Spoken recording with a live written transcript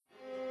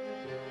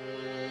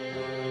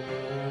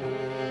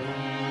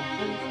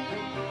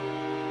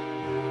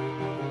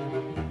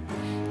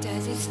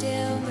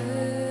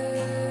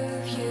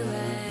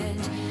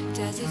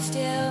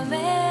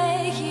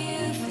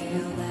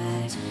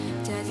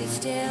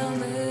They'll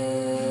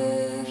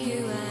move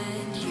you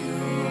and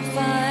you'll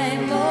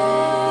find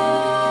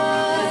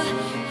more.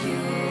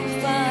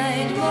 You'll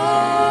find more.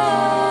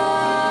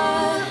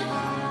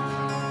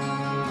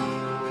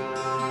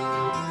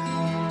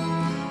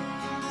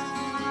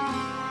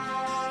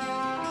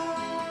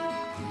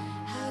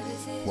 How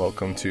does it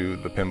Welcome to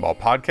the Pinball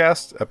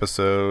Podcast,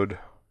 episode,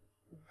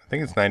 I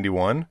think it's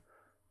 91.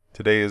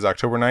 Today is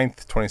October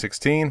 9th,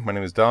 2016. My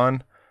name is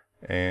Don.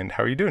 And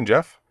how are you doing,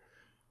 Jeff?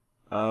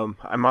 I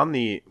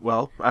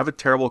have a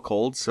terrible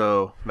cold,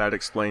 so that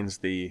explains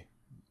the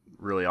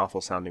really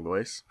awful sounding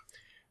voice.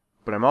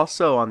 But I'm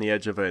also on the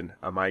edge of a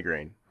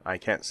migraine. I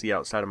can't see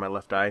outside of my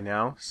left eye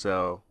now,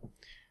 so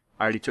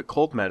I already took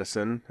cold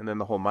medicine, and then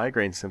the whole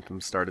migraine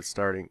symptoms started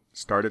starting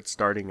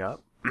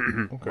up.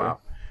 Okay.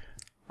 Wow.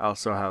 I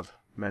also have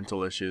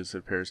mental issues, it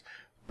appears.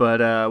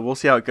 But we'll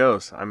see how it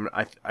goes.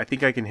 I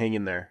think I can hang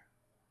in there.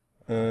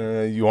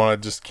 You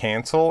want to just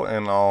cancel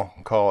and I'll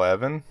call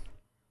Evan?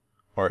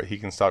 Or he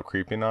can stop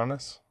creeping on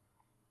us?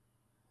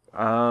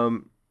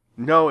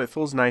 No, it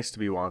feels nice to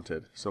be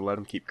wanted, so let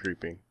him keep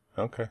creeping.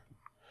 Okay.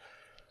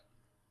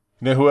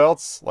 You know who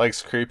else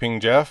likes creeping,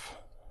 Jeff?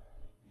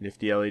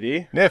 Nifty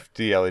LED?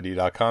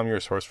 NiftyLED.com,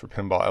 your source for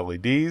pinball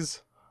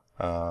LEDs,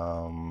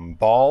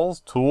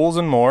 balls, tools,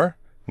 and more.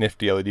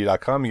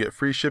 NiftyLED.com, you get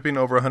free shipping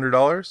over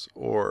 $100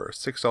 or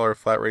 $6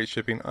 flat rate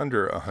shipping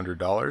under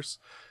 $100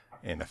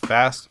 and a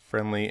fast,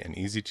 friendly, and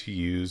easy to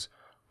use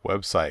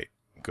website.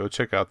 Go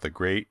check out the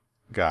great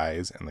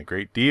guys and the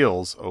great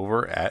deals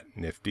over at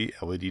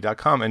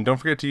NiftyLED.com. And don't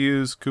forget to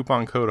use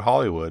coupon code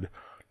Hollywood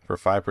for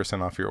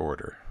 5% off your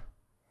order.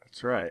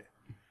 That's right.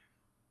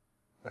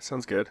 That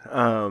sounds good.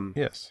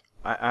 Yes.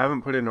 I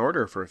haven't put in an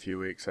order for a few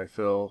weeks. I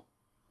feel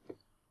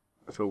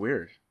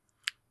weird.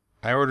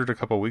 I ordered a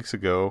couple weeks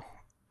ago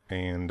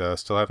and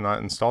still have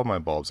not installed my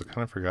bulbs. I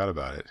kind of forgot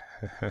about it.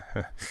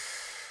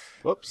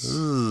 Whoops.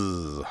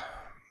 Ugh.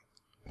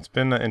 It's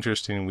been an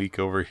interesting week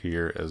over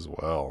here as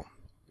well.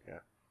 Yeah.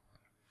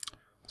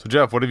 So,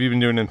 Jeff, what have you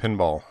been doing in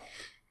pinball?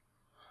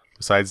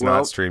 Besides Well,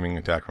 not streaming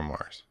Attack from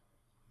Mars.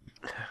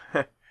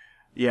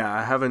 Yeah,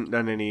 I haven't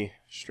done any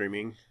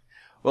streaming.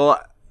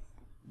 Well,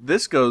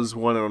 this goes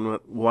one on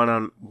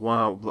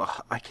one.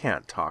 I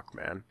can't talk,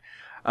 man.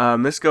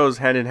 This goes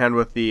hand in hand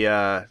with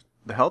the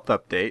health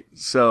update.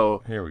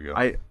 So Here we go.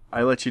 I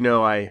let you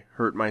know I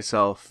hurt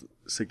myself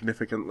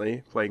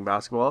significantly playing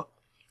basketball.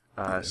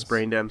 Yes.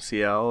 Sprained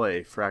MCL,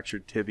 a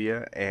fractured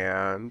tibia,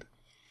 and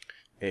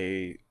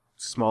a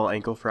small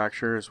ankle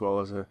fracture, as well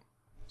as a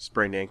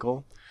sprained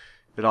ankle.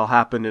 It all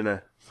happened in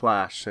a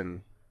flash,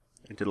 and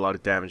it did a lot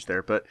of damage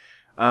there. But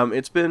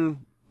it's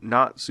been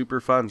not super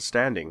fun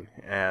standing,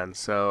 and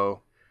so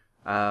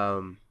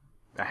I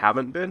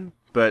haven't been.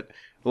 But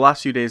the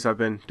last few days I've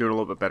been doing a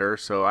little bit better,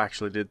 so I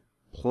actually did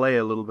play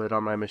a little bit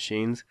on my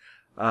machines.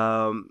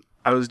 I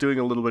was doing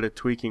a little bit of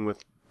tweaking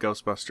with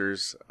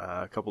Ghostbusters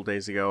a couple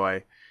days ago.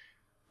 I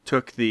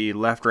took the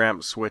left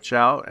ramp switch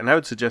out, and I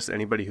would suggest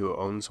anybody who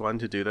owns one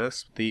to do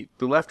this. The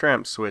left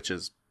ramp switch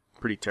is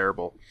pretty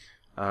terrible.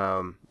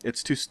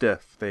 It's too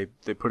stiff. They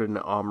put an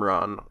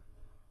Omron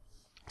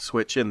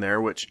switch in there,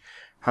 which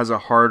has a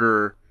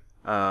harder.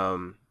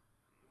 You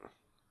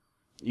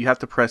have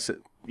to press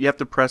it. You have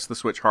to press the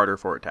switch harder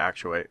for it to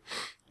actuate.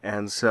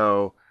 And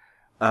so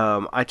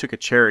I took a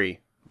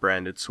Cherry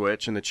branded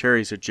switch, and the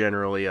Cherries are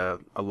generally a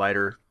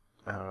lighter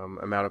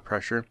amount of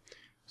pressure.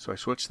 So I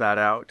switched that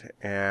out,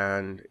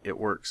 and it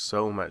works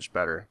so much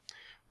better.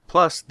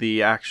 Plus,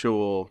 the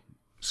actual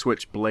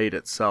switch blade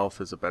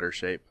itself is a better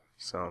shape.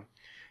 So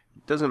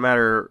it doesn't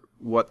matter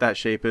what that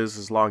shape is,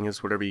 as long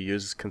as whatever you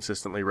use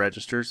consistently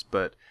registers.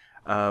 But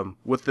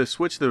with the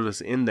switch that was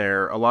in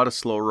there, a lot of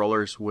slow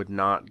rollers would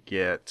not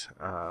get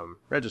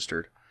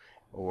registered.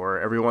 Or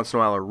every once in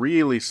a while, a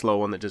really slow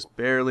one that just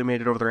barely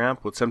made it over the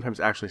ramp would sometimes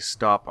actually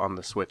stop on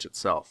the switch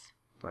itself.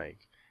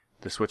 Like,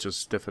 the switch is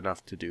stiff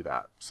enough to do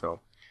that. So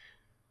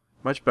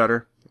much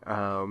better.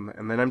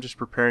 And then I'm just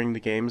preparing the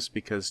games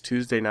because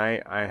Tuesday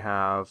night I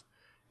have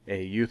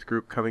a youth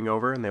group coming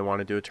over and they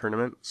want to do a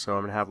tournament. So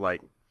I'm going to have like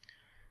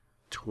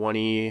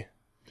 20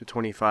 to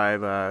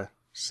 25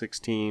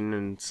 16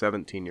 and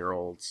 17 year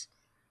olds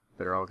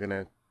that are all going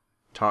to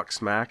talk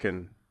smack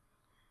and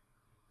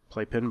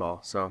play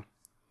pinball. So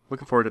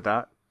looking forward to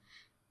that.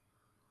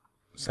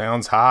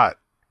 Sounds hot.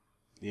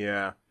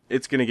 Yeah,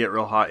 it's going to get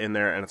real hot in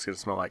there and it's going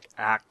to smell like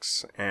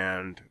Axe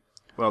and...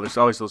 Well, there's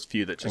always those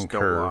few that just And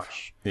don't curve.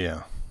 wash.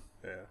 Yeah.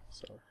 Yeah,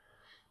 so...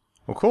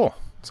 Well, cool.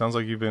 Sounds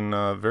like you've been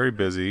very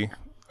busy.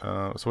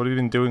 So what have you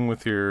been doing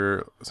with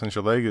since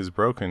your leg is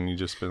broken, you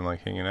just been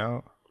like hanging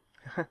out?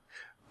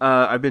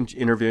 I've been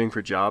interviewing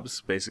for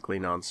jobs basically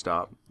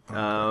nonstop.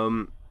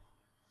 Okay.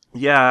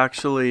 Yeah,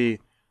 actually,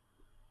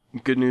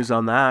 good news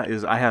on that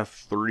is I have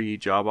 3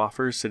 job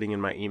offers sitting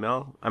in my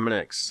email. I'm going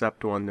to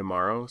accept one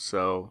tomorrow,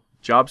 so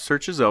job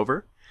search is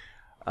over.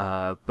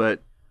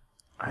 But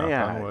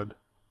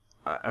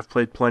I've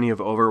played plenty of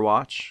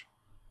Overwatch.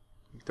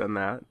 I've done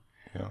that.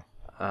 Yeah.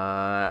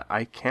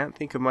 I can't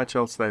think of much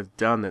else that I've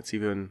done that's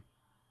even...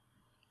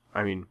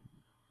 I mean,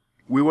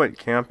 we went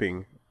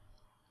camping.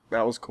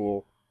 That was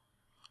cool.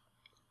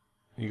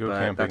 You go But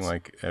camping that's-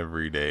 like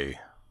every day.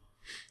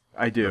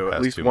 I the do. At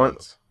past least 2 once.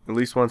 months. At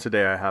least once a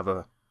day, I have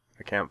a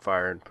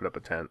campfire and put up a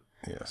tent.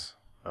 Yes.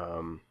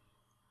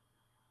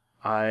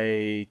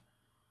 I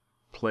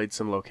played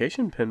some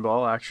location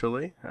pinball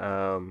actually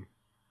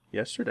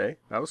yesterday.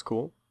 That was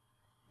cool.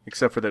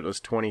 Except for that it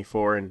was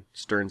 24 in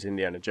Stearns,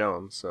 Indiana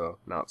Jones, so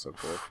not so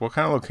cool. What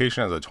kind of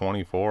location has a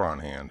 24 on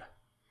hand?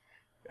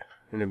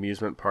 An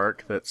amusement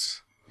park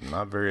that's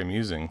Not very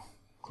amusing.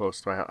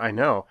 close to my house. I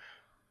know.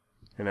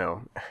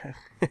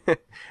 But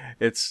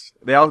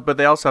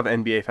they also have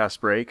NBA Fast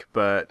Break,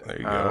 but There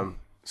you go.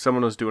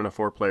 someone was doing a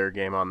 4-player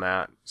game on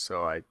that,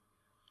 so I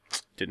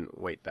didn't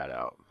wait that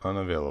out.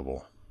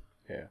 Unavailable.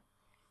 Yeah.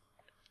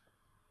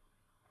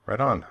 Right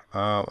on.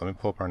 Let me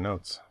pull up our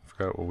notes.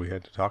 Forgot what we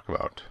had to talk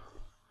about.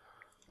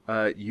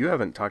 You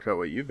haven't talked about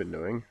what you've been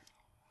doing.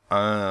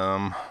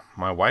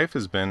 My wife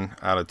has been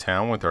out of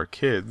town with our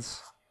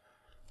kids.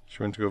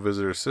 She went to go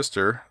visit her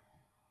sister.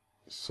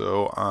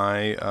 So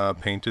I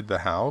painted the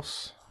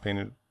house.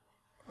 Painted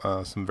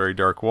some very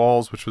dark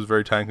walls, which was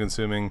very time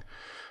consuming.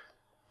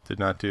 That's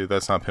not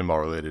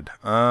pinball related.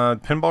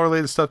 Pinball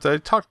related stuff. Did I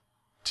talk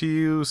to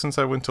you since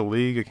I went to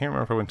League? I can't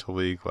remember if I went to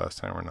League last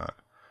time or not.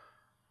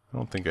 I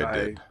don't think I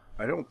did.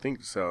 I don't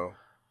think so.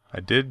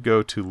 I did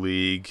go to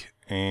League,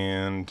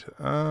 and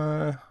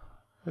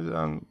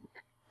I'm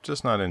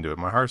just not into it.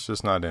 My heart's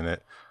just not in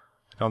it.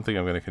 I don't think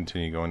I'm going to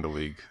continue going to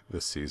League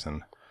this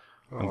season.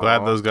 I'm glad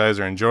those guys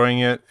are enjoying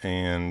it,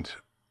 and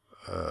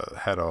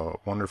had a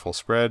wonderful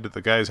spread.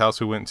 The guy's house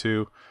we went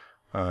to,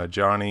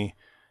 Johnny,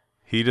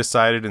 he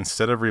decided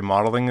instead of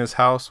remodeling his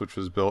house, which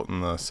was built in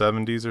the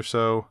 70s or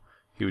so,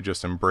 he would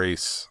just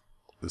embrace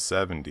the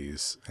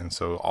 70s. And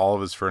so all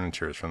of his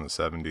furniture is from the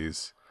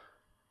 70s.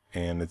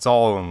 And it's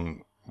all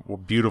in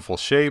beautiful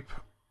shape.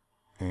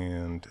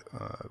 And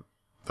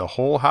the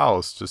whole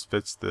house just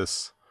fits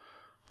this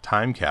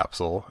time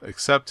capsule,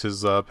 except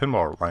his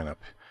pinball lineup.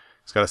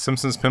 He's got a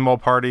Simpsons Pinball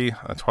Party,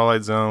 a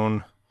Twilight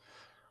Zone,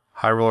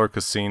 High Roller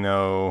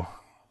Casino,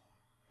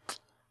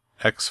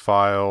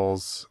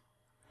 X-Files,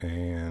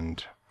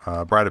 and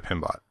Bride of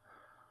Pinbot.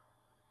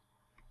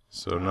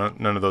 So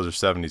none of those are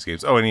 70s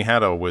games. Oh, and he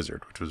had a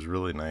Wizard, which was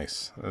really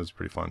nice. That was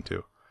pretty fun,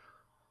 too.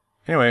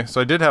 Anyway,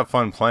 so I did have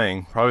fun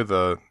playing. Probably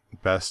the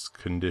best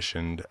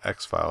conditioned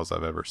X-Files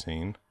I've ever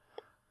seen.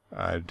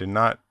 I did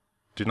not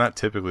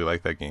typically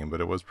like that game, but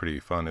it was pretty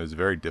fun. It was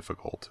very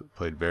difficult. It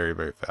played very,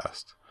 very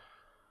fast.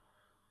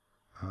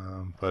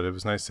 But it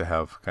was nice to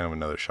have kind of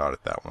another shot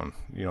at that one.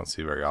 You don't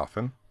see very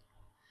often.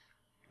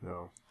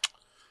 No.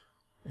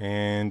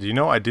 And,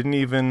 I didn't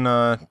even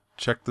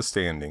check the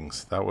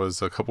standings. That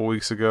was a couple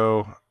weeks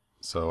ago,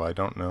 so I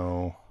don't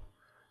know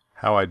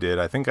how I did.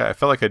 I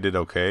felt like I did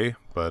okay,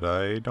 but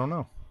I don't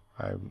know.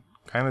 I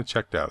kind of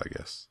checked out, I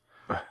guess.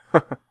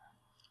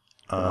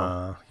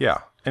 Yeah.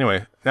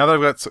 Anyway, now that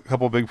I've got a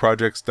couple big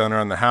projects done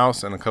around the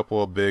house and a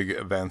couple of big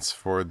events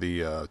for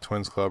the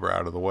Twins Club are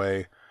out of the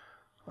way,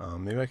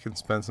 maybe I can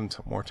spend some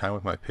more time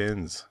with my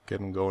pins, get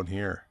them going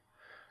here.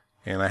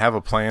 And I have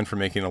a plan for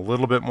making a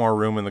little bit more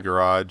room in the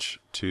garage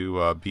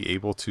to be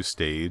able to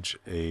stage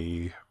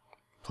a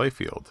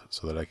playfield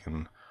so that I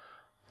can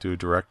do a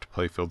direct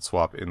playfield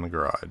swap in the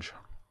garage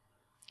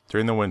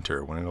during the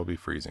winter when it'll be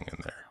freezing in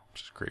there,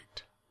 which is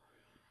great.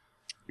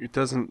 It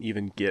doesn't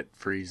even get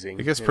freezing.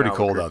 It gets in pretty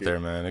cold out Albuquerque. there,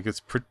 man. It gets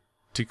pretty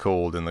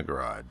cold in the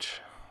garage.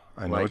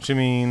 I know Like what you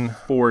mean.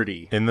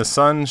 40. In the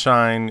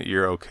sunshine,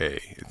 you're okay.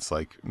 It's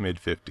like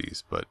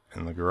mid-50s, but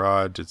in the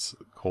garage, it's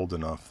cold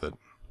enough that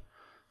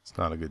it's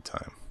not a good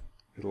time.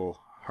 It'll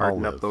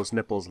harden live. up those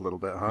nipples a little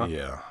bit, huh?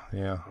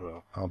 Yeah,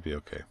 Well. I'll be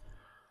okay.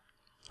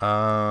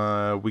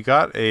 We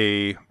got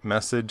a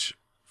message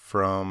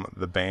from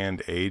the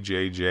band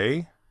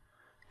AJJ,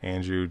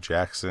 Andrew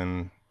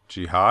Jackson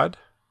Jihad,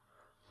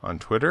 on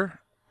Twitter,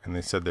 and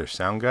they said their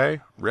sound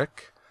guy,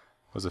 Rick,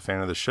 was a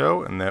fan of the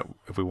show, and that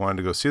if we wanted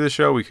to go see the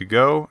show, we could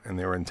go, and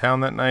they were in town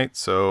that night,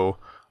 so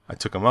I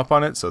took them up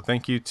on it. So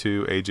thank you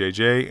to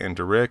AJJ and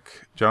to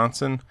Rick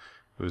Johnson.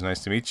 It was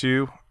nice to meet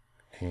you,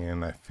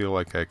 and I feel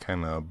like I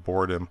kind of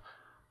bored him,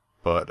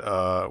 but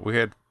I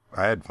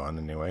had fun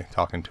anyway,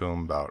 talking to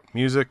him about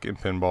music and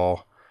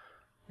pinball,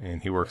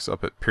 and he works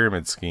up at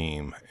Pyramid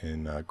Scheme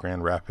in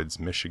Grand Rapids,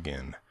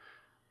 Michigan,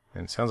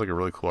 and it sounds like a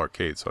really cool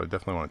arcade, so I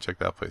definitely want to check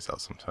that place out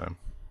sometime.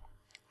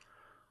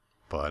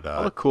 But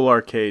All the cool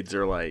arcades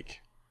are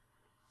like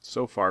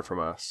so far from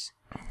us.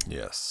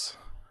 yes,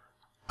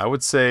 I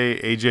would say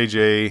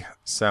AJJ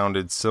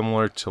sounded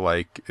similar to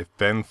like if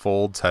Ben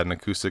Folds had an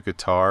acoustic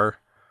guitar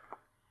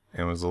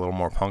and was a little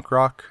more punk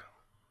rock.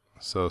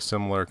 So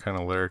similar kind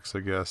of lyrics,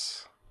 I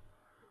guess.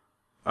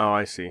 Oh,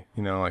 I see.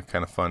 Like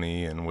kind of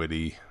funny and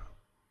witty.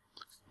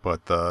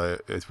 But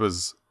it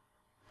was,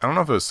 I don't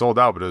know if it was sold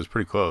out, but it was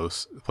pretty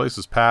close. The place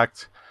was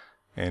packed,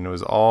 and it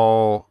was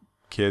all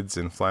kids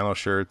in flannel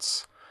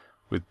shirts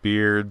with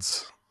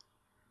beards,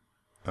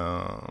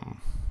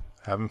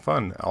 having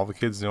fun. All the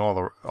kids knew all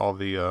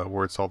the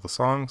words to all the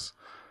songs.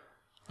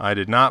 I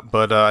did not,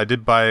 but I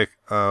did buy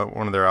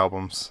one of their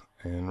albums,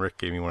 and Rick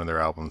gave me one of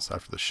their albums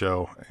after the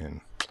show,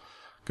 and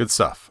good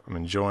stuff. I'm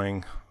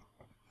enjoying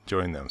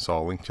join them. So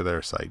I'll link to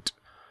their site.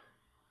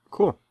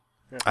 Cool.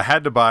 I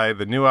had to buy,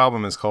 the new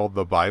album is called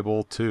The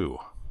Bible 2.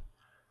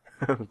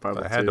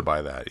 Bible I had 2. to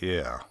buy that,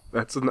 yeah.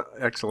 That's an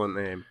excellent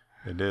name.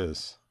 It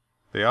is.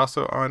 They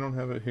also, I don't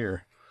have it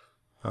here.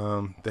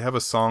 They have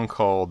a song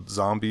called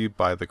Zombie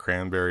by the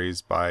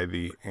Cranberries by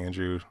the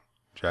Andrew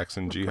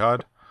Jackson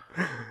Jihad,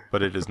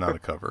 but it is not a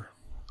cover.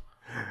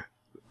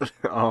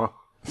 Oh,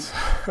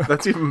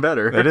 that's even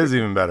better. That is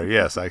even better,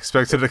 yes. I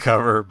expected a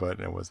cover, but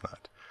it was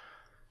not.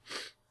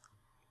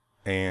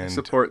 And I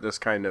support this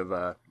kind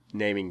of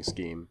naming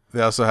scheme.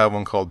 they also have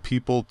one called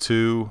People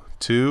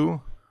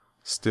 2,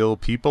 Still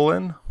People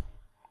In.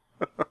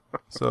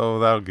 So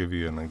that'll give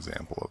you an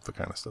example of the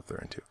kind of stuff they're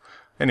into.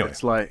 Anyway.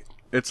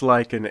 It's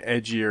like an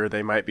edgier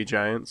They Might Be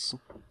Giants.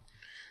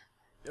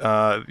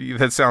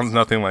 That sounds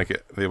nothing like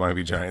it. They Might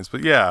Be Giants,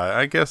 but yeah,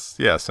 I guess,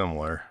 yeah,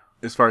 similar.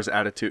 As far as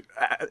attitude,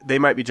 They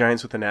Might Be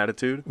Giants with an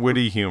attitude.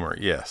 Witty humor,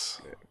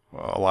 yes.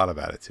 Well, a lot of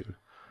attitude.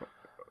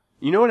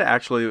 You know what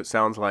it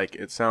sounds like?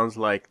 It sounds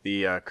like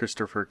the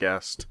Christopher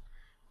Guest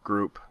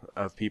group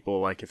of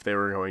people, like if they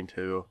were going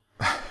to...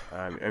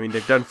 I mean,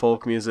 they've done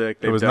folk music.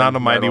 It was not a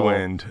mighty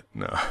wind,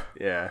 no.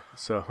 Yeah,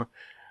 so...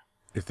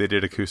 If they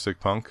did acoustic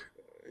punk?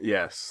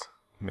 Yes.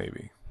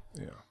 Maybe,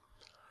 yeah.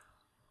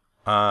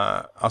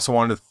 I also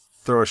wanted to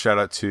throw a shout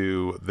out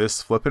to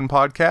This Flippin'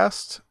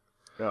 Podcast.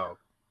 Oh.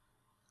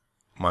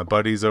 My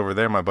buddies over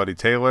there, my buddy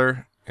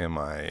Taylor, and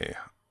my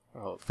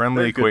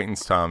friendly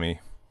acquaintance Tommy.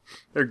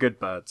 They're good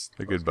buds.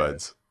 They're good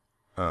buds.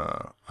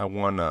 I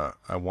won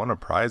a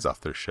prize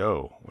off their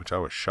show, which I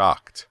was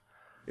shocked.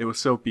 It was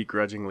so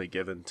begrudgingly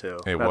given, too.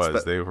 They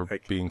were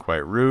being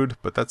quite rude,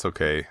 but that's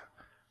okay.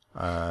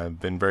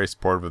 I've been very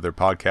supportive of their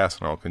podcast,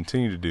 and I'll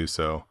continue to do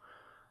so.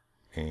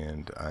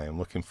 And I am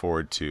looking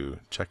forward to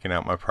checking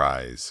out my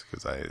prize,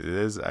 because it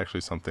is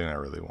actually something I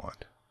really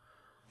want.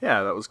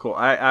 Yeah, that was cool.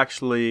 I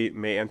actually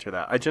may enter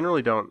that. I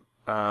generally don't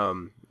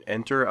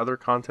enter other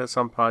contests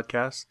on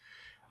podcasts.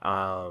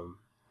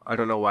 I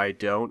don't know why I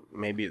don't.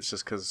 Maybe it's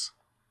just because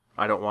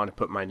I don't want to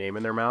put my name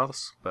in their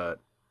mouths, but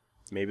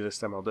maybe this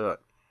time I'll do it.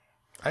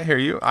 I hear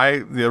you.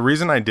 The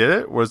reason I did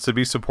it was to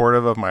be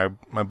supportive of my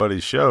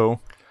buddy's show,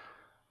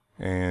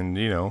 and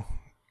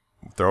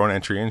throw an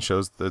entry in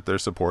shows that their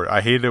support.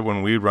 I hate it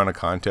when we run a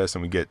contest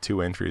and we get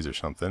 2 entries or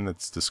something.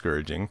 It's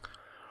discouraging.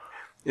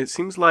 It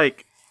seems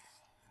like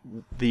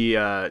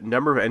the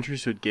number of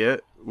entries we'd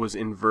get was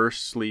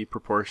inversely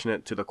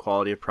proportionate to the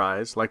quality of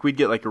prize. Like we'd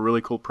get like a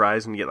really cool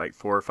prize and get like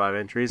 4 or 5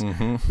 entries.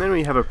 Mm-hmm. Then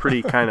we have a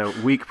pretty kind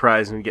of weak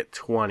prize and we get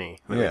 20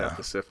 that we have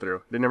to sift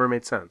through. It never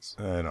made sense.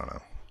 I don't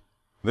know.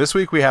 This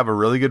week we have a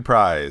really good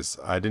prize.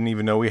 I didn't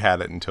even know we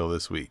had it until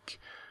this week.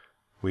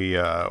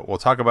 We'll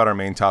talk about our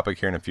main topic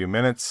here in a few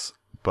minutes,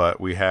 but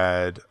we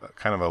had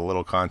kind of a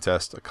little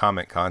contest, a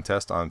comment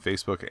contest on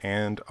Facebook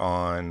and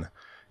on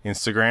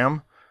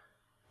Instagram,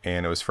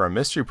 and it was for a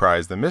mystery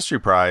prize. The mystery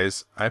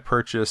prize, I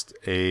purchased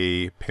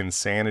a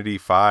Pinsanity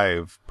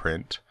 5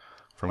 print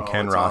from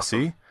Ken Rossi.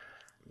 Awesome.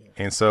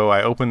 And so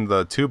I opened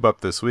the tube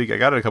up this week. I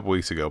got it a couple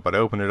weeks ago, but I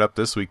opened it up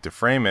this week to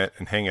frame it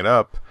and hang it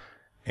up,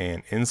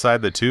 and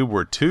inside the tube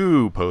were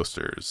 2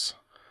 posters.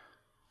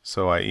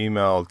 So I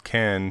emailed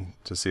Ken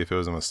to see if it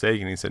was a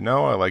mistake, and he said,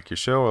 "No, I like your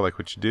show. I like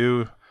what you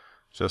do,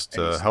 just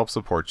to help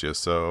support you."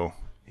 So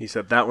he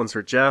said, "That one's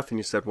for Jeff," and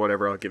you said,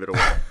 "Whatever, I'll give it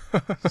away."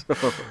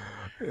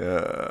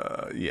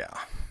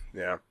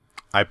 Yeah.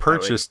 I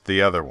purchased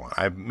the other one.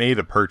 I made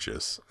a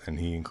purchase, and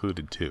he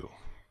included 2.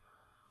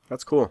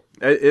 That's cool.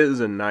 It is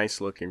a nice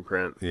looking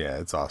print. Yeah,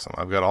 it's awesome.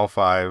 I've got all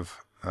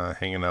 5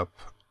 hanging up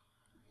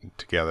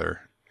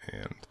together,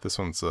 and this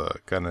one's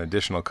got an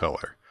additional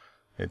color.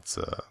 It's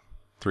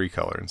 3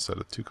 color instead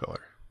of 2 color.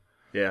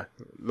 Yeah,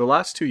 the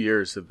last 2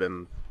 years have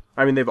been.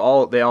 I mean, they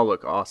all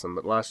look awesome,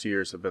 but the last 2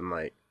 years have been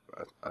like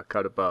a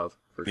cut above.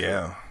 For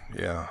sure.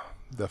 Yeah,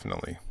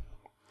 definitely.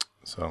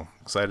 So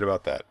excited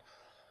about that.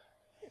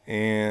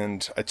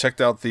 And I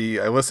checked out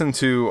I listened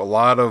to a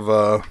lot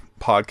of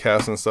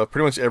podcasts and stuff.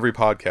 Pretty much every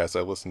podcast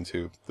I listened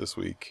to this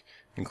week,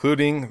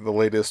 including the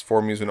latest For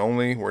Amusement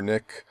Only, where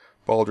Nick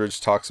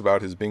Baldridge talks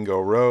about his bingo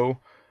row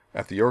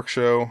at the York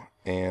Show,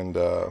 and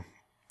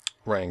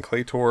Ryan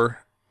Claytor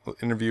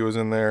interview was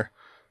in there.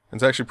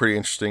 It's actually pretty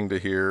interesting to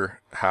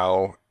hear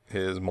how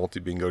his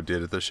multi-bingo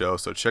did at the show,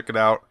 so check it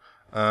out.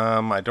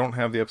 I don't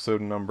have the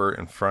episode number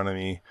in front of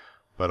me,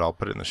 but I'll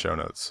put it in the show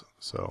notes.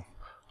 So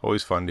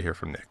always fun to hear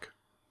from Nick.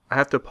 I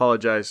have to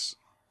apologize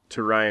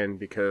to Ryan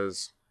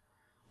because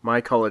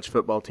my college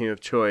football team of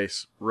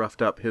choice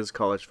roughed up his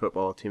college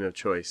football team of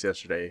choice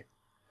yesterday.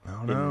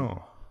 Oh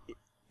no.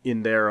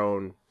 In their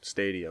own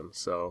stadium,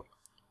 so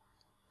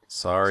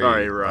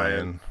sorry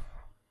Ryan.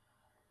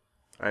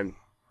 I'm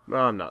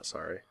not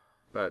sorry,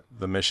 but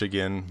the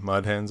Michigan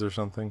Mud Hens or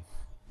something?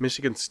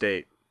 Michigan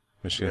State.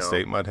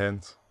 State Mud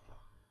Hens?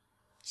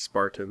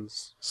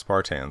 Spartans.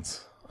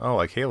 Oh,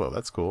 like Halo,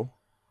 that's cool.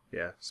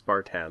 Yeah,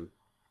 Spartan.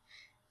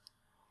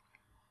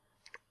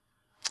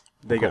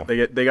 They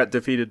got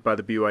defeated by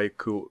the BYU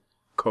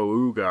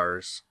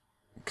Cougars.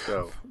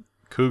 So.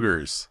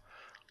 Cougars.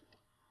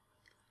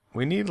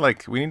 We need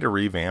to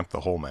revamp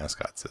the whole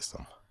mascot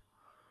system.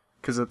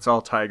 Because it's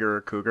all tiger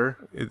or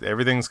cougar.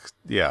 Everything's,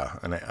 yeah,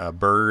 a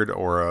bird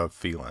or a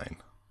feline.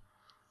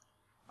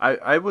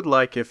 I would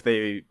like if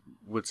they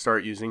would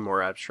start using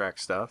more abstract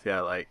stuff.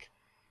 Yeah, like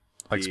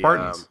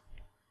Spartans.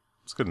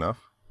 It's good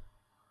enough.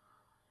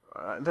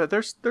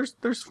 There's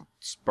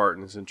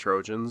Spartans and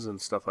Trojans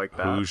and stuff like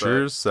that.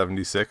 Hoosiers,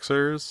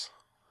 76ers.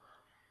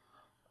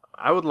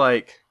 I would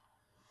like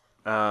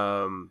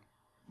the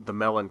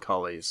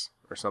Melancholies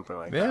or something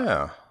like that.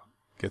 Yeah.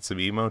 Get some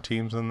emo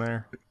teams in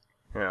there.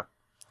 Yeah.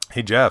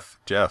 Hey, Jeff.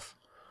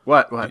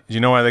 What? Do you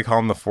know why they call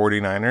them the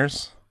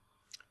 49ers?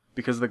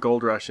 Because of the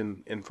gold rush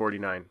in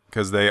 49.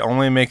 Because they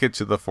only make it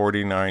to the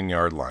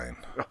 49-yard line.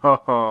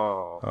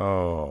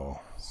 Oh.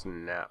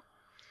 Snap.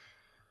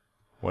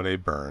 What a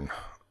burn.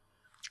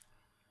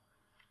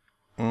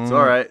 It's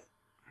all right.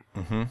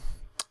 Mm-hmm.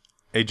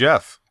 Hey,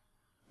 Jeff.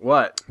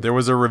 What? There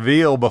was a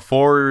reveal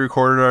before we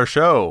recorded our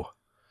show.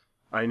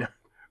 I know.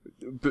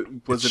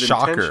 Was it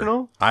Shocker.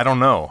 intentional? I don't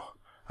know.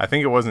 I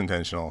think it was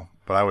intentional,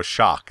 but I was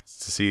shocked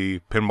to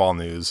see pinball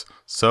news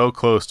so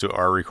close to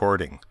our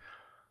recording.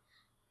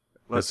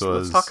 Let's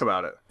talk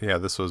about it. Yeah,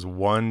 this was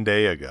 1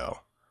 day ago.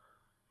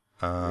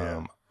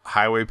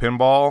 Highway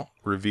Pinball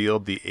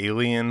revealed the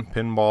Alien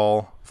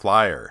Pinball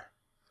Flyer.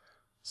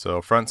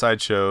 So front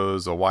side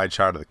shows a wide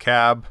shot of the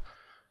cab,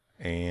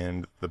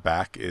 and the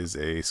back is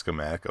a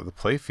schematic of the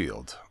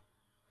playfield.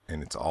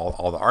 And it's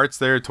all the art's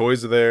there,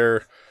 toys are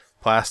there,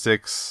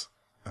 plastics,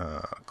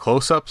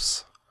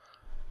 close-ups.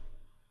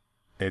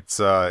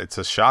 It's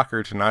a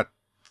shocker to not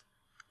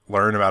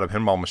learn about a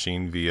pinball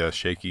machine via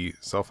shaky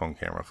cell phone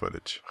camera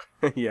footage.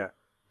 Yeah.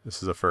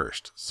 This is a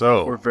first.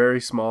 So, or very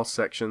small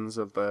sections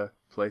of the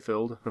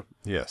playfield.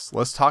 Yes,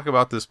 let's talk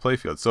about this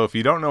playfield. So if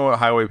you don't know what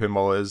Highway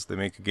Pinball is, they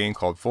make a game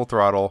called Full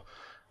Throttle.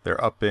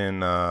 They're up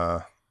in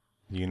the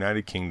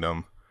United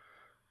Kingdom,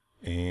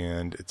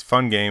 and it's a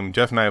fun game.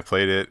 Jeff and I have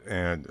played it,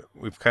 and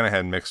we've kind of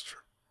had mixed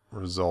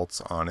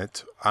results on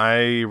it.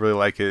 I really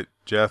like it.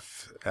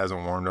 Jeff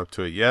hasn't warmed up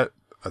to it yet.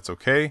 That's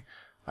okay.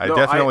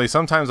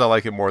 Sometimes I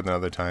like it more than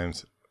other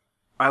times.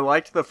 I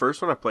liked the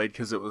first one I played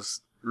because it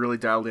was really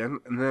dialed in,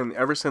 and then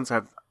ever since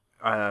I've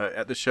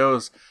at the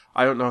shows,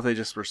 I don't know if they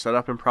just were set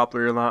up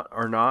improperly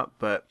or not,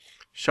 but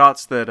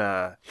shots that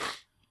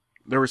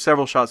there were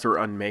several shots that were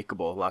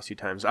unmakeable the last few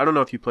times. I don't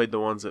know if you played the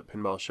ones at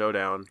Pinball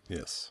Showdown.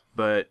 Yes.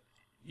 But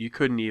you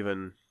couldn't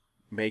even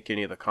make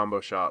any of the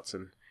combo shots,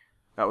 and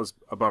that was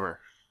a bummer.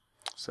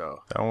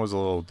 So that one was a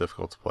little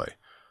difficult to play.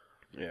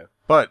 Yeah.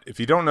 But if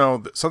you don't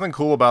know, something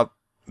cool about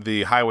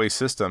the Highway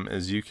system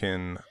is you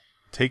can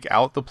take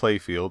out the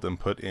playfield and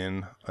put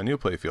in a new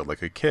playfield,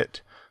 like a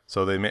kit.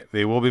 So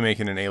they will be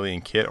making an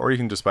Alien kit, or you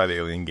can just buy the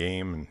Alien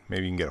game, and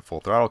maybe you can get a Full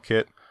Throttle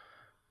kit.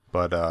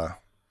 But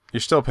you're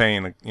still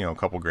paying a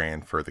couple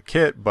grand for the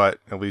kit, but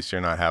at least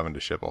you're not having to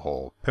ship a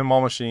whole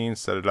pinball machine,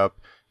 set it up.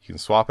 You can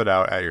swap it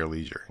out at your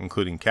leisure,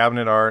 including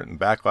cabinet art and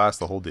back glass,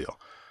 the whole deal.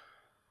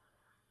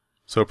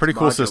 So a pretty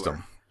cool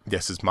system.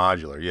 Yes, it's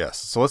modular. Yes.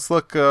 So let's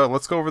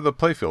go over the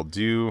playfield.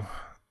 Do you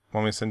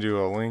want me to send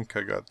you a link?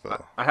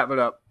 I have it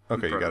up.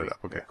 Okay, you got it up.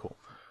 Okay, cool.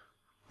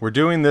 We're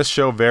doing this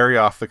show very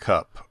off the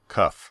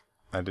cuff.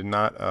 I did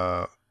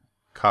not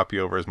copy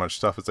over as much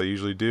stuff as I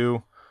usually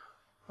do.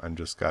 I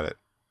just got it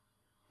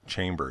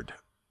chambered.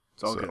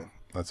 It's all good.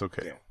 That's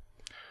okay.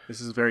 Yeah. This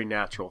is a very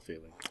natural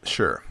feeling.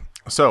 Sure.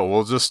 So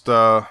we'll just,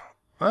 I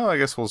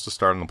guess we'll just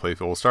start on the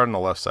playfield. We'll start on the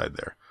left side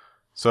there.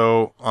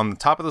 So on the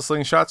top of the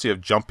slingshots, you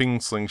have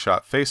jumping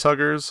slingshot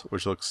facehuggers,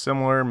 which looks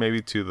similar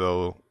maybe to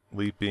the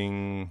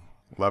leaping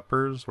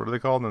lepers. What are they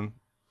called in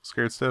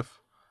Scared Stiff?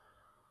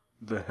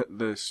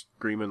 The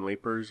screaming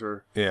leapers,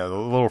 or yeah, the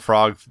little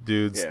frog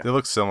dudes. Yeah. They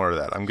look similar to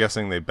that. I'm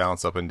guessing they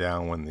bounce up and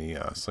down when the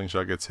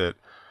slingshot gets hit.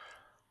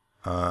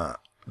 The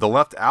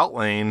left out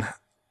lane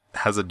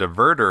has a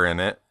diverter in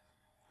it,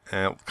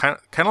 and kind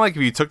of like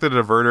if you took the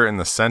diverter in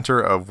the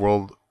center of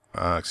Wheel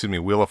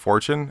of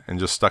Fortune and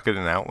just stuck it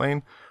in out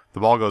lane. The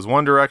ball goes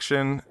one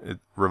direction, it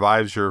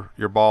revives your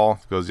ball.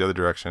 It goes the other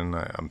direction.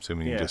 I'm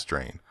assuming you just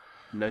drain.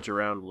 Nudge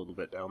around a little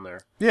bit down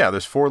there. Yeah,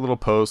 there's 4 little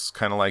posts,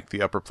 kind of like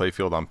the upper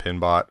playfield on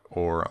Pinbot,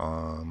 or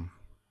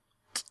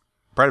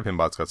Pride of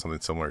Pinbot's got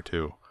something similar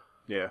too.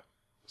 Yeah.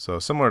 So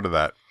similar to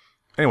that.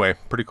 Anyway,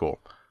 pretty cool.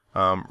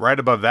 Right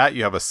above that,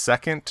 you have a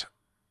second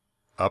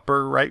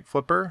upper right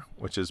flipper,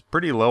 which is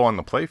pretty low on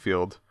the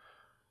playfield.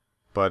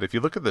 But if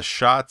you look at the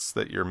shots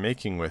that you're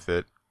making with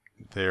it,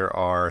 there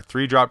are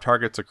 3 drop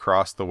targets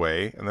across the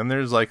way, and then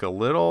there's like a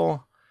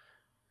little,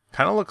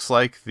 kind of looks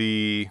like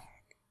the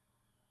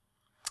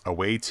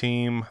away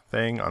team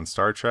thing on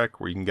Star Trek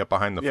where you can get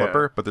behind the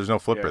flipper, but there's no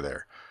flipper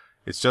there.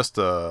 It's just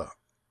a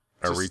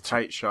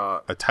tight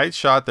shot. A tight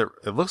shot that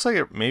it looks like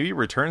it maybe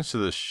returns to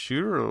the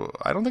shooter.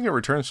 I don't think it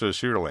returns to the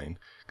shooter lane,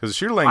 because the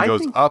shooter lane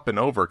goes up and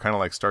over, kind of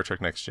like Star Trek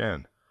Next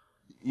Gen.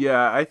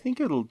 Yeah, I think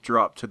it'll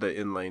drop to the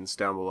in lanes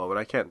down below, but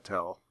I can't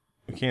tell.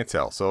 You can't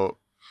tell. So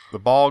the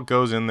ball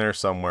goes in there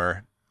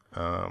somewhere.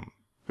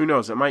 Who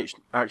knows? It might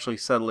actually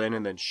settle in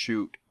and then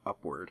shoot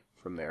upward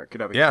from there. It could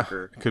have a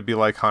kicker. It could be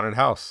like Haunted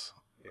House.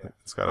 Yeah.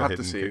 It's got I'll a have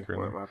hidden to see kicker in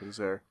what there. happens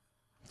there.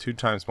 2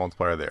 times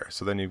multiplier there.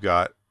 So then you've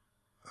got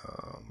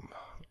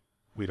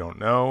We don't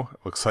know. It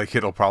looks like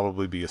it'll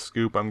probably be a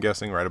scoop, I'm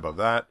guessing, right above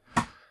that.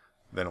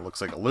 Then it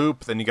looks like a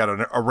loop. Then you got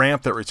a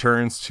ramp that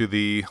returns to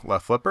the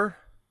left flipper.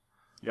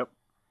 Yep.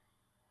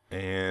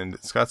 And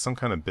it's got some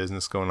kind of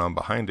business going on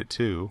behind it,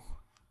 too.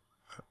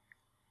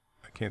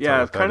 I can't tell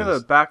Yeah, what that kind of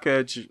is. the back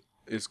edge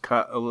is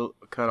cut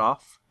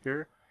off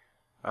here,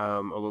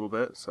 a little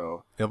bit.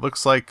 So It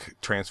looks like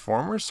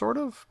Transformers, sort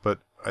of, but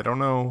I don't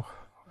know.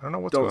 I don't know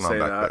what's Don't going on say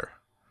back that. there.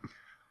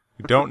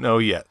 We don't know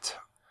yet.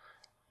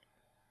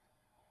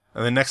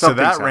 And then next Something's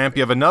to that ramp, happening.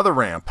 you have another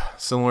ramp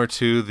similar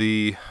to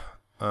the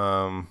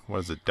what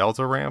is it,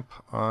 Delta ramp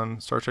on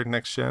Star Trek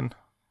Next Gen?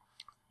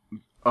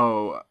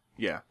 oh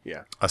yeah,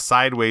 A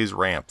sideways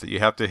ramp that you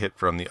have to hit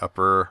from the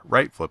upper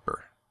right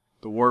flipper.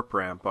 the warp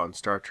ramp on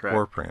Star Trek.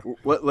 Warp ramp.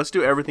 Let's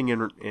do everything in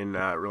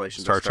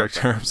relation Star to Star Trek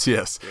terms,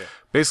 yes. Yeah.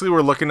 Basically,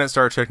 we're looking at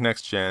Star Trek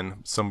Next Gen.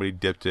 Somebody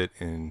dipped it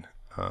in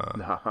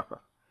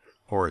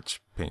Orich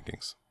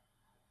paintings.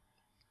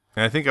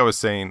 And I think I was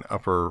saying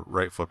upper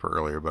right flipper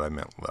earlier, but I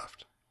meant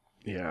left.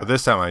 Yeah. But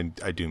this time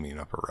I do mean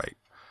upper right.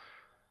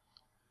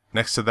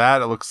 Next to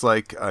that, it looks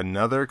like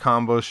another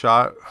combo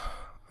shot.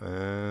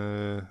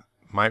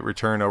 Might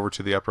return over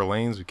to the upper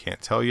lanes. We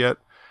can't tell yet.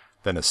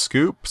 Then a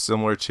scoop,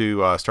 similar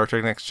to Star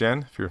Trek Next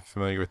Gen, if you're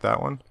familiar with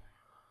that one.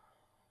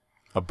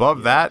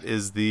 Above that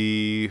is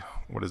the,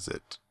 what is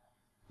it?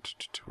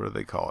 What do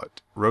they call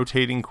it?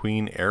 Rotating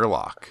Queen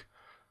airlock.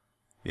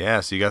 Yeah,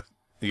 so you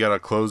got a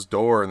closed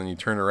door, and then you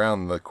turn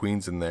around, and the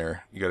Queen's in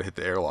there. You got to hit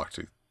the airlock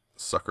to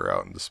suck her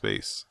out into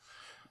space.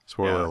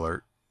 Spoiler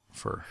alert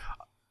for...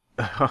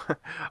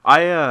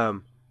 I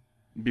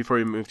before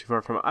you move too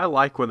far from it, I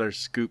like when there's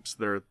scoops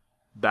that are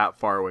that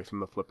far away from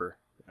the flipper.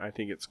 I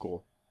think it's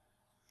cool.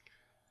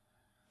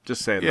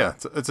 Just saying. Yeah,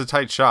 it's a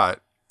tight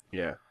shot,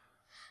 Yeah.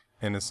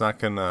 and it's not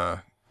going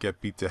to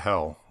get beat to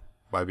hell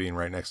by being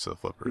right next to the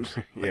flippers.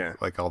 Yeah.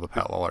 Like all the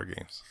Pat Lawler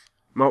games.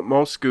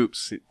 Most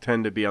scoops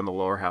tend to be on the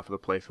lower half of the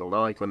playfield. I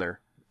like when they're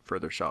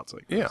further shots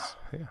like this.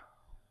 Yeah.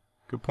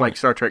 Good point. Like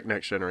Star Trek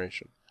Next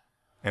Generation.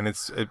 And it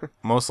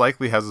most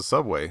likely has a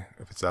subway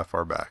if it's that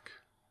far back.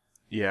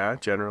 Yeah,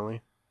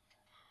 generally.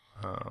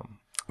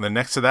 Then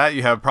next to that,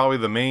 you have probably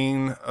the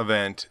main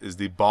event is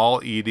the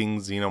ball-eating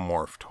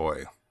xenomorph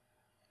toy.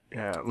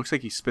 Yeah, it looks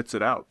like he spits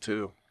it out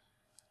too.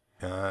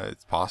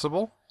 It's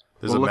possible.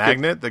 There's Well, a look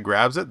magnet that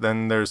grabs it.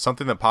 Then there's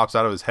something that pops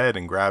out of his head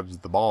and grabs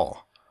the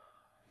ball.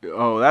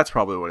 Oh, that's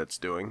probably what it's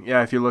doing.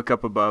 Yeah, if you look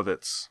up above,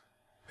 it's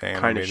kind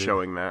of Animated.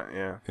 showing that.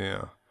 Yeah.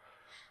 Yeah.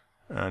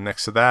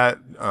 Next to that,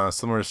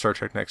 similar to Star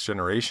Trek Next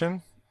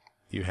Generation,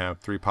 you have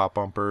 3 pop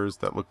bumpers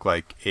that look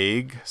like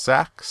egg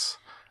sacs,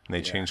 and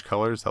they change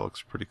colors. That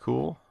looks pretty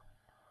cool.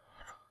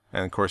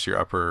 And of course, your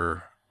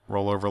upper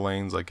rollover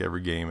lanes, like every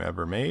game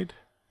ever made.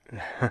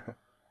 Let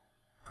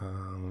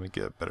me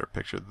get a better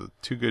picture. The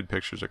 2 good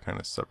pictures are kind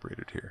of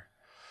separated here.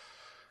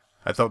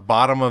 At the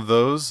bottom of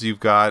those,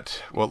 you've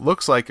got what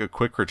looks like a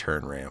quick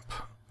return ramp,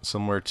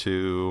 similar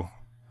to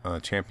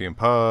Champion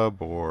Pub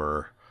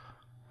or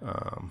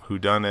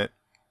Whodunit.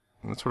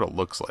 That's what it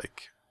looks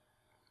like.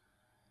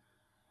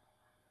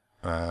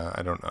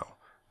 I don't know.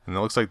 And it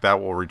looks like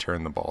that will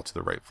return the ball to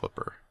the right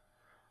flipper.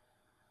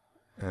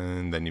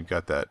 And then you've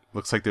got that.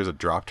 Looks like there's a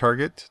drop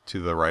target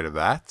to the right of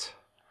that.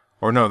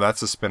 Or no,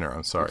 that's a spinner.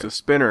 I'm sorry. It's a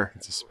spinner.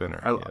 It's a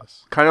spinner.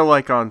 Yes. Kind of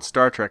like on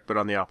Star Trek, but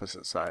on the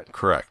opposite side.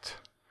 Correct.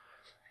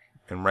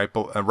 And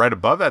right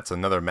above that's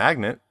another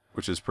magnet,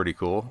 which is pretty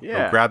cool.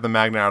 Yeah. You'll grab the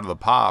magnet out of the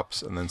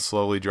pops and then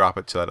slowly drop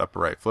it to that upper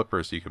right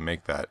flipper so you can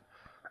make that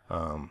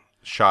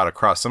shot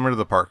across, similar to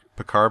the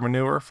Picard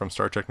maneuver from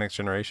Star Trek Next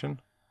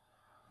Generation,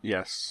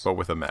 Yes. but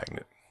with a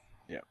magnet.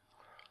 Yeah.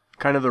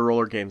 Kind of the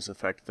roller games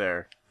effect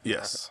there.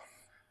 Yes.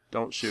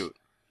 Don't shoot.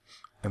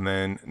 And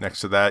then next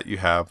to that, you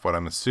have what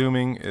I'm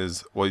assuming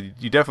is, well,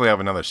 you definitely have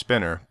another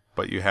spinner,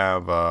 but you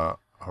have a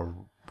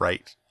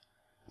right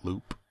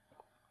loop,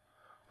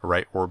 a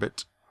right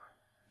orbit.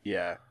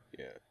 Yeah.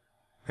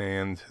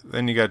 And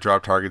then you got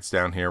drop targets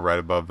down here right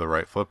above the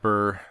right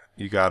flipper.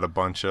 You got a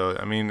bunch of,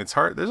 I mean, it's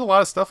hard. There's a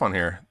lot of stuff on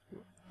here.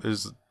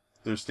 There's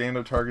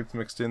stand-up targets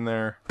mixed in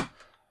there.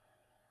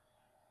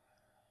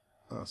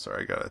 Oh,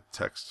 sorry, I got a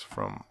text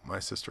from my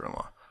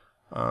sister-in-law.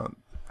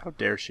 How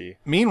dare she?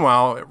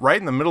 Meanwhile, right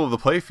in the middle of the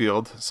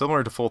playfield,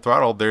 similar to Full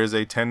Throttle, there's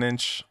a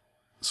 10-inch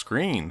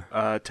screen.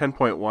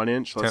 10.1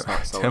 inch. Let's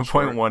not sell it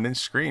 10.1-inch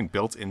screen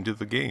built into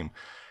the game.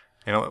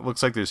 And it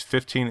looks like there's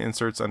 15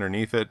 inserts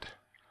underneath it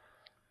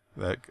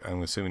that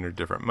I'm assuming are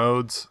different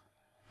modes.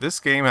 This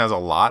game has a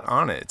lot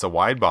on it. It's a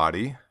wide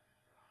body.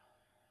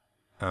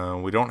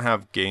 We don't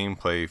have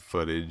gameplay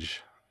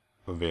footage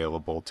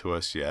available to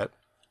us yet.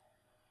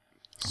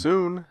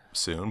 Soon,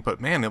 But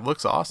man, it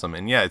looks awesome.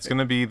 And yeah, it's going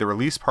to be, the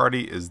release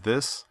party is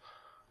this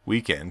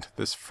weekend,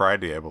 this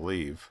Friday, I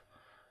believe.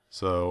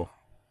 So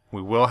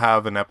we will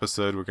have an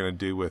episode we're going to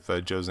do with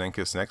Joe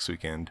Zenkis next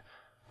weekend,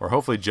 or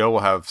hopefully Joe will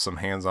have some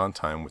hands-on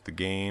time with the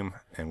game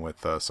and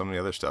with some of the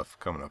other stuff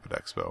coming up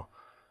at Expo.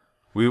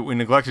 We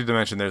neglected to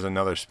mention there's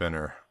another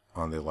spinner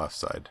on the left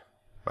side,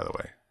 by the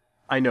way.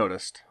 I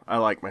noticed. I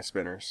like my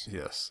spinners.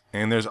 Yes,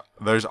 and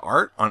there's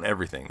art on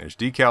everything. There's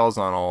decals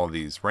on all of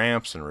these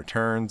ramps and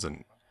returns,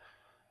 and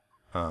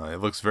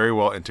it looks very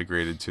well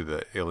integrated to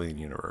the Alien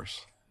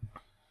universe.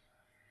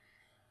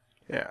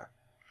 Yeah.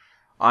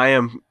 I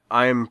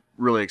am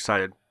really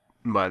excited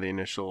by the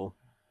initial,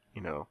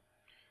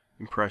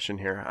 impression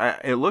here.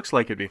 It looks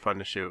like it'd be fun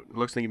to shoot. It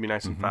looks like it'd be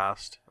nice and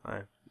fast.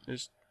 I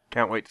just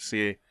can't wait to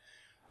see.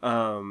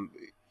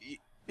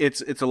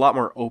 It's a lot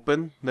more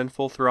open than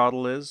Full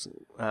Throttle is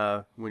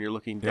when you're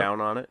looking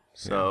down on it.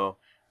 So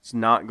it's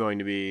not going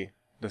to be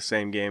the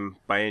same game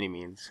by any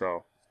means.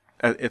 So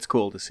it's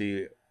cool to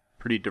see a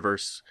pretty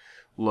diverse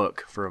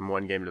look from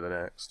one game to the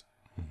next.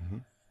 Mm-hmm.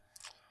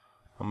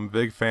 I'm a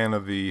big fan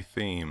of the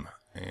theme,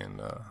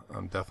 and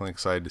I'm definitely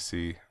excited to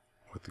see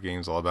what the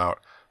game's all about.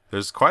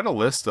 There's quite a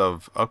list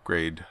of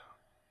upgrades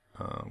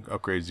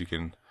you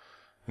can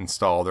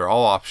install. They're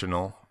all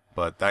optional,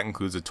 but that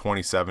includes a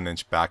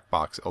 27-inch back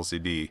box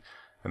LCD,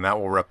 and that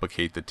will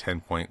replicate the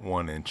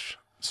 10.1-inch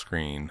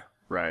screen.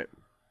 Right.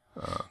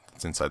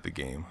 That's inside the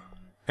game.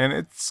 And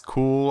it's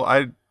cool.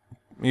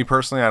 Me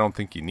personally, I don't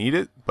think you need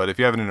it, but if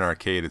you have it in an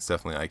arcade, it's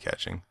definitely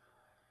eye-catching.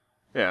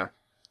 Yeah.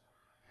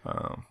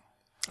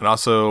 And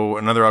also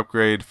another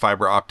upgrade,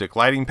 fiber optic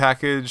lighting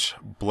package,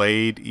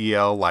 Blade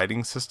EL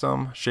lighting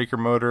system, shaker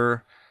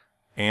motor,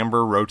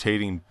 amber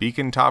rotating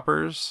beacon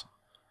toppers,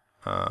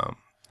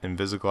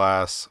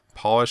 Invisiglass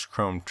polished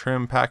chrome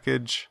trim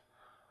package,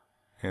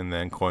 and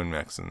then coin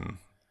mechs and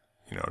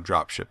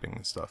drop shipping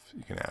and stuff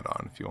you can add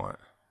on if you want.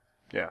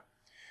 Yeah.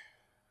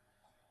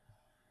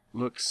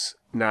 Looks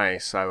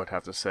nice, I would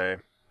have to say.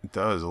 It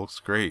does. It looks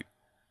great.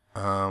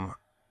 I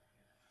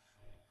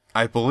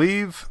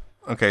believe.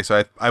 Okay,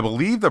 so I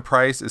believe the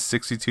price is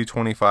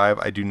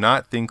 $62.25. I do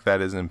not think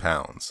that is in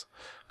pounds,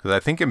 because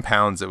I think in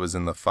pounds it was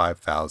in the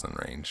 5,000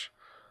 range.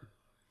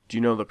 Do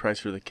you know the price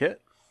for the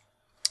kit?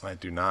 I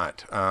do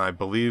not. I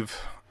believe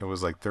it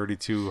was like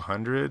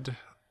 $3,200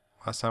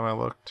 last time I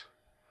looked.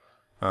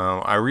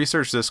 I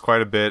researched this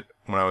quite a bit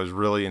when I was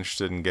really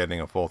interested in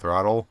getting a Full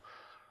Throttle.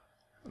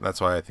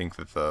 That's why I think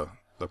that the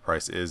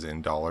price is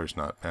in dollars,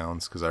 not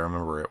pounds, because I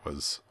remember it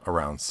was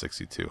around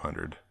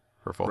 $6,200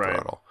 for Full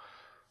Throttle.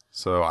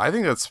 So I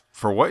think that's,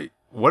 for what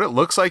it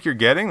looks like you're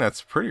getting,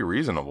 that's pretty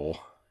reasonable.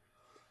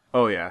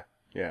 Oh yeah,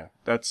 yeah.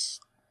 That's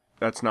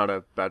not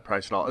a bad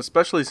price at all,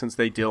 especially since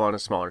they deal on a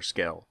smaller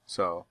scale.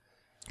 So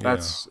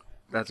that's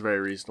very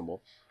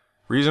reasonable.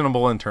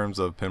 Reasonable in terms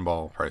of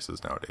pinball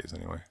prices nowadays,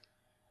 anyway.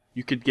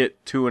 You could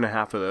get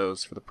 2.5 of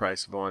those for the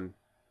price of one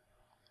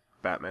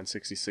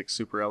BATMAN66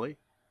 Super LE.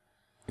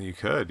 You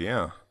could,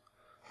 yeah.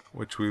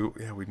 Which we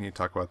need to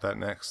talk about that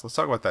next. Let's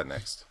talk about that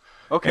next.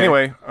 Okay.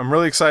 Anyway, I'm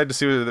really excited to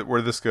see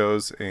where this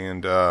goes.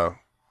 And there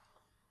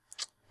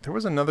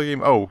was another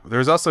game. Oh,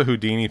 there's also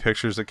Houdini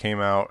pictures that came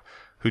out.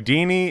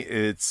 Houdini,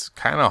 it's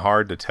kind of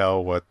hard to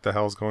tell what the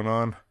hell's going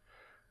on.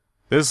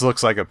 This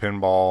looks like a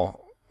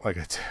pinball, like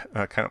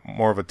a kind of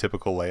more of a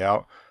typical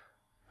layout.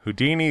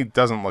 Houdini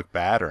doesn't look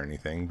bad or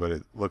anything, but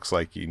it looks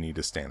like you need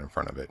to stand in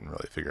front of it and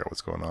really figure out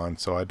what's going on.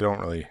 So I don't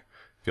really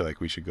feel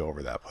like we should go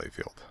over that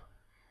playfield.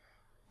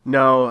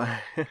 No,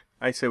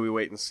 I say we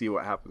wait and see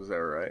what happens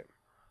there, right?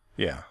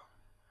 Yeah.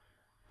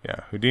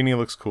 Yeah, Houdini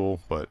looks cool,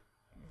 but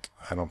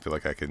I don't feel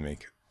like I could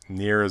make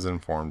near as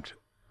informed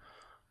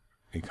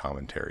a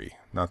commentary.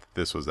 Not that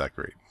this was that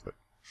great, but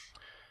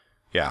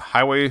yeah,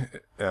 Highway,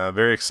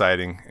 very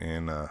exciting,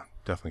 and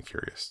definitely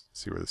curious to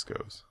see where this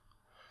goes.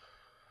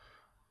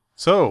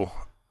 So,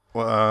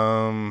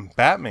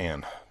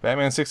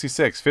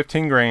 BATMAN66,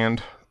 15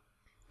 grand.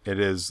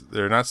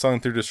 They're not selling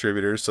through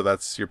distributors, so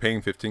you're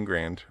paying 15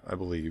 grand, I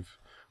believe.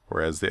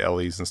 Whereas the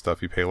LEs and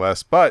stuff, you pay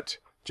less. But,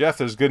 Jeff,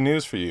 there's good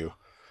news for you.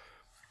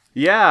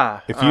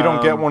 Yeah. If you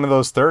don't get one of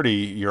those 30,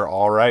 you're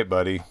all right,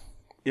 buddy.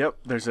 Yep,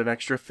 there's an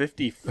extra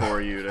 50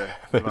 for you to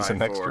There's buy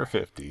an extra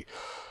 50.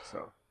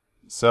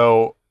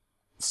 So,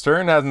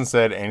 Stern hasn't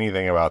said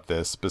anything about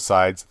this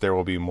besides there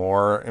will be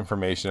more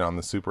information on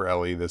the Super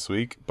LE this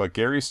week. But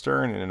Gary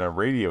Stern, in a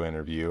radio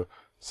interview,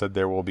 said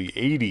there will be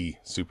 80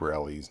 Super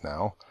LEs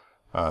now.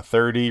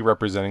 30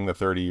 representing the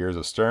 30 years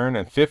of Stern,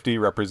 and 50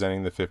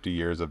 representing the 50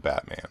 years of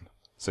Batman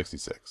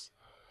 66.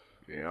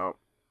 yeah.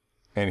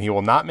 And he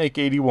will not make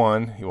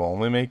 81. He will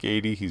only make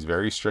 80. He's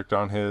very strict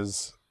on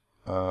his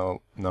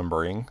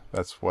numbering.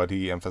 That's what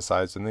he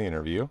emphasized in the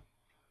interview.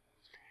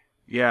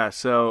 Yeah,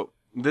 so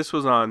this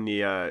was on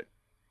the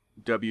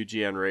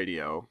WGN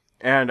radio.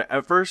 And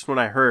at first when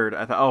I heard,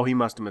 I thought, oh, he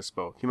must have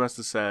misspoke. He must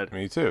have said,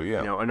 Me too,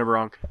 yeah. a number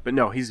wrong. But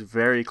no, he's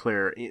very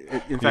clear.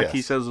 In fact,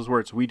 He says those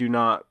words, we do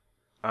not,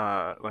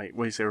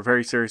 we're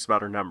very serious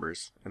about our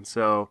numbers. And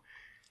so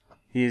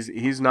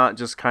he's not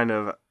just kind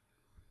of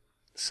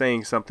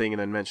saying something and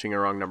then mentioning a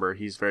wrong number.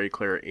 He's very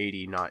clear,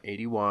 80, not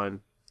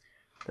 81.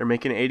 They're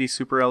making 80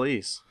 Super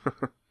LEs.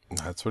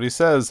 That's what he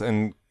says.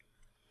 And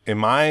in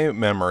my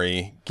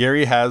memory,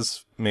 Gary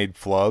has made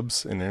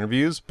flubs in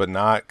interviews, but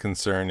not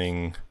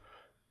concerning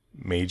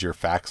major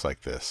facts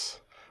like this.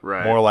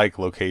 Right. More like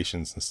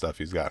locations and stuff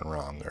he's gotten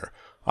wrong, or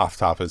off the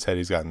top of his head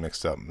he's gotten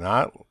mixed up.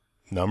 Not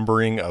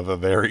numbering of a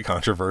very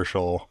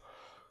controversial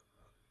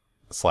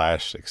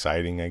slash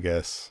exciting, I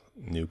guess,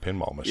 new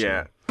pinball machine.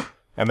 Yeah.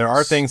 And there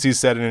are things he's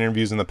said in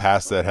interviews in the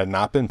past that had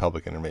not been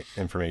public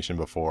information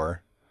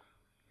before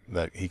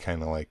that he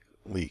kind of like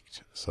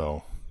leaked.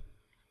 So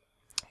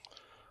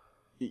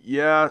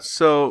yeah,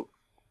 so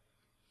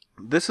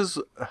this is,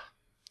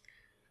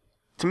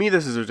 to me,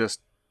 this is just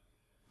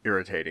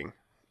irritating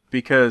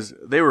because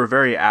they were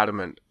very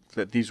adamant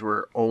that these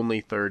were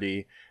only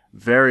 30,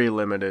 very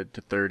limited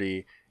to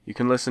 30. You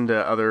can listen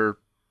to other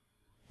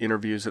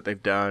interviews that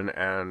they've done,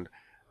 and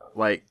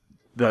like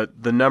the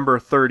number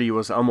 30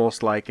 was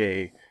almost like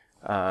a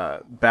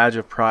badge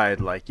of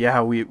pride. Like,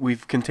 yeah,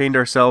 we've contained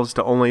ourselves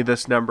to only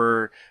this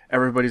number.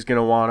 Everybody's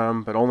gonna want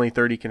them, but only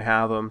 30 can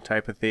have them,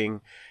 type of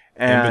thing.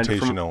 And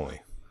invitation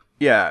only.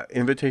 Yeah,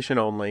 invitation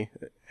only.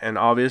 And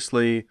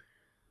obviously,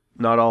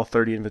 not all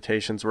 30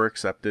 invitations were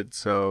accepted,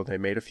 so they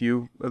made a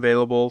few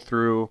available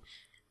through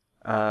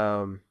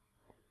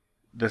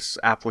this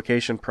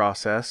application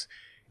process.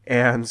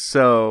 And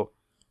so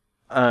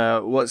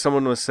what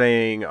someone was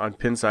saying on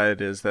Pinside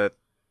is that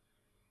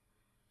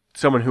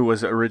someone who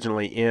was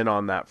originally in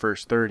on that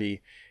first 30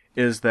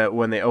 is that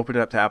when they opened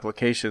it up to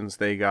applications,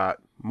 they got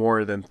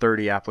more than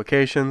 30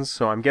 applications.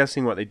 So I'm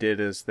guessing what they did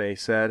is they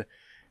said,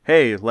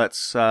 hey,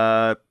 let's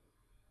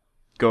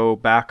go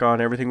back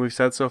on everything we've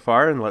said so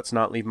far, and let's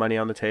not leave money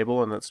on the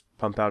table, and let's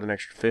pump out an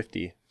extra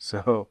 50.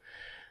 So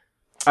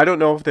I don't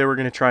know if they were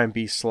going to try and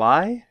be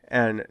sly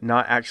and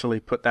not actually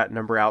put that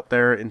number out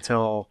there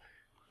until,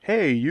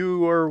 hey,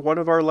 you are one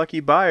of our lucky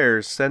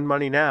buyers, send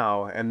money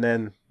now, and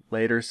then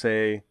later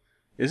say,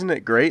 isn't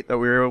it great that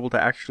we were able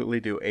to actually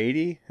do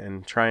 80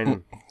 and try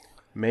and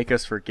make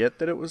us forget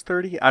that it was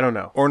 30? I don't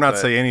know. Or not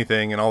say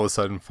anything, and all of a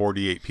sudden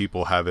 48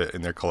 people have it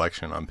in their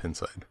collection on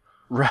Pinside.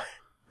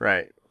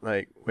 Right.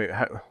 Like, wait,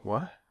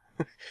 what?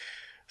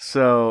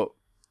 So,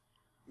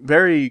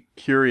 very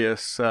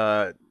curious,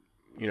 turn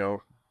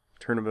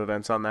of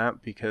events on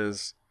that,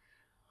 because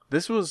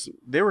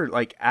they were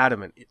like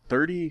adamant,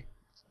 30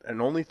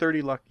 and only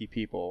 30 lucky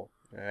people,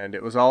 and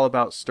it was all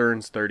about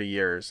Stern's 30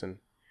 years, and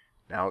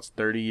now it's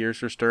 30 years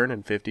for Stern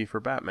and 50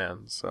 for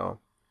Batman. So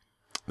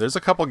there's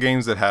a couple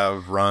games that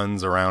have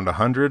runs around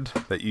 100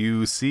 that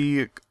you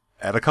see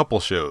at a couple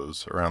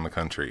shows around the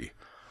country.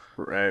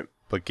 Right.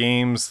 But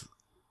games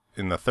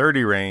in the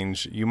 30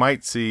 range, you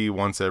might see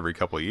once every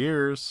couple of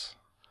years,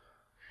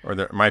 or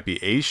there might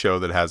be a show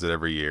that has it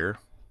every year.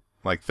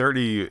 Like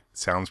 30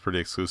 sounds pretty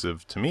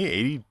exclusive to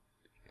me.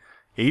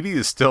 80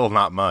 is still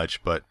not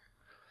much, but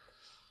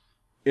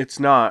it's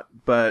not,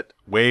 but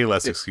way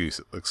less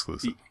exclusive.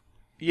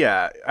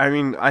 Yeah, I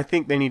mean, I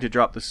think they need to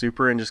drop the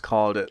super and just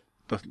call it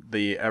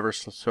the ever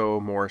so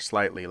more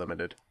slightly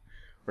limited,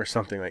 or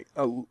something like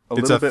it's little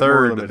a bit third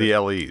more of limited. the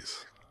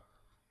LEs.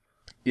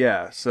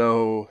 Yeah,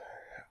 so,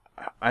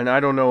 and I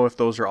don't know if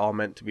those are all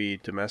meant to be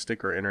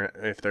domestic or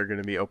if they're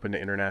going to be open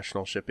to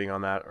international shipping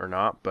on that or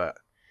not, but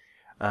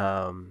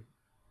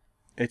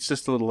it's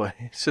just a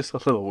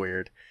little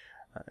weird.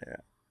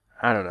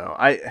 I don't know.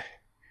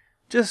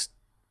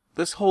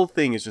 This whole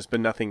thing has just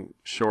been nothing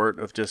short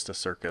of just a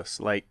circus.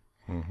 Like,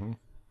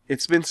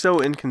 It's been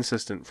so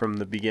inconsistent from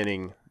the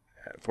beginning.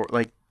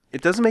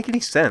 It doesn't make any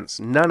sense.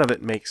 None of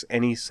it makes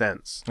any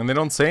sense. And they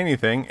don't say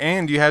anything.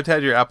 And you have to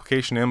have your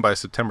application in by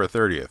September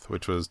 30th,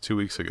 which was 2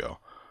 weeks ago.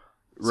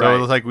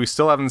 So it's like we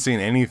still haven't seen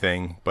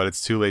anything, but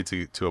it's too late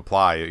to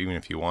apply, even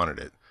if you wanted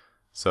it.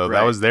 So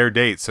that was their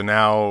date. So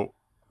now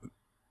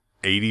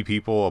 80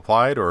 people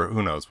applied, or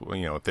who knows?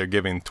 If they're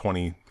giving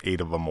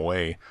 28 of them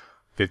away,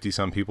 50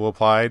 some people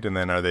applied, and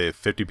then are they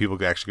 50 people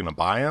actually going to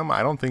buy them?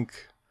 I don't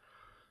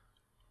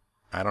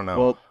know.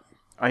 Well,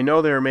 I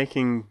know they're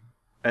making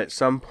at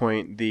some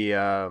point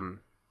the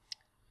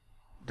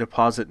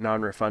deposit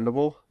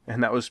non-refundable,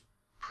 and that was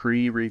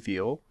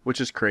pre-reveal, which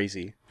is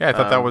crazy. Yeah, I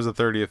thought that was the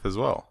 30th as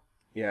well.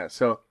 Yeah,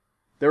 so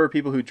there were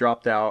people who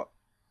dropped out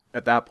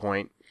at that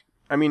point.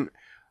 I mean,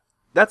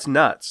 that's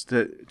nuts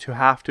to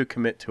have to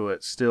commit to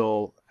it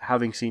still,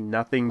 having seen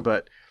nothing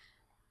but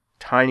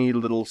tiny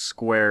little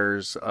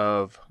squares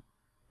of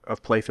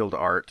playfield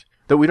art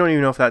that we don't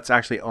even know if that's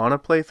actually on a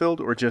playfield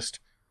or just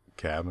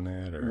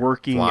cabinet or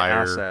working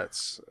flyer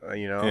assets.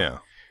 Yeah.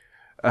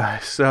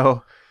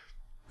 So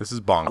this is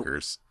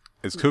bonkers.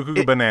 It's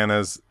cuckoo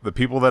bananas. The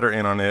people that are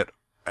in on it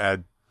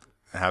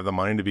have the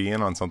money to be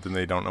in on something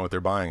they don't know what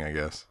they're buying, I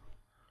guess.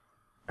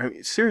 I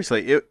mean,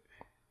 seriously,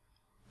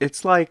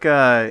 it's like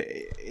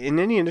in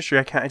any industry,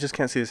 I just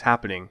can't see this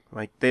happening.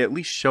 Like, they at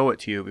least show it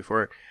to you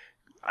before.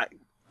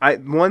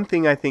 One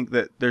thing I think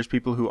that there's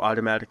people who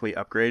automatically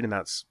upgrade, and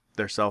that's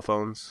their cell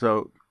phones.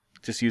 So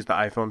just use the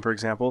iPhone, for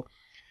example.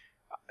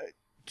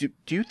 Do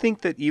you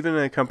think that even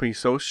a company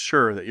so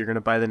sure that you're going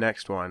to buy the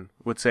next one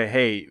would say,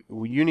 hey,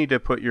 you need to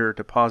put your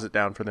deposit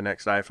down for the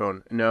next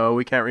iPhone? No,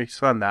 we can't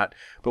refund that,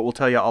 but we'll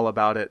tell you all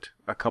about it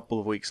a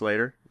couple of weeks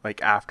later,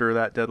 like after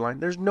that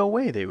deadline. There's no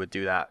way they would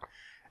do that.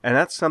 And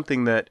that's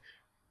something that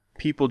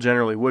people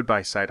generally would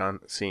buy sight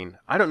unseen.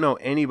 I don't know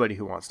anybody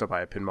who wants to buy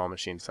a pinball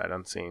machine sight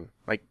unseen.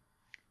 Like,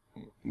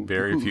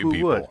 very few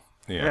people would?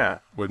 Yeah.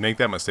 Would make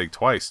that mistake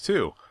twice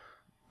too.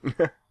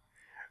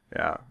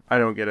 Yeah, I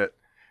don't get it.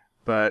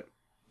 But,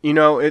 you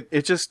know,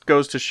 it just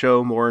goes to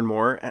show more and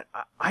more. And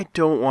I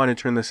don't want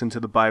to turn this into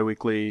the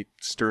bi-weekly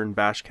Stern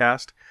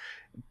Bashcast,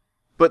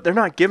 but they're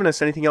not giving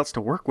us anything else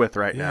to work with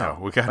right now.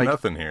 We got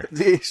nothing here.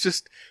 It's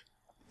just,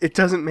 it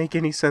doesn't make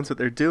any sense what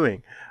they're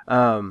doing.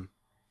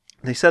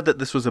 They said that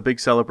this was a big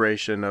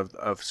celebration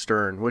of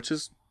Stern, which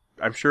is,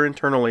 I'm sure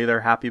internally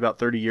they're happy about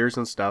 30 years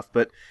and stuff,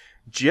 but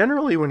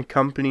generally when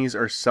companies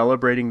are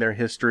celebrating their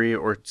history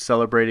or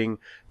celebrating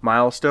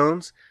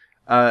milestones,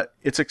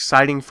 it's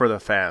exciting for the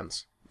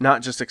fans,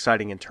 not just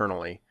exciting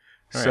internally.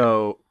 Right.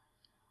 So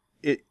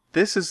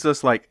this is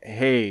just like,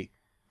 hey,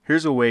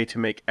 here's a way to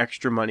make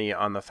extra money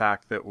on the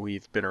fact that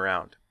we've been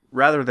around.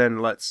 Rather than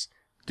let's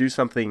do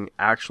something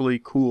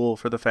actually cool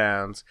for the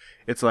fans.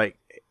 It's like,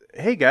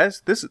 hey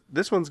guys,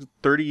 this one's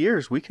 30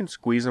 years. We can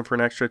squeeze them for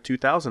an extra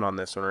 2,000 on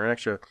this one, or an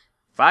extra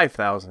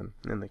 5,000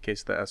 in the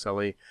case of the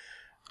SLE.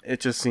 It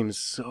just seems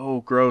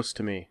so gross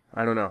to me.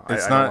 I don't know. I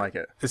don't like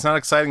it. It's not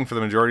exciting for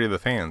the majority of the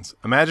fans.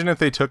 Imagine if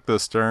they took the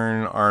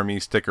Stern Army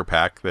sticker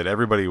pack that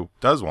everybody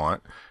does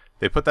want.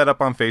 They put that up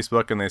on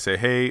Facebook and they say,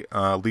 hey,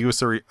 leave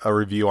us a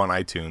review on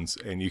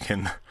iTunes and you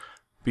can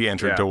be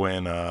entered to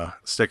win a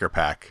sticker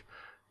pack.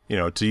 You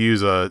know, to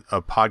use a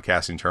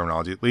podcasting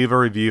terminology, leave a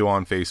review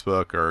on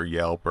Facebook or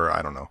Yelp or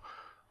I don't know,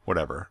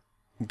 whatever.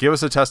 Give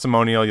us a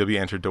testimonial, you'll be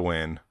entered to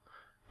win.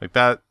 Like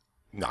that,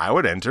 I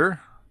would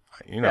enter.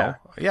 You know,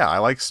 yeah, I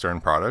like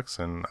Stern products,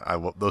 and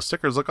those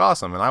stickers look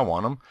awesome, and I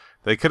want them.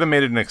 They could have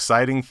made it an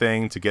exciting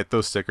thing to get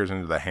those stickers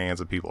into the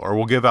hands of people. Or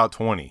we'll give out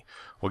 20.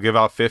 We'll give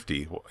out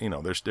 50. You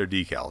know, they're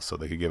decals, so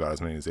they could give out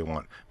as many as they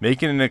want.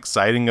 Making an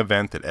exciting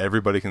event that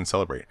everybody can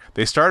celebrate.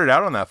 They started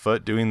out on that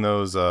foot doing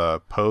those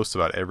posts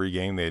about every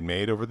game they had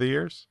made over the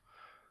years.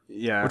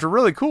 Yeah. Which are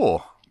really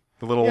cool.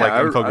 The little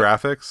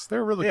infographics.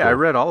 They're really cool. Yeah, I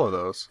read all of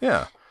those.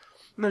 Yeah.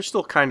 And they're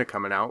still kind of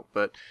coming out,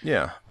 but...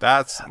 Yeah,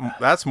 that's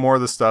more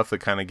the stuff that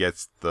kind of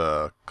gets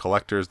the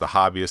collectors, the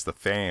hobbyists, the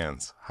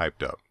fans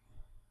hyped up.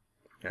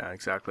 Yeah,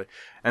 exactly.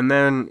 And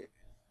then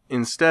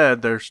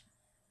instead, they're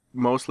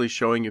mostly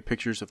showing you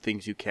pictures of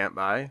things you can't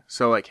buy.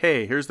 So like,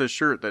 hey, here's this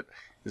shirt that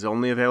is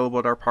only available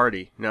at our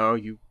party. No,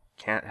 you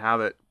can't have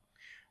it.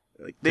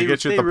 Like, they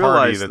get you at the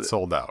party that's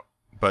sold out,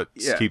 but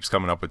keeps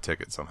coming up with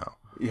tickets somehow.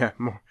 Yeah,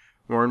 more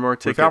and more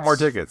tickets. We found more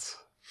tickets.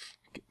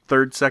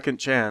 Third, second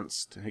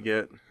chance to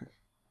get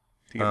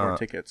more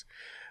tickets.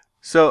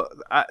 So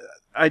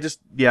I just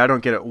I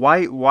don't get it.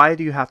 Why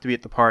do you have to be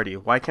at the party?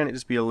 Why can't it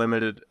just be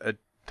a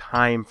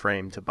time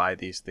frame to buy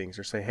these things,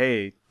 or say,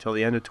 hey, till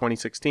the end of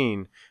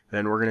 2016,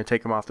 then we're going to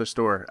take them off the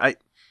store? I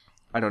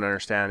don't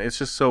understand. It's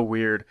just so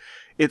weird.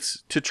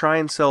 It's to try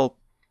and sell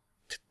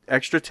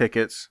extra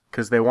tickets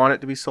because they want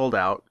it to be sold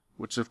out,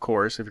 which of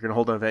course, if you're going to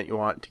hold an event, you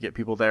want to get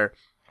people there.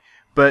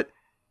 But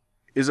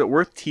is it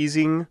worth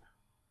teasing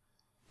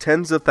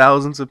tens of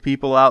thousands of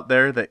people out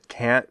there that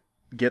can't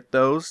get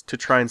those to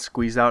try and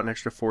squeeze out an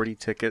extra 40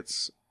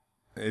 tickets?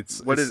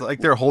 It's like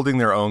they're holding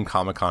their own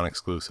Comic-Con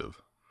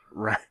exclusive.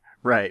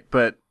 Right,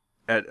 but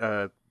at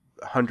a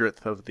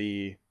 100th of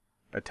the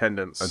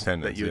attendance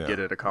that you would get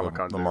at a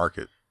Comic-Con. The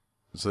market.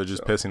 So they're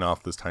just pissing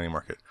off this tiny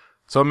market.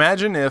 So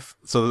imagine if...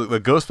 So the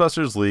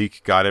Ghostbusters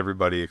leak got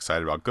everybody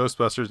excited about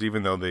Ghostbusters,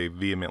 even though they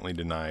vehemently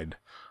denied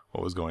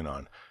what was going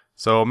on.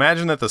 So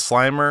imagine that the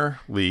Slimer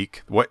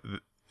leak...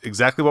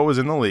 Exactly what was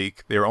in the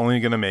leak, they were only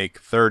going to make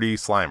 30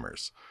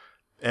 Slimers.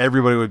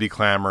 Everybody would be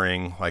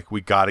clamoring, like, we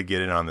got to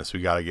get in on this,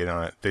 we got to get in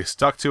on it. They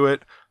stuck to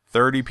it.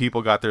 30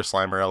 people got their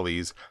Slimer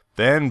LEs.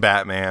 Then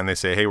Batman, they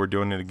say, hey, we're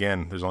doing it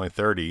again. There's only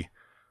 30.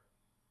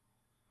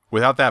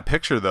 Without that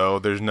picture, though,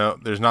 there's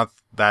not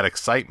that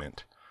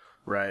excitement.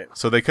 Right.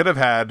 So they could have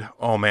had,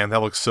 oh man,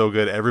 that looks so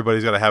good,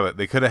 everybody's got to have it.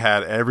 They could have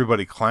had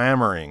everybody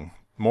clamoring,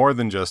 more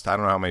than just, I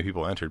don't know how many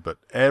people entered, but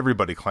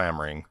everybody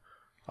clamoring,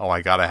 oh,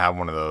 I got to have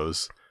one of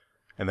those.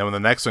 And then when the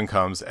next one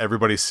comes,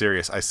 everybody's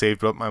serious. I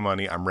saved up my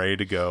money. I'm ready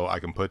to go. I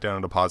can put down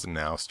a deposit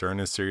now. Stern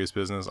is serious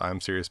business.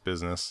 I'm serious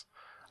business.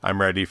 I'm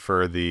ready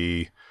for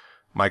the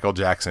Michael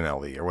Jackson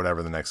LE or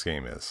whatever the next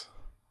game is.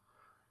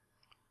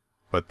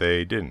 But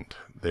they didn't.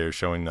 They're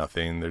showing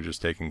nothing. They're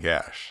just taking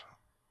cash.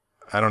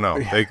 I don't know.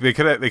 They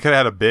could have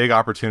had a big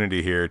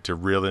opportunity here to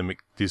really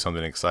do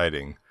something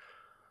exciting.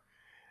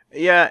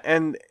 Yeah,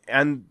 and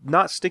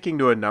not sticking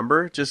to a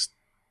number. Just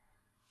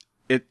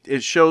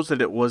it shows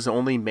that it was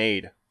only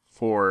made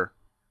for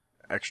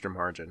extra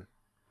margin.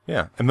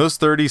 Yeah, and those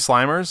 30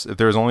 Slimers, if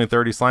there was only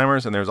 30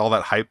 Slimers and there's all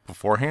that hype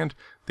beforehand,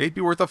 they'd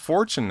be worth a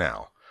fortune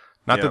now.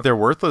 Not that they're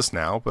worthless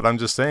now, but I'm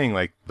just saying,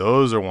 like,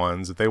 those are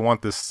ones, if they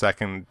want this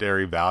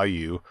secondary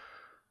value,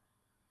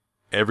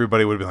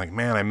 everybody would have been like,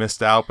 man, I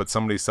missed out, but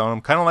somebody's selling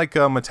them. Kind of like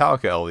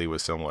Metallica LE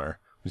was similar.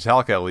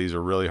 Metallica LEs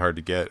are really hard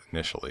to get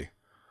initially.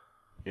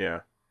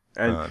 Yeah.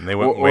 And they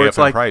went way up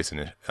in price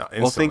instantly.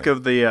 Well, think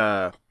of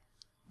the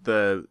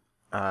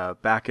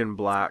Back in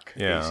Black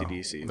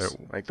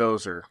AC/DCs. Like,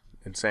 those are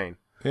insane.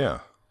 Yeah.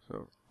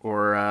 So,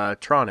 or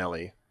Tron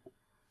LE.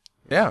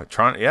 Yeah,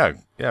 Tron. Yeah,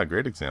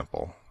 great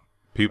example.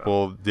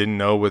 People didn't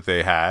know what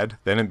they had,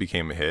 then it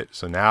became a hit.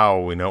 So now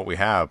we know what we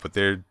have, but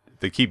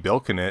they keep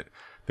bilking it.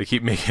 they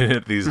keep making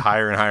it these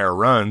higher and higher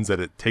runs that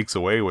it takes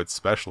away what's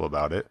special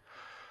about it.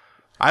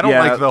 I don't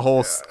like the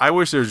whole. I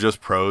wish there's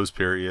just pros.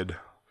 Period.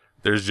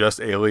 There's just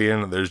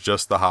Alien. There's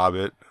just The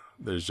Hobbit.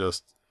 There's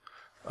just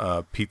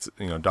pizza.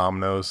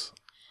 Domino's.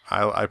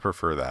 I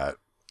prefer that.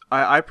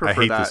 I prefer I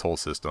hate that. this whole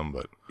system,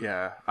 but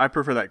Yeah, I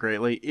prefer that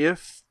greatly.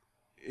 If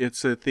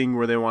it's a thing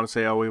where they want to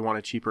say, "Oh, we want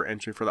a cheaper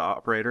entry for the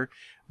operator,"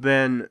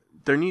 then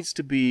there needs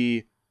to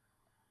be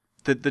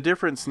the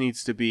difference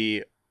needs to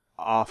be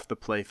off the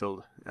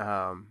playfield.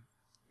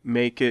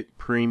 Make it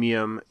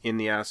premium in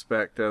the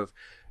aspect of,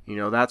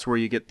 that's where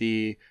you get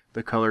the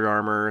colored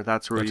armor.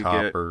 That's where you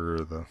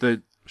topper, get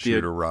the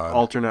shooter rod,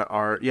 alternate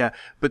art. Yeah,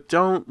 but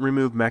don't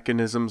remove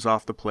mechanisms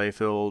off the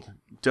playfield.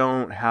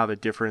 Don't have a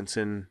difference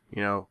in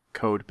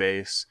code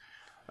base.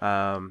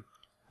 You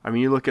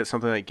look at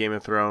something like Game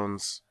of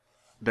Thrones.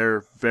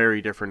 They're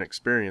very different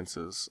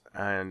experiences,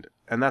 and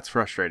that's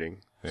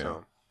frustrating.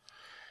 Yeah.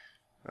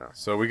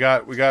 So we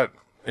got.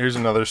 Here's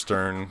another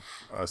Stern,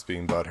 us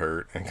being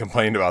butthurt and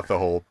complained about the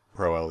whole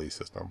Pro LE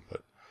system,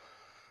 but.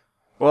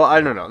 Well,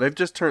 I don't know. They've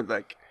just turned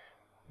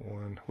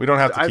we don't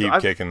have to keep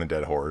kicking the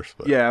dead horse.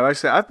 But. Yeah, like I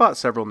said, I've bought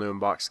several new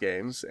in-box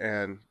games,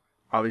 and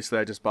obviously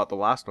I just bought the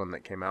last one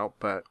that came out,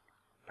 but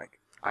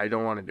I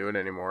don't want to do it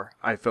anymore.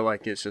 I feel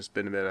like it's just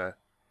been a bit of...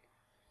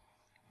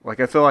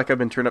 I feel like I've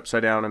been turned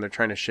upside down, and they're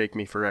trying to shake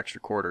me for extra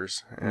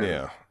quarters.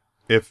 Yeah.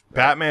 If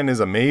Batman is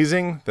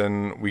amazing,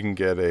 then we can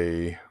get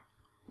a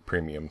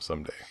premium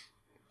someday.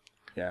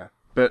 Yeah.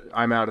 But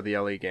I'm out of the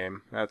LE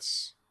game.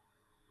 That's...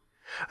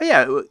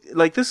 Yeah,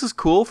 this is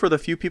cool for the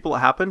few people it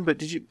happened,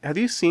 but have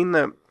you seen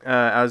that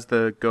as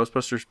the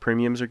Ghostbusters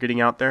premiums are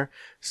getting out there,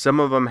 some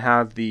of them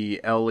have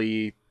the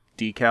LE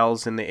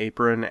decals in the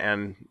apron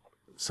and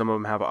some of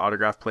them have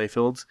autographed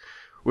playfields,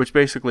 which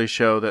basically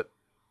show that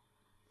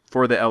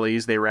for the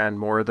LEs they ran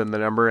more than the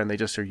number and they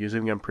just are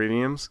using them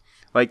premiums.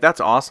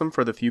 That's awesome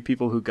for the few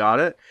people who got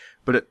it,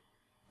 but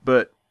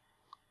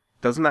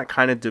doesn't that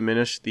kind of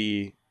diminish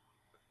the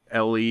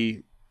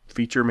LE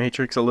feature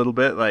matrix a little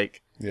bit?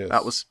 Yes.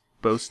 That was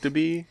supposed to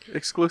be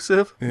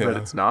exclusive, yeah. But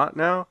it's not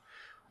now.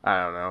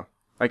 I don't know.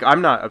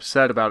 I'm not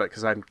upset about it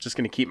because I'm just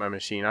going to keep my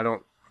machine. I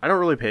don't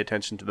really pay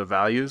attention to the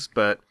values,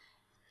 but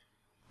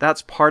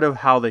that's part of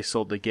how they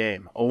sold the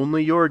game.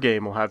 Only your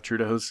game will have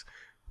Trudeau's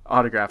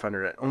autograph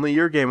under it. Only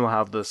your game will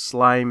have the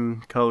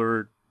slime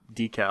colored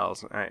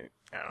decals. I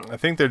don't know. I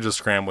think they're just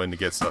scrambling to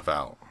get stuff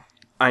out.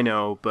 I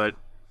know, but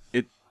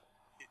it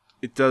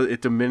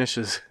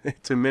diminishes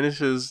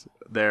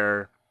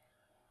their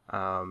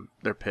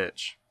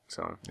pitch.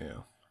 So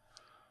yeah,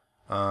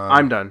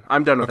 I'm done.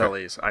 I'm done with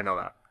LEs. I know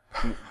that.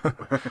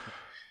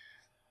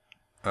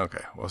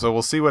 Okay. Well, so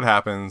we'll see what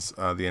happens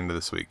at the end of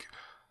this week.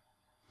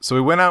 So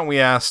we went out and we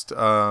asked.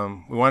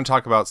 We want to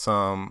talk about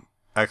some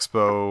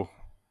Expo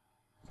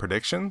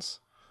predictions,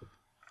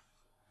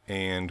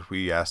 and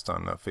we asked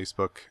on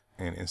Facebook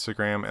and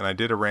Instagram. And I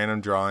did a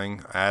random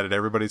drawing. I added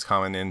everybody's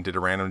comment in. Did a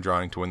random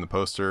drawing to win the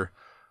poster.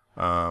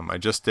 I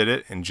just did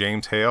it, and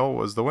James Hale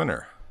was the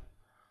winner.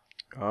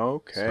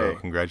 Okay. So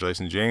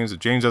congratulations, James. If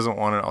James doesn't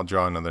want it, I'll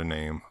draw another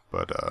name.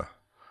 But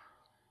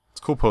it's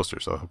a cool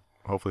poster, so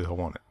hopefully he'll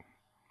want it.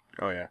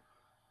 Oh, yeah.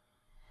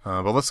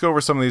 But let's go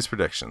over some of these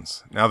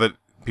predictions. Now that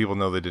people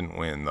know they didn't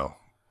win, they'll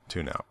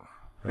tune out.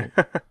 Right?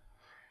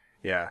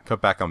 Yeah.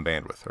 Cut back on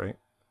bandwidth, right?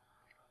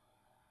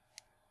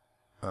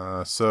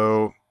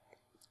 So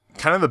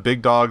kind of the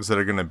big dogs that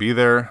are going to be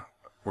there.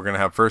 We're going to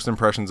have first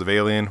impressions of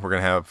Alien. We're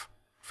going to have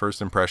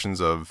first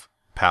impressions of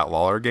Pat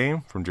Lawler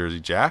game from Jersey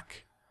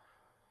Jack.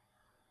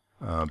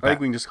 I think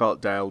we can just call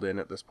it dialed in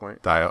at this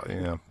point.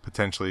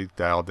 Potentially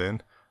dialed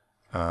in.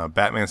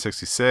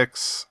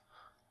 BATMAN66.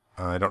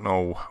 I don't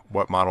know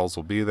what models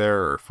will be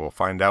there or if we'll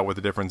find out what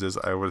the difference is.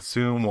 I would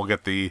assume we'll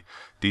get the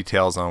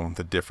details on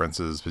the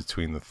differences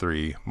between the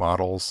three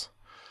models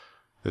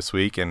this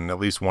week, and at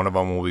least one of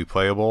them will be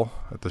playable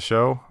at the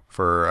show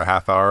for a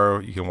half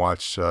hour. You can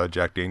watch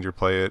Jack Danger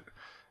play it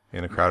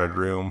in a crowded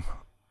room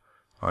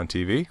on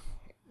TV.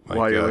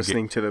 While you're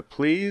listening to the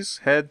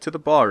Please Head to the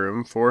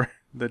Ballroom for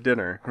the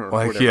dinner.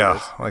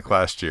 Like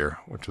last year,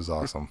 which was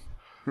awesome.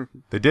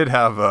 They did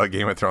have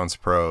Game of Thrones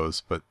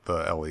pros, but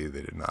the LE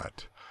they did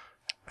not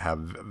have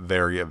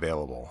very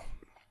available.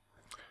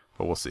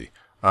 But we'll see.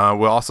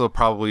 We'll also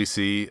probably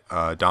see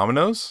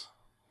Domino's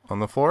on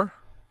the floor.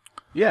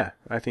 Yeah,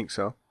 I think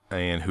so.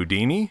 And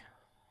Houdini.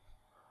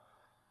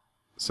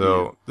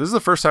 So This is the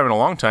first time in a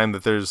long time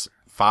that there's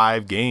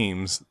 5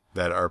 games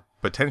that are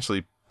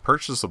potentially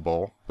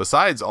purchasable,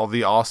 besides all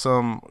the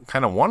awesome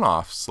kind of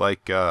one-offs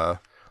like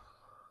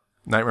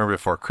Nightmare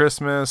Before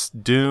Christmas,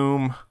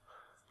 Doom,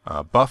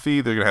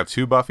 Buffy. They're going to have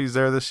 2 Buffys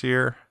there this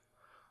year.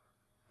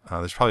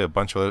 There's probably a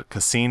bunch of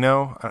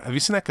Casino. Have you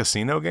seen that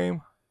Casino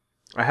game?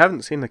 I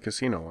haven't seen the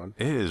Casino one.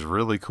 It is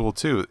really cool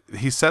too.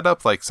 He set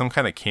up like some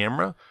kind of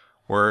camera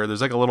where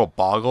there's like a little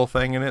boggle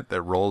thing in it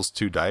that rolls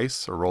 2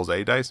 dice or rolls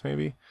a dice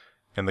maybe.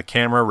 And the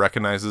camera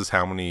recognizes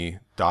how many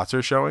dots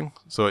are showing.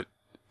 So it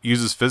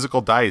uses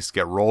physical dice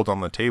get rolled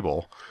on the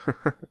table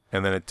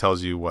and then it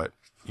tells you what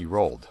you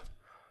rolled.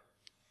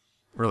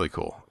 Really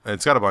cool.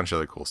 It's got a bunch of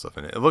other cool stuff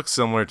in it. It looks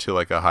similar to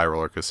like a High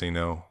Roller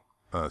Casino,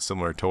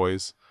 similar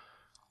toys,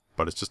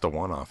 but it's just a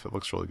one-off. It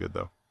looks really good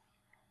though.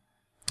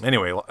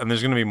 Anyway, and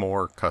there's going to be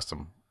more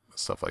custom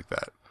stuff like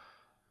that.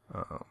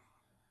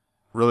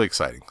 Really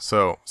exciting.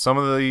 So some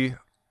of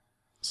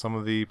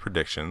the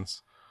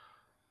predictions.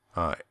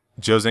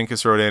 Joe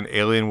Zinkus wrote in,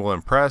 Alien will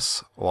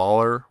impress,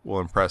 Lawler will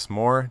impress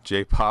more,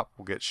 J-Pop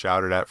will get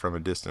shouted at from a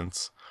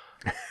distance,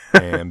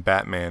 and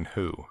Batman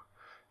who?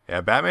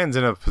 Yeah, Batman's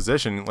in a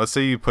position, let's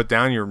say you put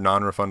down your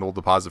non-refundable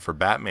deposit for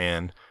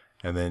Batman,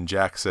 and then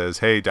Jack says,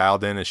 hey,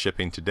 Dialed In is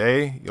shipping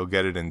today, you'll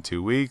get it in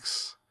 2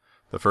 weeks.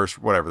 The first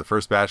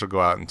batch will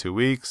go out in 2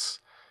 weeks.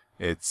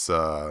 It's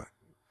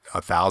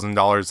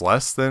 $1,000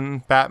 less than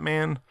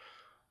Batman.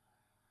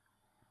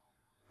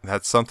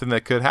 That's something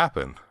that could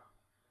happen.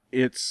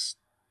 It's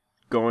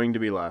going to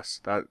be less.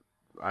 That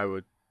I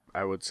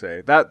would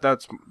say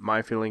that's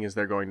my feeling is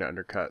they're going to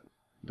undercut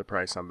the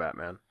price on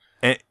Batman.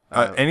 And,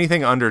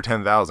 anything under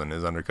 10,000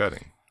 is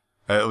undercutting.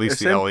 At least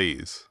the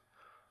LEs.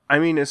 I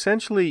mean,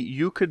 essentially,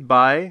 you could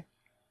buy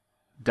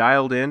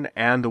Dialed In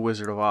and the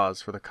Wizard of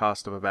Oz for the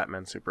cost of a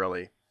Batman Super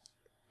LE.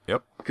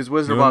 Yep. Because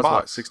Wizard of Oz,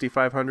 what,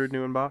 6,500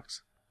 new in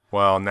box?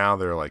 Well, now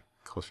they're like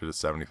closer to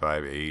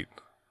 75, 8.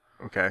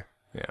 Okay.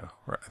 Yeah,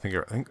 right. I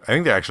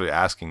think they're actually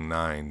asking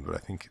 9, but I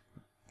think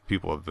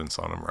people have been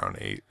selling them around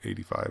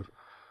 8.85.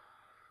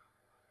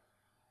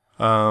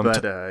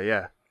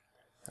 Yeah.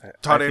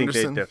 Todd I think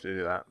Anderson. they definitely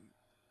do that.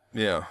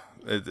 Yeah,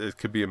 it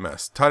could be a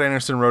mess. Todd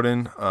Anderson wrote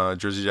in,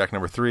 Jersey Jack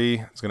number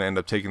 3 is going to end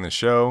up taking the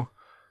show,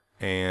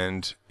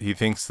 and he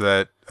thinks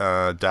that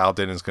Dialed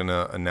In is going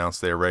to announce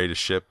they're ready to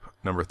ship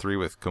number 3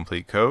 with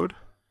complete code.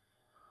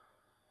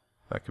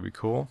 That could be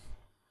cool.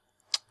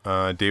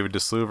 David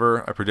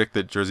DeSluver, I predict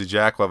that Jersey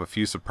Jack will have a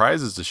few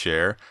surprises to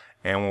share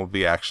and will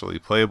be actually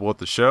playable at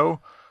the show.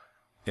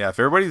 Yeah, if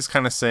everybody's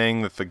kind of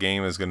saying that the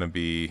game is going to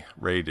be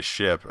ready to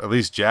ship, at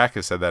least Jack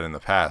has said that in the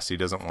past. He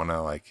doesn't want to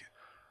like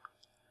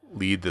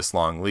lead this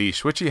long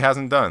leash, which he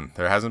hasn't done.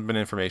 There hasn't been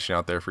information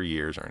out there for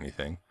years or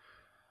anything.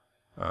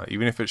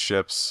 Even if it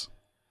ships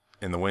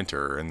in the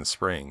winter or in the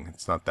spring,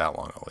 it's not that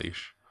long a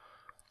leash.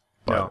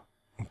 No.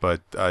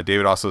 But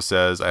David also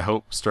says, I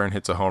hope Stern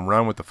hits a home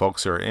run with the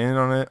folks who are in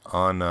on it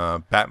on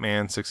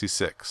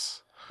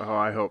BATMAN66. Oh,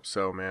 I hope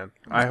so, man.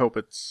 I hope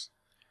it's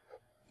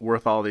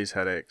worth all these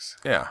headaches.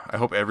 Yeah, I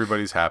hope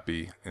everybody's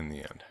happy in the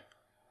end,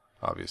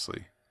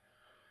 obviously.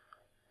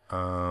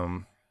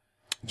 John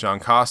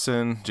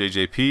Costin,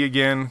 JJP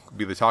again, could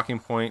be the talking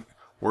point.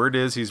 Word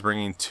is he's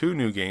bringing 2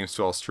 new games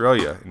to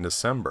Australia in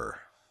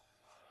December.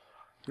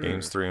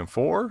 Games 3 and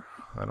 4?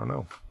 I don't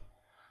know.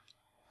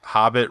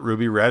 Hobbit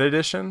Ruby Red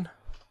Edition?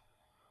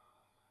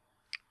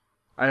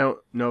 I don't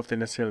know if they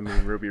necessarily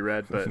mean Ruby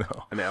Red, but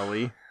No. an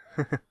LE.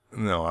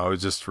 No, I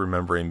was just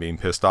remembering being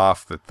pissed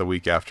off that the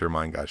week after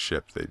mine got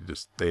shipped,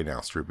 they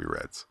announced Ruby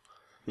Reds.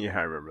 Yeah,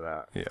 I remember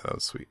that. Yeah, that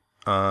was sweet.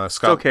 It's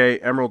Scott, okay.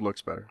 Emerald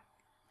looks better.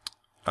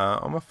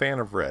 I'm a fan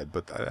of red,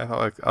 but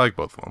I like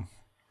both of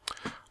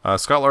them.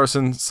 Scott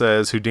Larson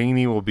says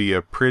Houdini will be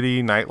a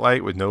pretty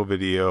nightlight with no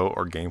video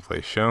or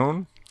gameplay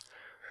shown.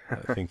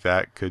 I think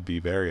that could be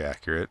very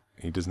accurate.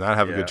 He does not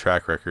have a good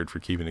track record for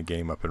keeping a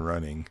game up and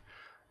running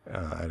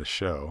at a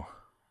show.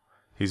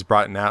 He's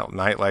brought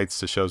nightlights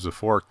to shows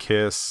before,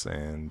 Kiss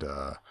and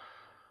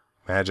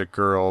Magic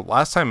Girl.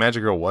 Last time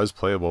Magic Girl was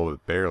playable,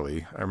 but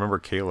barely. I remember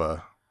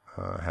Kayla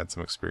had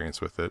some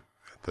experience with it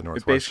at the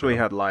Northwest It basically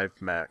show. had live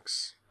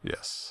max.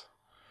 Yes.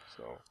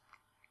 So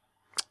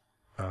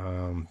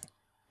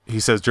He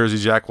says Jersey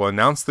Jack will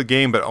announce the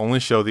game, but only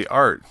show the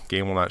art.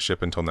 Game will not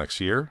ship until next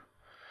year.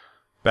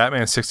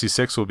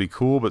 BATMAN66 will be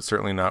cool, but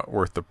certainly not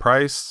worth the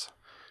price.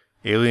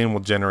 Alien will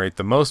generate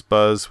the most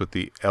buzz with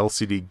the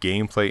LCD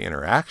gameplay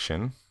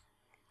interaction.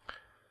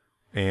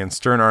 And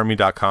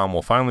SternArmy.com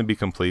will finally be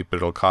complete, but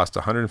it'll cost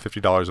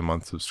 $150 a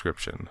month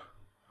subscription.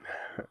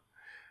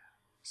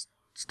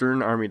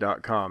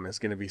 SternArmy.com is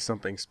going to be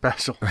something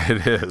special.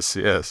 It is,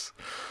 yes.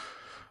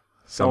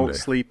 Someday. Don't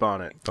sleep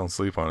on it. Don't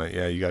sleep on it.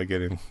 Yeah, you gotta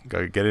get in.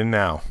 Gotta get in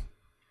now.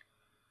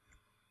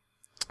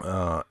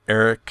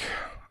 Eric,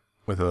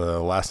 with a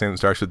last name that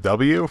starts with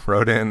W,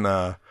 wrote in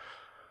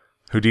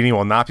Houdini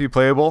will not be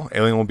playable.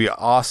 Alien will be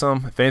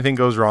awesome. If anything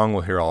goes wrong,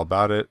 we'll hear all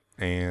about it.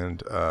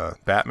 And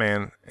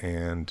Batman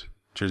and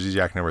Jersey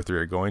Jack number 3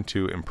 are going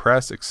to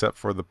impress, except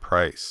for the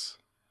price.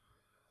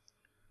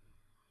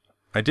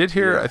 I did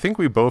hear. I think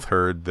we both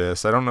heard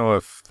this. I don't know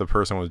if the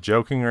person was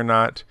joking or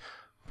not,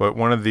 but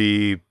one of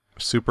the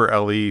Super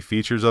LE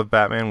features of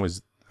Batman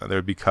was there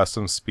would be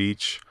custom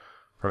speech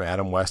from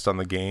Adam West on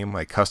the game,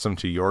 like custom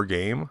to your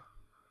game.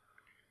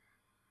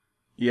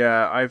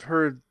 Yeah, I've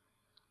heard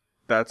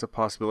that's a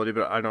possibility,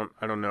 but I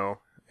don't know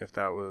if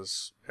that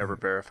was ever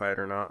verified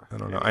or not. I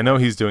don't know. I know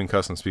he's doing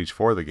custom speech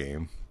for the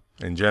game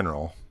in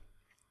general.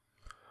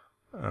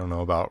 I don't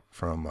know about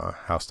from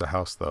house to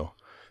house though.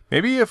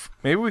 Maybe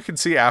we could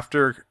see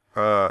after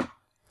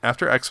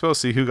Expo,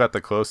 see who got the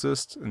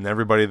closest, and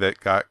everybody that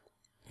got,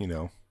 maybe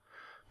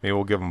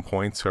we'll give them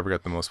points. Whoever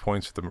got the most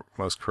points with the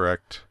most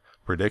correct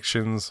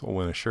predictions will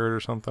win a shirt or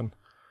something.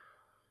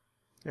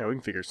 Yeah, we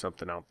can figure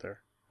something out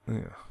there.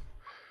 Yeah.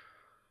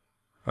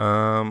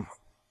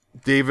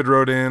 David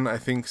wrote in, I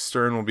think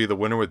Stern will be the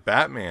winner with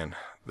Batman,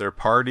 their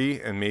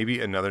party, and maybe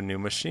another new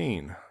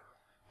machine.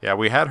 Yeah,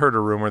 we had heard a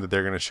rumor that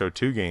they're going to show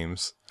 2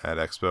 games at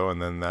Expo,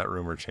 and then that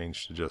rumor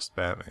changed to just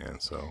Batman,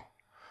 so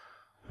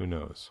who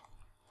knows.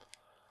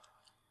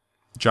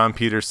 John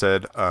Peters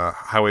said,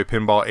 Highway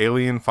Pinball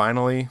Alien,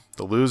 finally.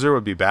 The loser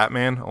would be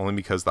Batman, only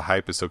because the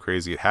hype is so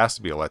crazy it has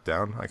to be a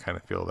letdown. I kind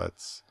of feel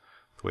that's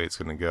the way it's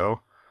going to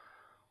go.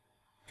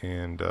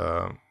 And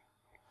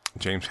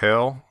James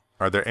Hale,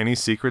 are there any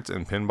secrets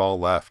in pinball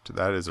left?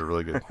 That is a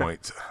really good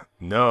point.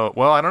 No.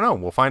 Well, I don't know.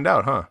 We'll find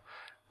out, huh?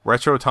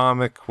 Retro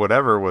Atomic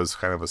whatever was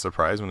kind of a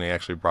surprise when they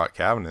actually brought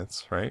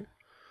cabinets, right?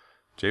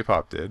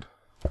 J-Pop did.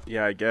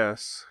 Yeah, I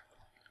guess.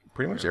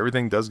 Pretty much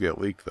everything does get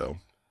leaked, though.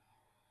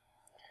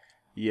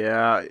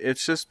 Yeah,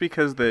 it's just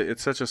because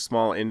it's such a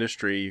small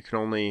industry.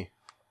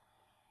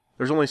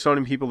 There's only so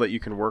many people that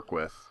you can work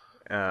with.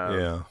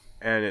 Yeah.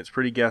 And it's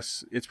pretty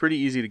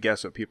easy to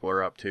guess what people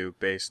are up to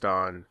based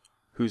on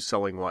who's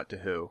selling what to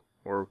who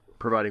or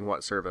providing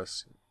what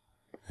service.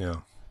 Yeah.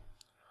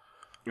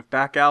 If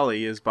Back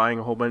Alley is buying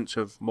a whole bunch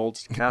of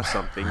molds to cast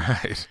something,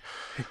 Right.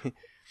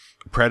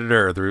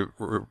 Predator,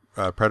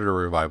 Predator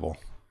revival.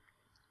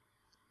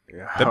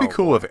 Yeah, That'd be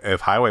cool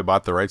if Highway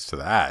bought the rights to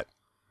that.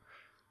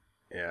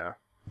 Yeah.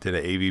 Did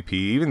an AVP,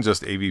 even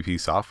just AVP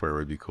software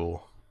would be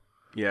cool.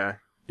 Yeah.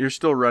 You're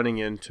still running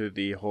into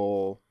the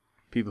whole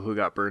people who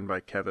got burned by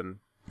Kevin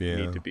Yeah.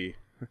 need to be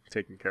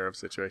taken care of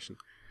situation.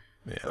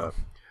 Yeah.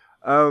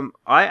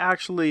 I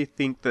actually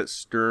think that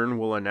Stern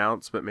will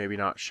announce, but maybe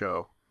not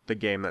show, the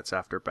game that's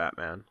after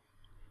Batman.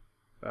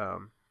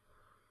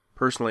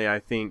 Personally, I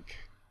think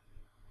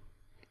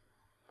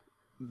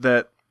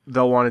that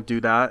they'll want to do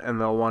that,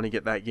 and they'll want to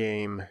get that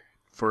game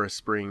for a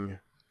spring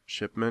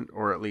shipment,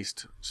 or at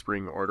least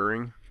spring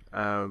ordering,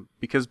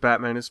 because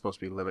Batman is supposed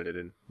to be limited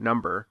in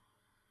number,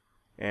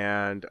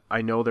 and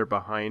I know they're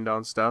behind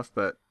on stuff,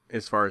 but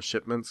as far as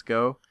shipments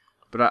go,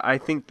 but I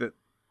think that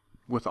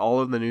with all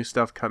of the new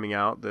stuff coming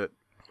out, that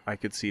I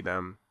could see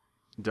them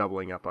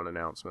doubling up on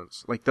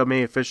announcements. Like, they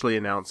may officially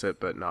announce it,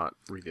 but not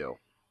reveal.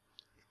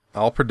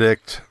 I'll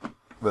predict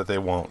that they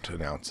won't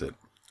announce it.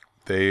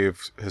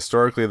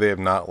 Historically they have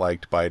not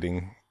liked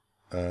biting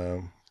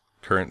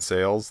current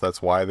sales.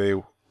 That's why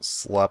they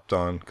slept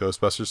on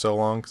Ghostbusters so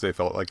long, because they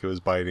felt like it was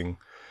biting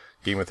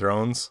Game of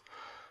Thrones.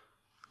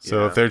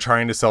 So if they're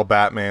trying to sell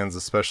Batmans,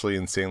 especially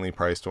insanely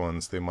priced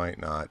ones, they might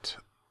not.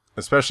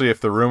 Especially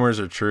if the rumors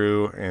are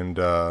true and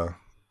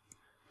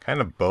kind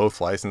of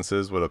both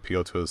licenses would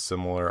appeal to a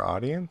similar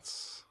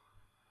audience.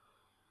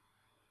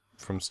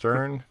 From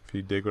Stern, if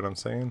you dig what I'm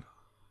saying.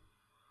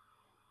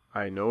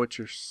 I know what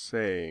you're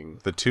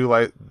saying. The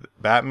two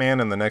Batman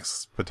and the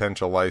next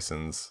potential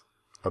license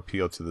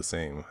appeal to the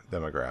same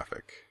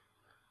demographic.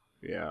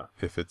 Yeah.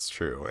 If it's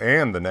true.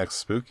 And the next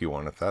spooky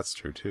one, if that's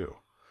true too.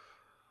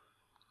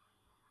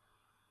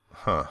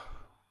 Huh.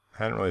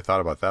 Hadn't really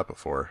thought about that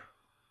before.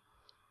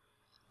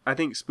 I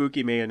think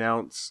Spooky may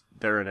announce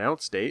their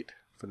announce date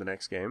for the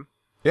next game.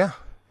 Yeah,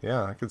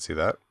 I could see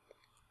that.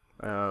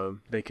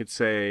 They could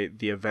say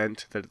the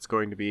event that it's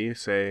going to be.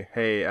 Say,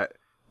 hey,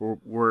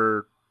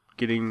 we're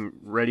getting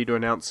ready to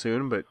announce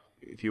soon, but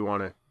if you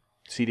want to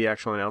see the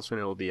actual announcement,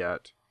 it'll be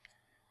at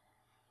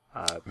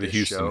The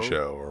Houston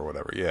show or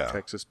whatever, yeah.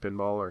 Texas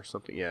Pinball or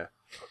something, yeah.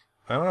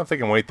 I don't know if they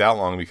can wait that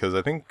long, because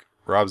I think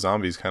Rob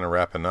Zombie's kind of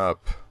wrapping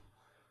up.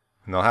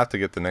 And they'll have to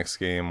get the next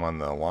game on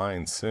the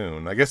line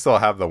soon. I guess they'll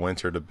have the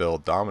winter to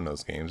build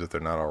Domino's games if they're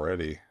not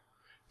already.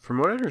 From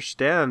what I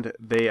understand,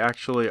 they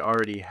actually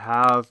already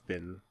have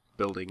been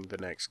building the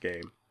next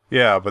game.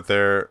 Yeah, but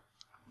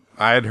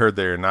I had heard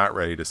they're not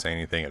ready to say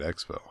anything at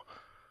Expo.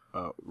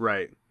 Oh,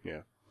 right,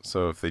 yeah.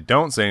 So if they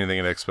don't say anything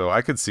at Expo,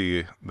 I could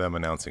see them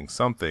announcing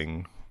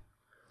something.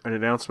 An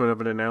announcement of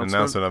an announcement?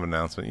 Announcement of an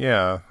announcement,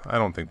 yeah. I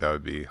don't think that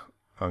would be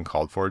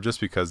uncalled for, just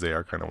because they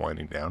are kind of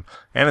winding down.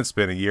 And it's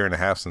been a year and a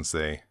half since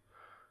they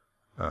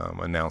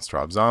announced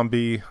Rob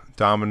Zombie,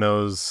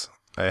 Domino's.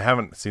 I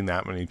haven't seen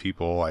that many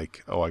people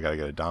like, oh, I gotta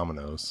get a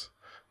Domino's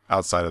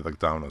outside of the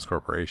Domino's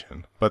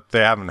Corporation. But they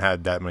haven't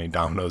had that many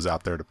Domino's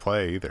out there to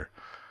play either.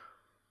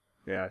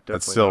 Yeah, definitely.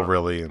 That's still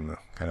really in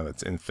kind of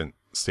its infant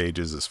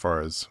stages as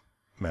far as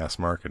mass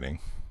marketing.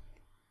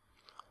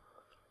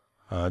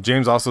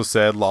 James also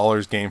said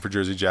Lawler's game for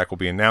Jersey Jack will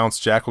be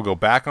announced. Jack will go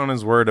back on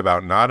his word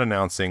about not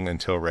announcing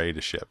until ready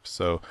to ship.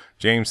 So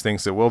James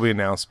thinks it will be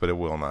announced, but it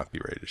will not be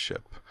ready to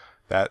ship.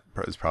 That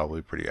is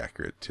probably pretty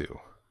accurate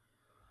too.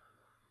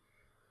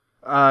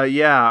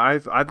 Yeah,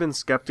 I've been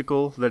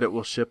skeptical that it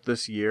will ship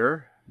this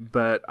year,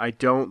 but I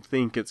don't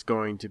think it's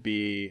going to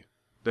be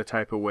the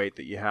type of wait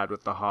that you had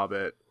with The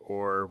Hobbit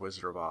or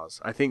Wizard of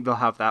Oz. I think they'll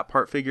have that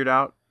part figured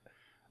out.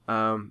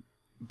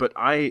 But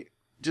I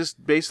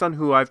just, based on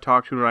who I've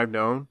talked to and I've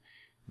known,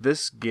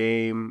 this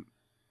game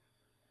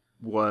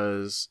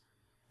was,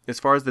 as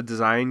far as the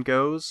design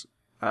goes,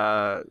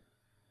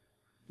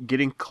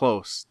 getting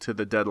close to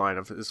the deadline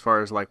of as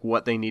far as like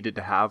what they needed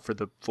to have for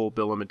the full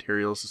bill of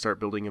materials to start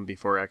building them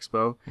before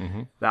Expo.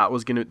 Mm-hmm. That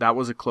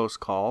was a close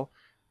call,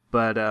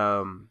 but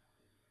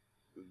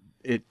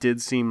it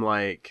did seem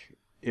like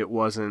it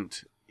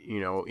wasn't,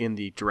 in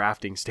the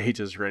drafting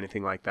stages or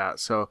anything like that.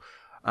 So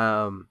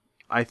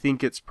I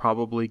think it's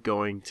probably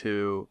going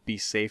to be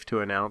safe to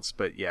announce,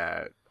 but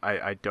yeah,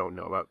 I don't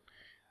know about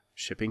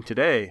shipping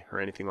today or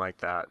anything like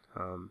that.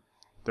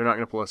 They're not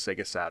going to pull a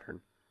Sega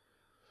Saturn.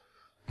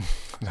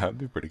 That'd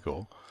be pretty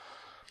cool.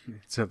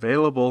 It's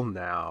available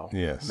now.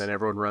 Yes. And then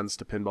everyone runs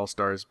to Pinball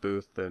Star's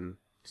booth and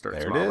starts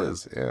There modeling. it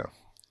is. Yeah.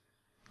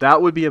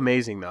 That would be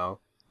amazing, though.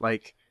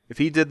 Like, if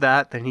he did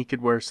that, then he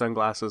could wear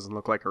sunglasses and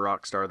look like a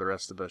rock star the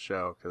rest of the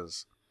show,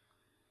 because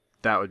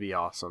that would be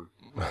awesome.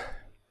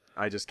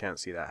 I just can't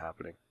see that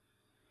happening.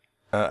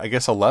 I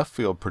guess a left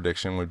field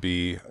prediction would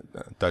be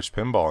Dutch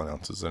Pinball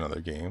announces another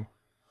game.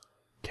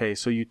 Okay,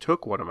 so you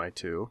took one of my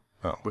two,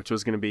 Oh. which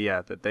was going to be,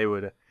 that they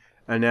would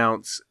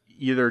announce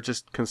either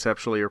just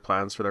conceptually or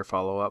plans for their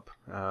follow-up.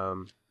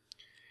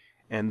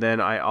 And then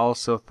I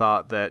also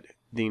thought that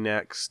the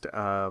next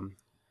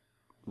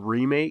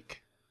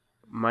remake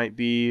might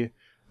be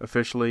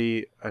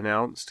officially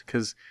announced,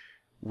 because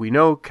we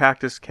know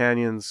Cactus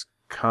Canyon's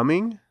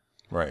coming.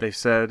 Right. They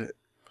said,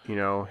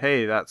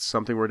 hey, that's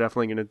something we're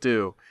definitely going to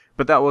do.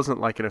 But that wasn't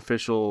like an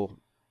official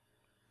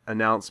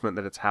announcement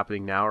that it's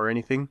happening now or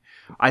anything.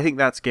 I think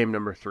that's game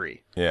number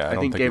 3. Yeah, I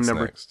don't think game it's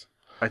number next.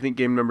 I think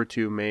game number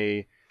 2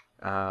 may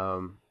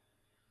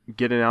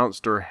get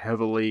announced or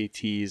heavily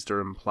teased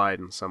or implied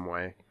in some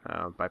way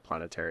by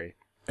Planetary.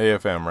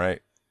 AFM,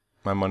 right?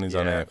 My money's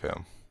on Yeah.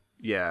 AFM.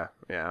 Yeah,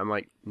 I'm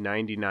like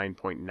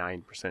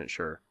 99.9%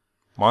 sure.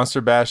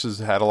 Monster Bash has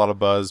had a lot of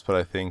buzz, but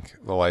I think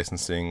the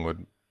licensing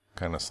would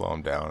kind of slow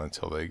them down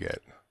until they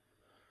get...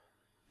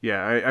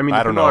 Yeah, I mean, I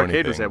the don't Pinball know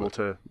Arcade was anything, able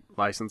to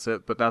license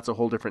it, but that's a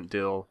whole different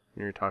deal.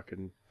 You're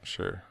talking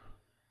Sure.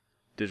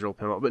 digital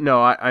pinball. But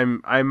no,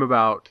 I'm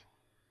about...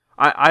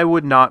 I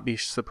would not be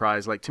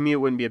surprised. Like, to me, it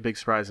wouldn't be a big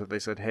surprise if they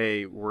said,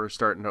 hey, we're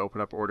starting to open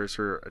up orders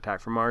for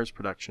Attack from Mars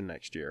production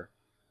next year.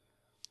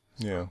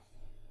 Yeah.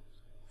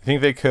 You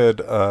think they could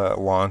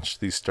launch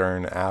the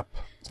Stern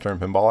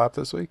Pinball app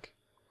this week?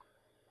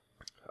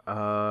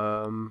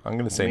 I'm going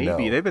to say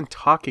maybe. no. They've been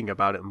talking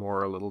about it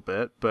more a little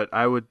bit, but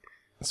I would...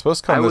 It's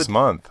supposed to come this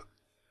month,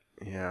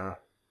 Yeah.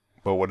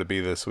 but would it be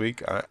this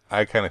week?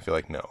 I kind of feel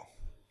like no.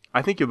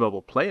 I think you'll be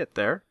able to play it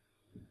there.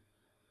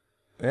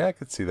 Yeah, I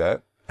could see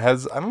that. I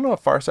don't know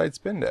if Farsight's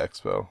been to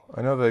Expo.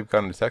 I know they've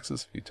gone to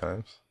Texas a few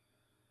times.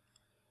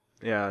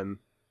 Yeah, and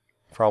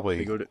Probably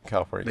They go to-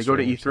 California. they go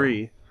to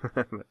Extreme or E3.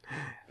 something.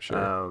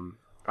 Sure.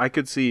 I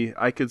could see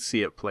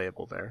it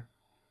playable there.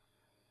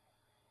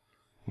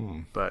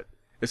 But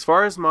as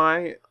far as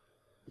my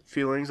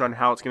feelings on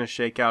how it's going to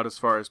shake out as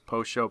far as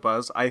post-show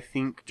buzz, I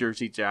think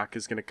Jersey Jack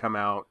is going to come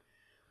out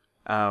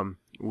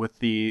with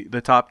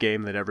the top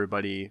game that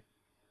everybody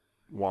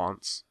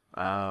wants.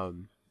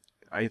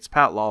 It's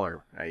Pat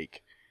Lawler.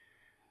 Like,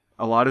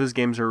 a lot of his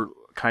games are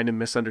kind of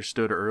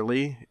misunderstood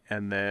early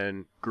and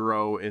then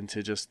grow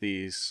into just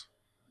these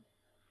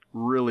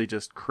really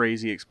just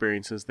crazy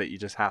experiences that you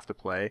just have to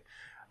play.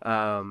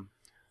 And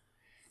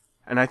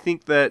I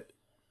think that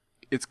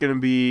it's going to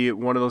be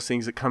one of those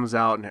things that comes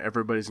out and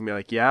everybody's going to be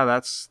like, yeah,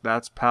 that's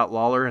Pat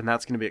Lawler, and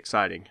that's going to be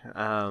exciting.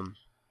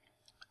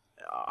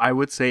 I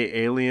would say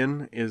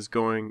Alien is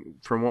going,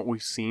 from what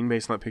we've seen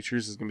based on the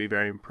pictures, is going to be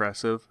very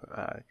impressive.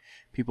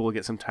 People will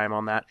get some time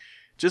on that.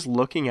 Just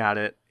looking at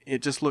it,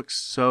 it just looks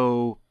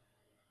so...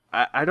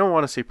 I don't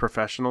want to say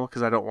professional,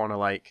 because I don't want to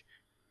like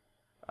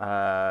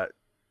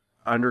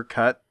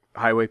undercut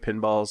Highway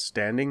Pinball's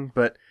standing,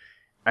 but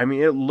I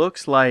mean, it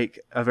looks like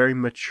a very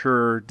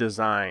mature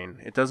design.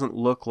 It doesn't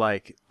look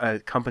like a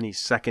company's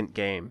second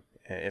game,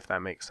 if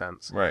that makes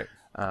sense. Right.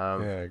 I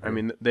agree.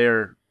 mean,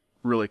 they're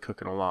really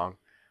cooking along.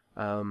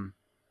 And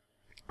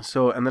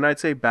then I'd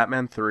say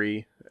Batman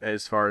 3,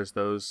 as far as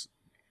those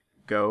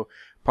go,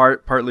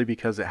 partly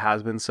because it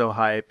has been so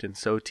hyped and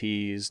so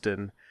teased,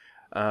 and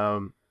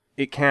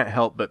it can't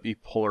help but be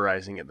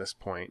polarizing at this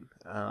point.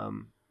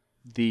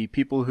 The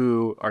people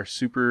who are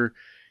super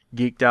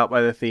geeked out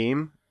by the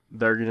theme,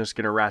 they're just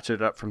going to ratchet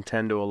it up from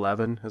 10 to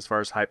 11 as far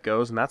as hype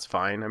goes, and that's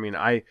fine. I mean,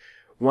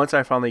 once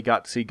I finally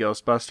got to see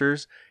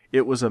Ghostbusters,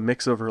 it was a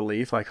mix of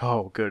relief, like,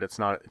 oh, good, it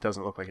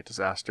doesn't look like a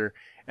disaster.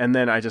 And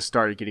then I just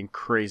started getting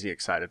crazy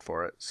excited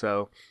for it.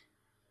 So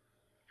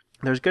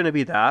there's going to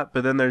be that,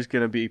 but then there's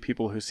going to be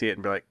people who see it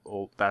and be like,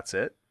 oh, that's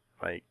it?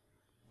 Like,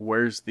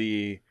 where's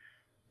the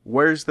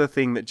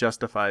thing that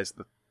justifies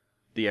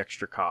the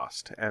extra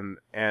cost?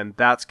 And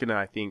that's going to,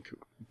 I think,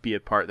 be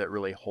a part that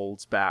really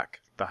holds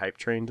back the hype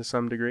train to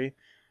some degree.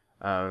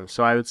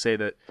 So I would say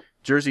that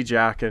Jersey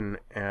Jack and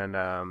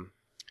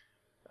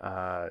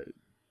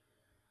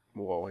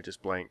whoa, I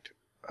just blanked.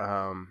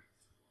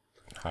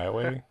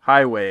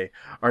 Highway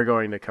are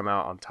going to come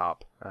out on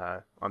top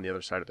on the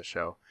other side of the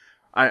show.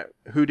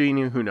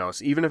 Houdini, who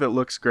knows? Even if it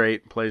looks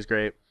great, plays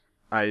great,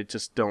 I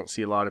just don't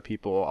see a lot of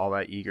people all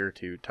that eager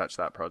to touch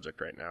that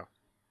project right now.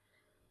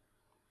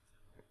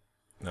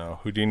 No,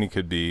 Houdini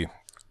could be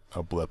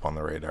a blip on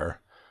the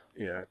radar.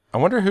 Yeah. I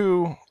wonder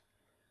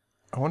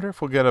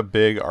if we'll get a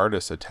big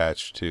artist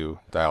attached to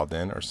Dialed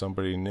In or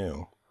somebody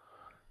new.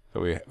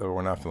 that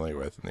we're not familiar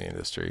with in the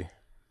industry.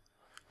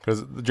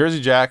 Because the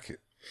Jersey Jack,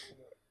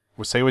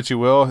 say what you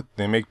will,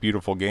 they make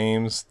beautiful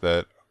games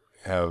that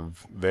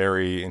have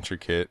very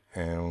intricate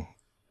and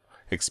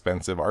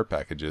expensive art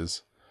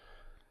packages.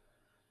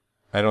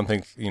 I don't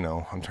think,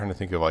 I'm trying to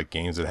think of like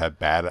games that have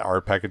bad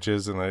art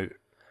packages, and I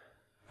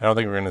don't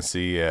think we're going to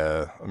see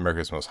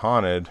America's Most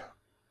Haunted.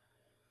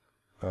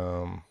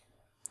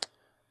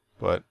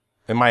 But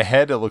in my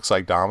head, it looks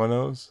like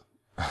Domino's,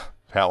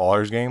 Pat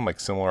Lawler's game, like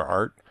similar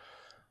art.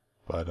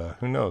 But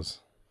who knows?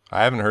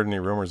 I haven't heard any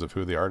rumors of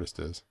who the artist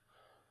is.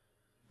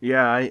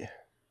 Yeah,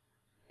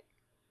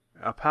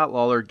 a Pat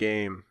Lawler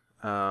game.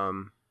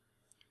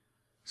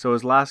 So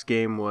his last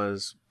game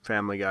was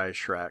Family Guy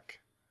Shrek.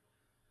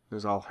 It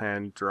was all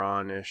hand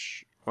drawn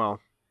ish. Well,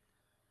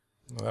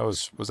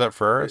 was that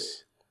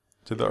Ferris?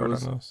 Did the art on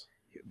those?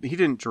 He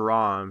didn't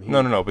draw them.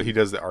 No, but he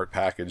does the art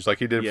package like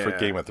he did for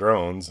Game of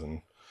Thrones,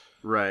 and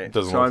right. It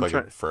doesn't look like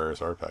a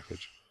Ferris art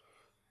package.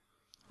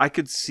 I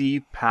could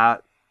see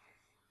Pat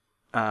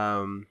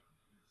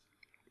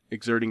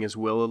exerting his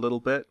will a little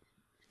bit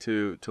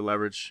to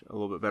leverage a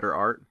little bit better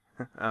art.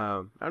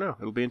 I don't know.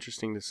 It'll be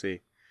interesting to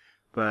see.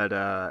 But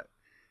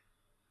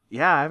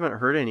yeah, I haven't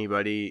heard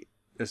anybody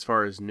as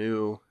far as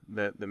new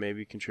that may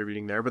be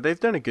contributing there. But they've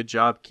done a good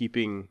job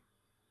keeping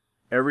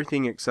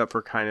everything except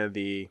for kind of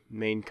the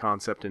main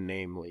concept and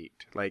name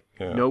leaked. Like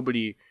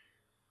nobody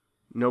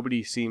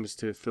seems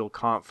to feel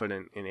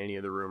confident in any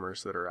of the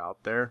rumors that are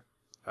out there.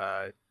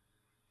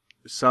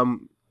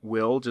 Some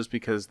will just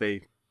because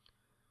they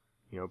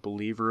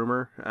believe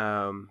rumor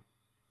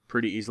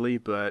pretty easily,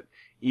 but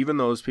even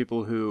those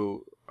people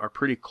who are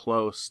pretty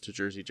close to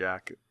Jersey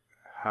Jack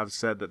have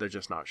said that they're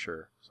just not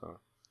sure. So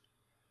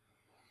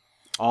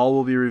all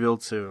will be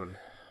revealed soon.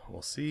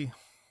 We'll see.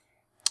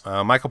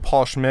 Michael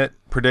Paul Schmidt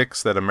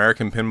predicts that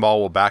American Pinball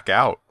will back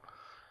out,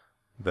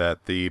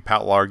 that the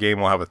Pat Lawler game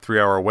will have a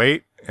 3-hour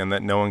wait, and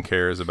that no one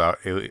cares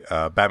about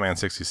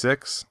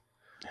BATMAN66.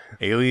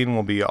 Alien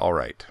will be all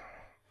right.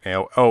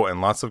 Oh,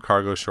 and lots of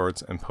cargo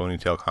shorts and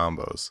ponytail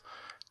combos.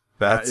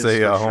 That's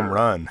a home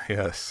run,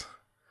 yes.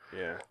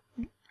 Yeah.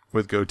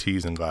 With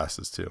goatees and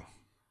glasses, too.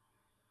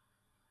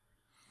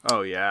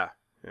 Oh, yeah.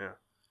 Yeah.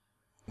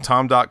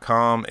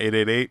 Tom.com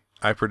 888.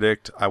 I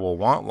predict I will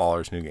want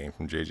Lawler's new game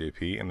from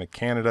JJP, and that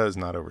Canada is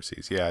not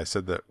overseas. Yeah, I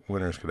said that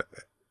winners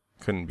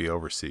couldn't be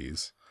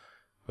overseas,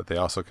 but they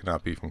also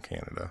cannot be from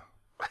Canada.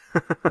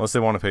 Unless they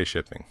want to pay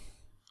shipping.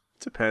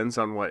 It depends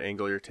on what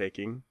angle you're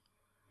taking.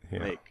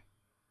 Yeah. Like,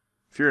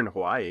 if you're in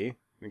Hawaii,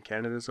 then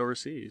Canada's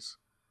overseas.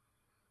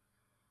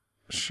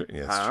 Sure,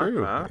 yeah, it's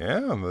true.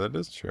 Yeah, that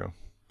is true.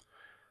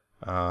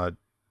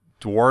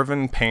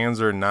 Dwarven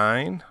Panzer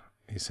 9.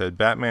 He said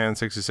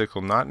BATMAN66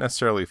 will not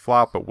necessarily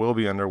flop, but will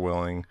be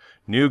underwhelming.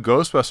 New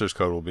Ghostbusters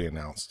code will be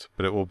announced,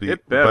 but it will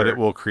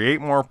create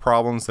more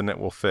problems than it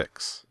will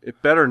fix.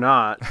 It better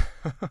not.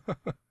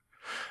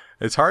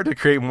 It's hard to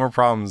create more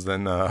problems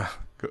than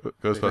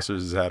Ghostbusters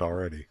has had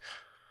already.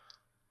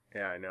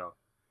 Yeah, I know.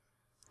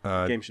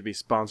 The game should be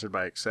sponsored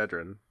by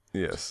Excedrin.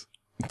 Yes.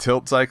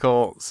 Tilt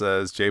Cycle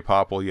says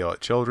J-Pop will yell at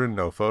children.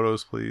 No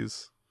photos,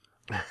 please.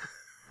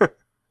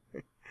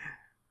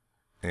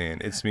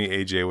 And It's Me,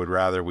 AJ, would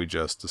rather we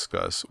just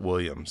discuss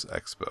Williams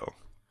Expo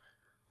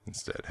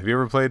instead. Have you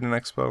ever played an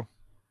Expo?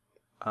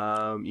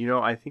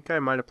 I think I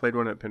might have played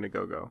one at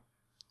Pinagogo.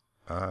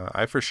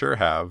 I for sure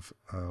have.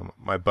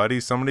 My buddy,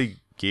 somebody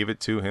gave it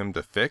to him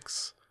to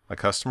fix. A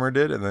customer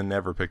did, and then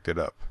never picked it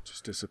up.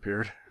 Just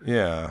disappeared.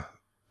 Yeah.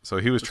 So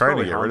he was trying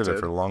to get rid of it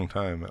for a long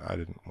time, and I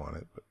didn't want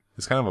it. But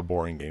it's kind of a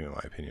boring game, in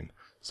my opinion.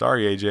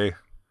 Sorry, AJ.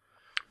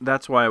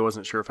 That's why I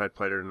wasn't sure if I'd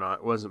played it or not.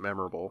 It wasn't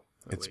memorable.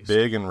 It's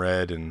big and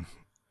red, and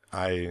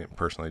I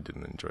personally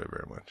didn't enjoy it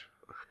very much.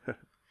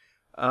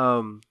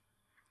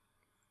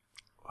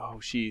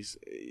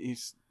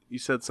 You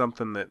said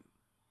something that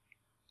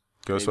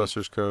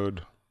Ghostbusters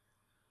code,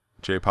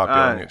 J-Pop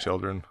yelling at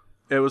children.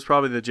 It was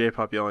probably the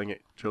J-Pop yelling at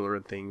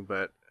children thing,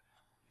 but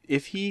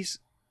if he's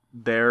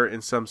there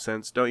in some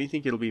sense, don't you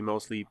think it'll be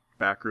mostly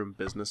backroom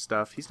business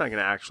stuff? He's not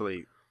going to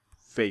actually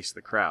face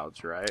the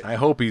crowds, right? I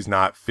hope he's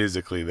not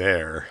physically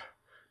there.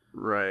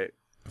 Right.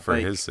 For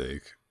his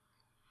sake.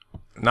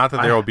 Not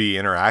that there will be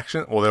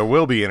interaction. Well, there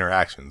will be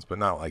interactions, but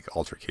not like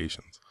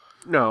altercations.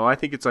 No, I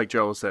think it's like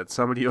Joe said.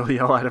 Somebody will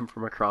yell at him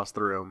from across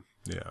the room.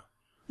 Yeah.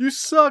 You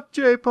suck,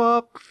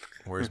 J-Pop.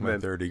 Where's my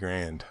 30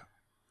 grand?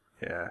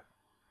 Yeah.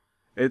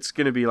 It's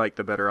going to be like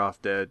the Better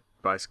Off Dead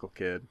Bicycle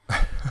Kid.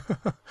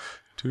 $2.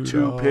 2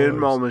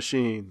 pinball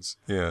machines.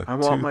 Yeah. I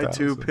want my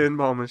 2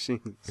 pinball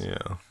machines.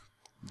 Yeah.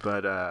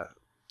 But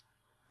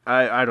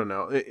I don't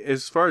know.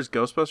 As far as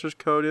Ghostbusters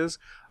code is,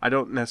 I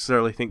don't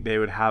necessarily think they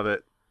would have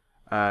it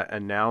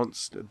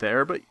announced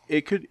there, but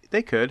they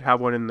could have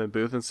one in the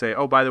booth and say,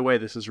 oh, by the way,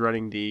 this is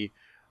running the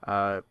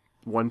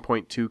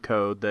 1.2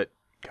 code that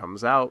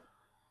comes out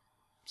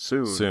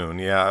soon.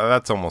 Yeah,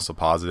 that's almost a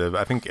positive.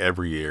 I think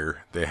every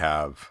year they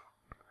have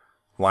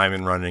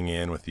Lyman running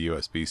in with the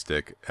USB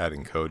stick,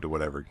 adding code to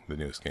whatever the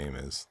newest game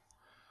is.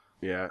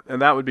 Yeah,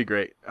 and that would be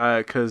great,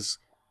 because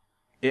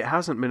it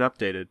hasn't been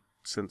updated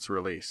since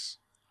release.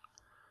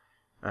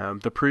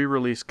 The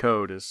pre-release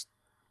code is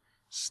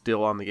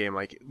still on the game.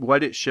 Like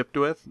what it shipped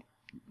with,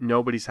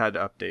 nobody's had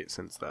to update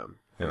since then,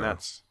 and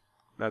that's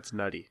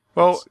nutty.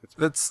 Well,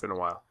 it's been a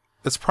while.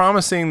 It's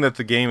promising that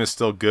the game is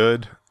still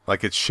good.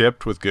 Like it's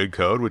shipped with good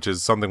code, which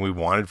is something we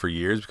wanted for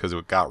years because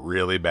it got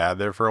really bad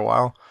there for a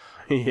while.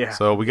 Yeah.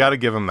 So we got to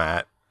give them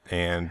that,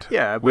 and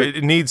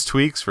it needs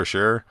tweaks for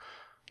sure.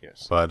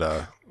 Yes. But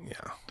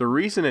yeah. The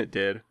reason it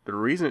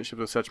shipped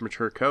with such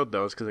mature code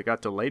though is because it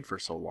got delayed for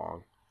so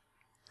long.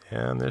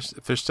 Yeah, and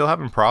if they're still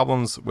having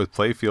problems with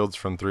playfields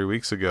from 3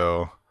 weeks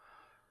ago.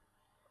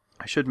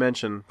 I should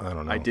mention, I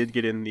don't know. I did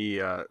get in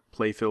the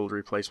playfield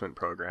replacement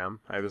program.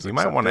 You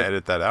might want to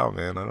edit that out,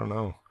 man. I don't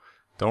know.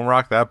 Don't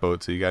rock that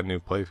boat till you got a new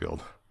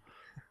playfield.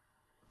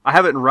 I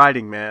have it in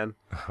writing, man.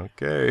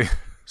 Okay.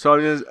 So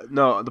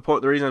the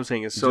reason I'm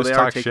saying is so just they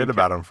talk are taking shit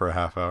about them for a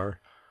half hour.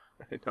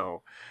 I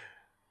know,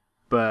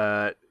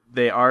 but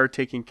they are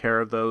taking care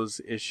of those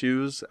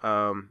issues,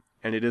 and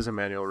it is a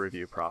manual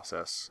review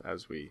process,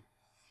 as we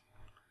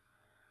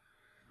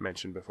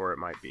mentioned before. It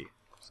might be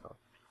so.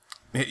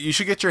 You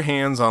should get your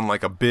hands on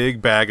like a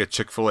big bag of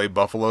Chick-fil-A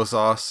buffalo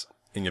sauce,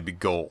 and you'll be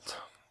gold.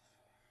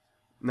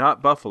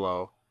 Not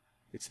buffalo.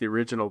 It's the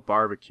original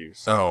barbecue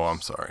sauce. Oh,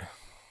 I'm sorry.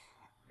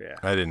 Yeah.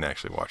 I didn't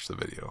actually watch the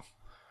video.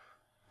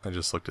 I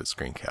just looked at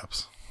screen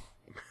caps.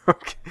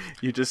 Okay.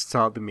 You just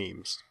saw the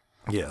memes.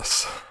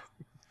 Yes.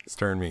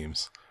 Stern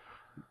memes.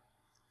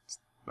 It's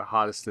the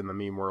hottest in the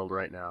meme world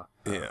right now.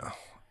 Yeah.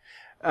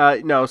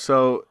 No,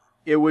 so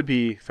it would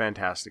be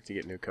fantastic to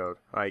get new code.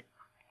 Like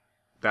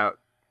that.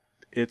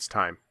 It's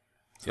time.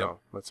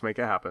 So let's make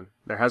it happen.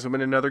 There hasn't been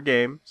another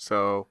game,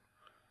 so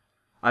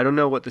I don't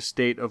know what the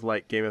state of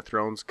like Game of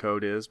Thrones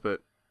code is,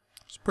 but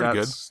it's pretty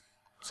good.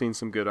 Seen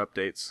some good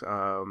updates.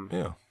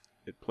 Yeah.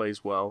 It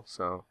plays well,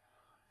 so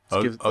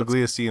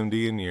ugliest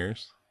CMD in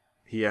years.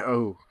 Yeah.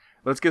 Oh,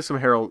 let's give some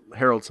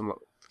Harold some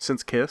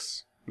since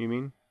Kiss. You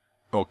mean?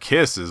 Oh,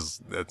 Kiss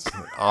that's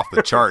off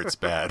the charts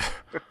bad.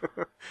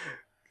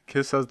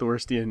 Kiss has the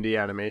worst D&D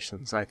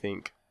animations, I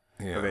think,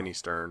 of any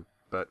Stern.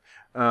 But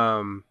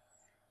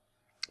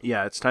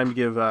yeah, it's time to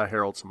give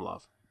Harold some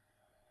love.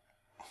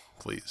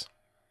 Please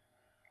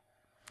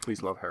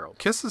love Harold.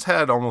 Kiss has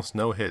had almost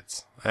no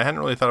hits. I hadn't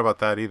really thought about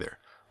that either.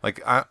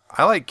 Like I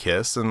like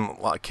Kiss, and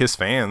a lot of Kiss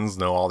fans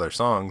know all their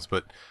songs,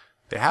 but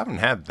they haven't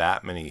had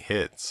that many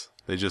hits.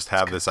 They just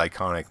have this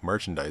iconic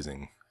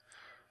merchandising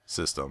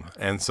system,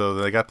 and so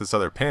they got this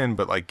other pin.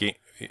 But like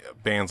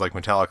bands like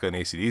Metallica and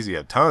AC/DC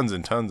have tons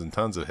and tons and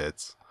tons of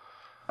hits.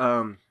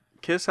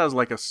 Kiss has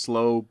like a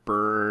slow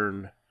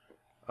burn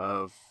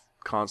of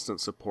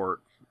constant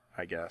support,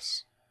 I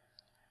guess.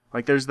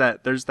 Like there's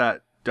that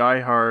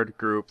diehard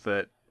group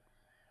that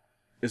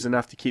is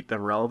enough to keep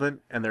them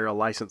relevant, and they're a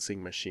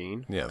licensing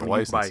machine. Yeah, the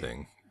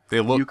licensing. They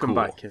look cool. You can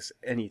buy Kiss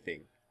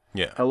anything.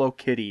 Yeah. Hello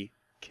Kitty,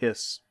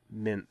 Kiss,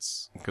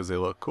 mints. Because they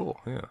look cool,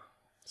 yeah.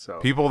 So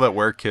people that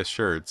wear Kiss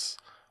shirts,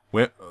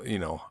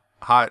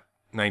 hot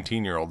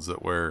 19-year-olds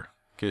that wear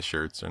Kiss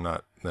shirts are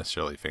not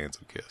necessarily fans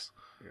of Kiss.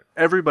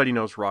 Everybody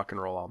knows Rock and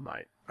Roll All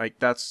Night. Like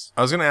that's.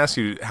 I was going to ask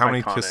you, how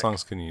many iconic. Kiss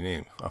songs can you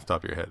name off the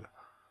top of your head?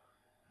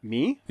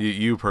 Me?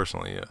 You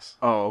personally, yes.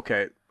 Oh,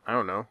 okay. I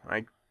don't know.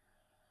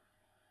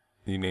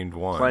 You named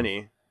one.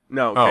 Plenty.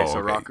 No, okay, so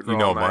okay. Rock and Roll You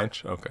know All a Night.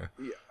 bunch? Okay.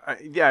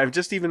 Yeah,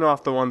 just even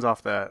off the ones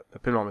off the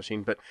pinball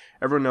machine, but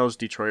everyone knows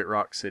Detroit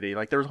Rock City.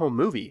 Like there was a whole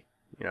movie,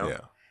 Yeah.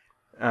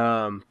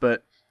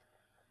 But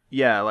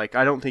yeah, like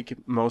I don't think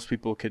most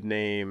people could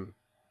name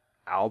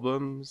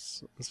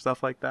albums and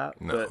stuff like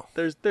that. No.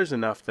 But there's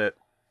enough that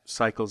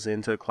cycles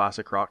into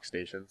classic rock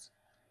stations.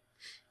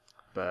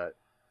 But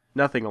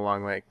nothing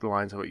along like the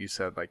lines of what you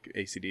said, like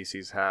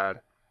AC/DC's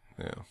had.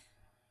 Yeah.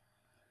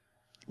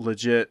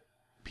 Legit,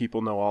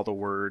 people know all the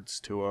words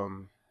to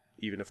them,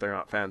 even if they're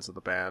not fans of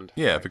the band.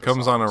 Yeah, like if it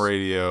comes on a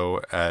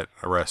radio at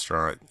a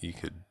restaurant, you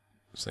could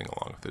sing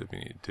along with it if you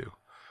needed to.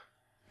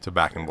 To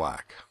Back in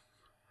Black.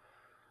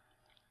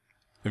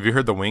 Have you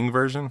heard the Wing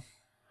version?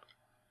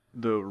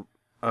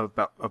 Of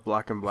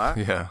Black and Black?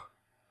 Yeah.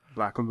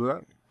 Black and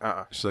Black?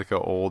 She's like an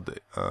old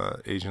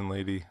Asian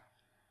lady.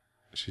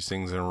 She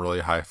sings in a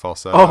really high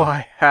falsetto. Oh,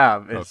 I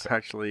have. It's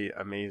actually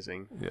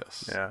amazing.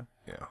 Yes. Yeah.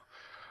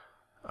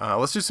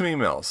 Let's do some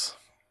emails.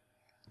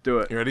 Do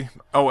it. You ready?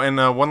 Oh, and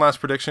one last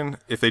prediction.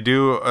 If they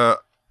do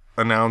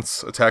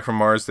announce Attack from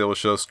Mars, they will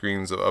show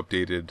screens of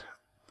updated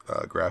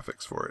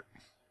graphics for it.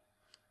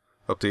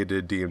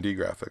 Updated DMD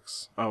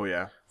graphics. Oh,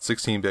 yeah.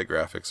 16-bit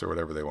graphics or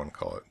whatever they want to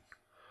call it.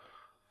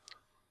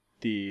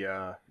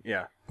 The,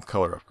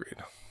 Color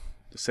upgrade.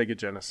 The Sega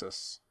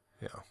Genesis.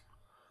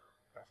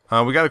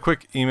 Yeah. We got a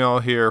quick email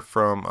here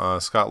from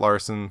Scott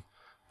Larson.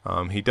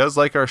 He does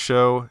like our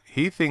show.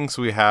 He thinks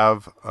we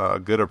have a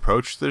good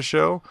approach to the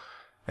show.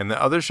 And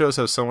the other shows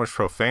have so much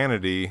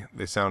profanity,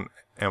 they sound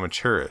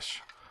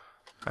amateurish.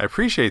 I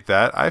appreciate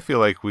that. I feel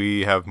like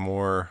we have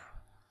more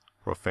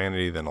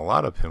profanity than a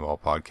lot of pinball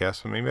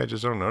podcasts, but maybe I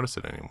just don't notice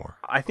it anymore.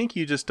 I think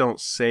you just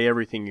don't say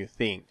everything you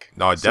think.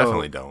 No, I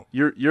definitely don't.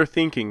 You're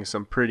thinking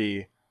some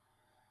pretty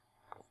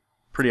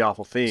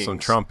awful things. Some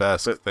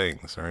Trump-esque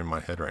things are in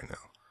my head right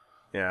now.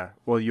 Yeah.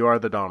 Well, you are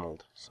the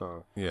Donald,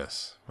 so.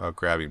 Yes, about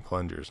grabbing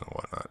plungers and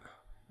whatnot.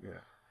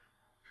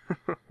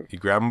 Yeah. You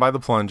grab them by the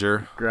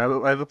plunger. Grab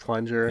it by the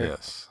plunger.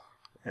 Yes.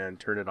 And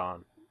turn it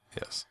on.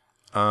 Yes.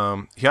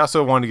 He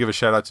also wanted to give a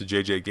shout out to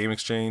JJ Game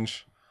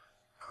Exchange.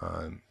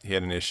 He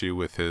had an issue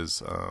with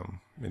his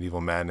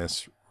Medieval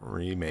Madness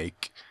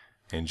remake,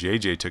 and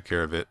JJ took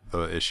care of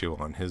the issue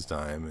on his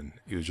dime, and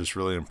he was just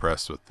really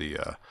impressed with the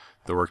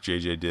work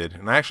JJ did.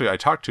 And I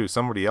talked to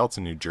somebody else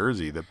in New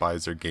Jersey that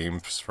buys their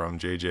games from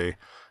JJ.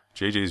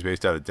 JJ's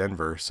based out of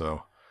Denver,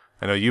 so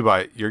I know you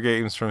buy your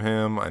games from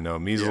him. I know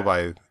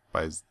Measle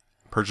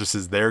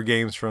purchases their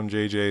games from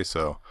JJ,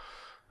 so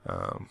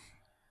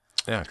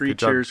yeah. 3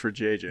 cheers for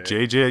JJ.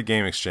 JJ at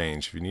Game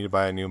Exchange. If you need to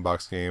buy a new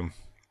inbox game,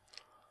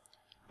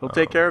 he'll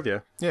take care of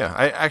you. Yeah,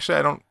 I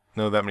don't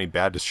know that many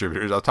bad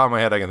distributors. Off the top of my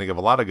head, I can think of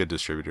a lot of good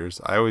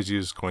distributors. I always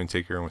used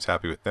CoinTaker and was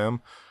happy with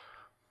them,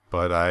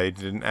 but I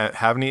didn't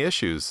have any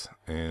issues.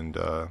 And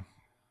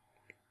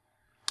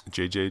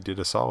JJ did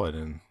a solid,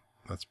 and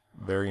that's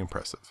very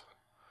impressive.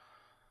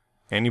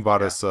 And he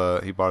bought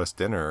us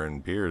dinner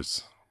and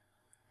beers,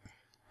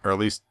 or at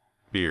least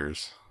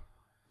beers.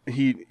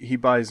 He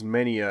buys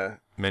many beers,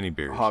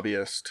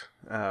 hobbyist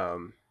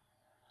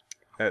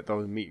at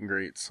those meet and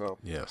greets. So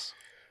yes.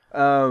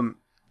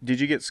 Did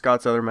you get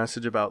Scott's other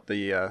message about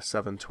the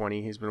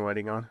 720 he's been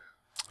waiting on?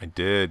 I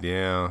did,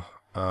 yeah.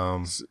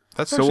 That's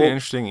actually an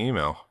interesting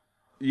email.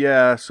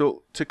 Yeah,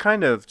 so to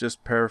kind of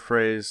just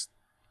paraphrase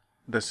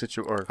the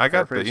situation, I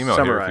got the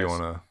email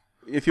here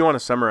if you want to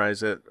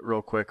summarize it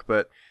real quick,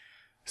 but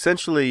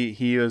essentially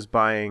he was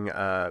buying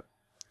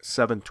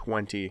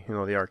 720,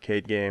 the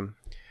arcade game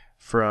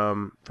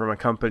from a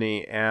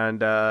company,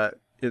 and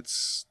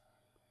it's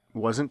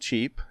wasn't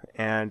cheap,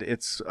 and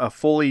it's a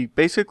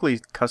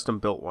basically custom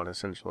built one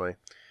essentially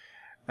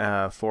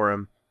for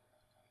him,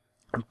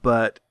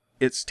 but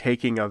it's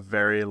taking a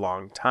very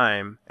long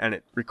time, and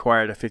it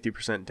required a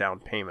 50% down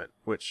payment,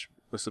 which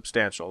was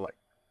substantial, like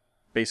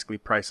basically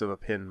price of a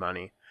pin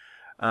money.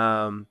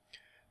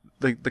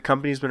 The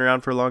company's been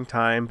around for a long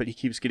time, but he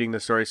keeps getting the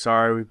story,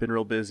 sorry, we've been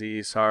real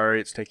busy, sorry,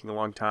 it's taking a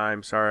long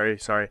time, sorry.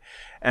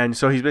 And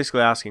so he's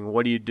basically asking,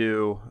 what do you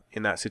do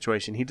in that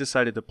situation? He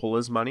decided to pull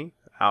his money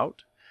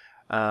out.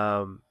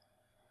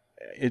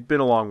 It'd been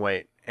a long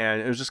wait,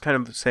 and it was just kind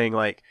of saying,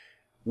 like,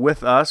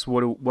 with us,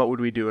 what would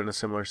we do in a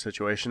similar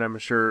situation? I'm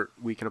sure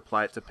we can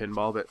apply it to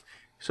pinball, but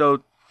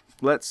so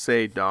let's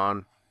say,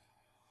 Don,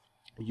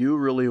 you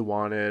really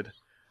wanted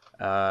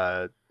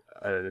an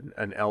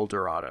El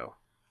Dorado.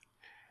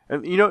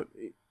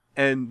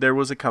 And there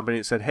was a company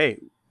that said, hey,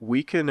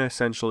 we can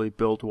essentially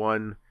build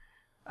one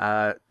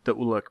that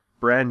will look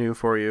brand new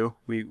for you.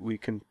 We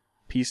can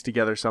piece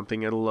together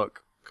something. It'll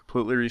look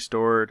completely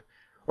restored,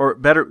 or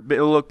better.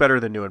 It'll look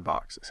better than new in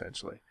box,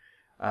 essentially.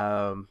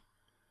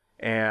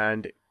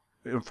 And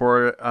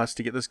for us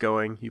to get this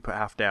going, you put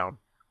half down,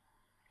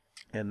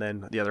 and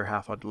then the other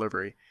half on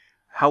delivery.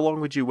 How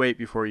long would you wait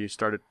before you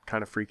started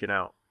kind of freaking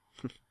out?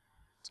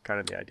 It's kind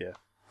of the idea.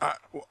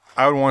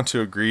 I would want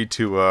to agree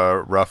to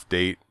a rough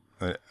date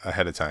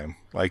ahead of time.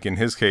 Like in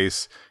his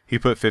case, he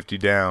put 50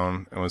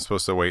 down and was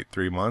supposed to wait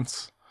 3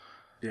 months.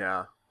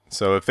 Yeah.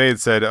 So if they had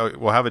said, oh,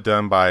 we'll have it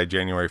done by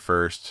January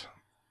 1st,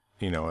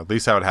 at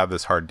least I would have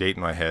this hard date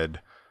in my head.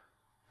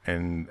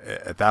 And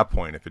at that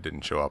point, if it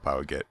didn't show up, I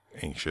would get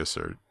anxious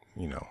or,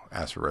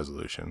 ask for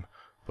resolution.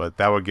 But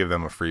that would give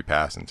them a free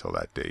pass until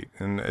that date.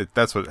 And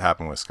that's what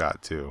happened with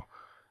Scott, too.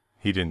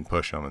 He didn't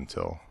push them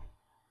until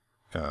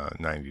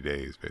 90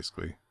 days,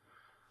 basically.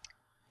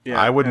 Yeah,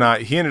 I would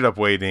not. He ended up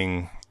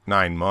waiting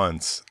 9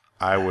 months.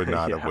 I would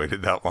not have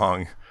waited that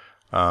long.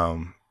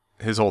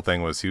 His whole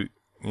thing was he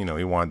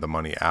wanted the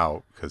money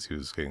out because he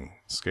was getting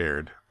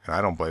scared, and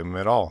I don't blame him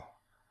at all.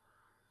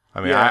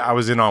 I mean, I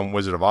was in on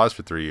Wizard of Oz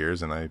for 3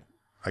 years, and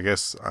I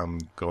guess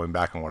I'm going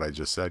back on what I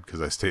just said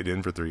because I stayed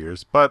in for 3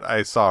 years, but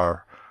I saw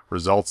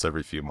results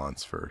every few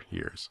months for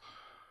years.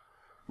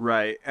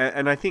 Right.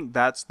 And I think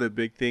that's the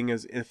big thing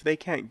is if they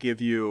can't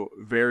give you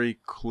very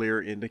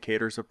clear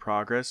indicators of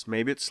progress,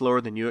 maybe it's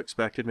slower than you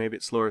expected, maybe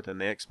it's slower than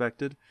they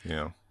expected.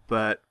 Yeah.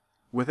 But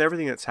with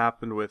everything that's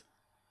happened with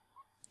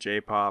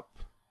J-Pop,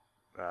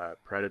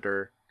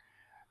 Predator,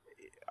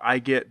 I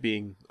get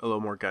being a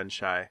little more gun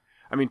shy.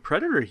 I mean,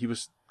 Predator, he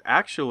was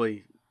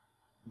actually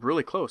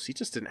really close. He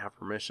just didn't have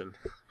permission.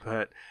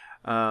 But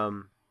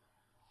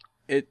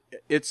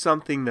it's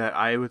something that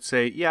I would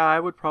say, yeah, I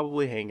would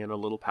probably hang in a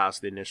little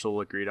past the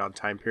initial agreed on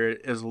time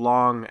period as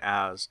long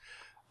as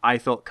I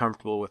felt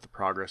comfortable with the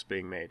progress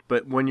being made.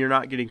 But when you're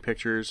not getting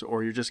pictures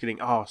or you're just getting,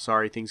 oh,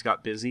 sorry, things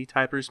got busy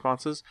type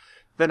responses,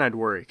 then I'd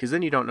worry. Because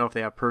then you don't know if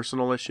they have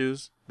personal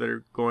issues that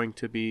are going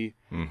to be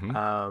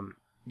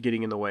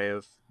getting in the way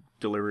of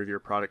delivery of your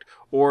product.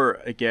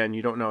 Or, again,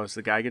 you don't know, is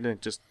the guy going to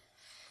just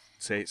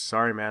say,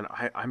 sorry, man,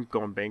 I'm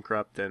going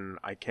bankrupt and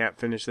I can't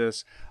finish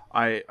this.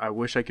 I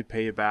wish I could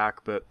pay you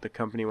back, but the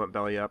company went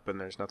belly up and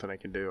there's nothing I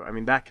can do. I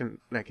mean, that can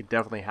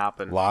definitely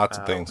happen. Lots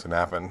of things can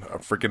happen. A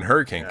freaking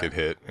hurricane could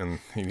hit and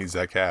he needs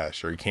that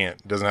cash, or he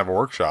doesn't have a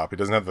workshop. He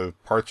doesn't have the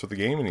parts for the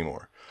game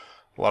anymore.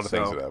 A lot of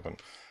things could happen.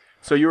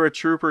 So you were a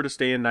trooper to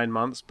stay in 9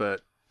 months,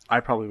 but I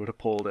probably would have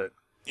pulled it.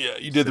 Yeah,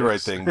 you did the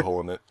right thing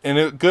pulling it,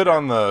 and good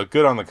on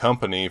the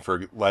company for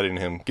giving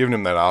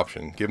him that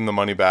option, give him the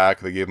money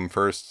back. They gave him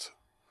first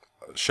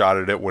shot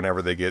at it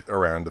whenever they get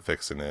around to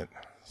fixing it.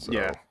 So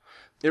Yeah,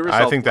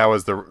 I think that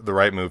was the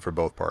right move for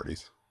both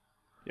parties.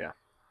 Yeah.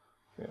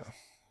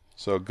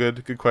 So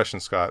good question,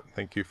 Scott.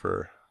 Thank you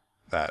for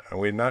that. And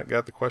we had not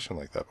got the question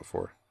like that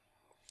before.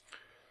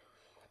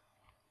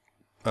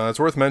 It's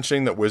worth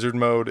mentioning that Wizard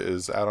Mode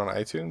is out on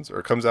iTunes,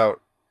 or comes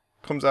out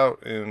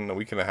in a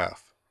week and a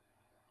half.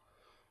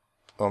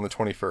 On the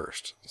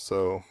 21st.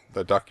 So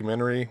the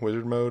documentary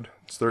Wizard Mode,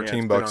 it's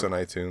 $13 on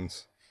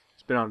iTunes.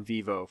 It's been on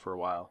Vivo for a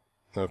while.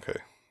 Okay.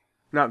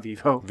 Not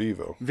Vivo.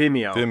 Vimeo.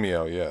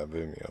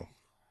 Vimeo.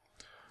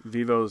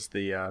 Vivo's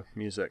the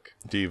music.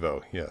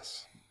 Devo,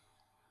 yes.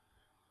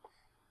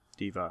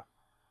 Diva,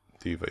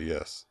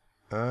 yes.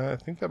 I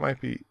think that might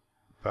be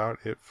about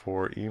it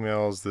for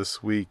emails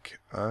this week.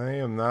 I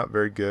am not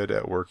very good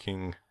at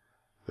working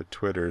the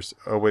Twitters.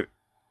 Oh, wait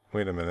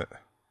a minute.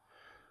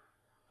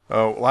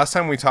 Oh, last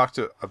time we talked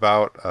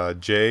about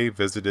Jay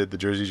visited the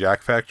Jersey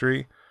Jack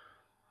factory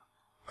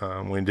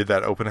when he did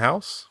that open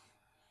house.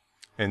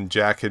 And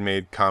Jack had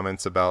made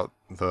comments about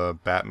the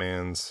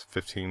Batman's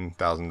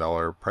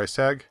 $15,000 price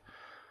tag.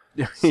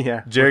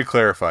 Yeah. Jerry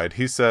clarified.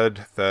 He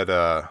said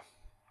that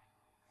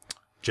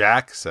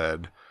Jack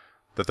said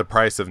that the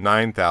price of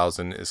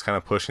 $9,000 is kind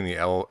of pushing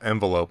the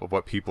envelope of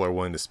what people are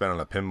willing to spend on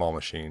a pinball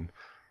machine,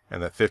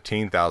 and that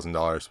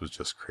 $15,000 was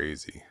just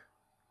crazy.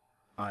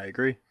 I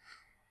agree.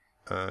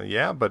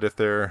 Yeah, but if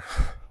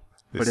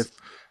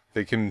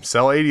they can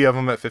sell 80 of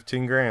them at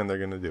 $15,000, they're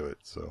gonna do it.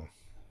 So,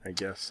 I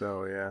guess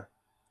so. Yeah.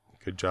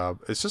 Good job.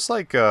 It's just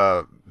like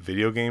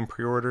video game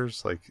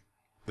pre-orders. Like,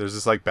 there's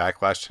this like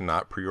backlash to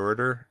not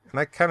pre-order,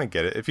 and I kind of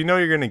get it. If you know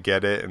you're gonna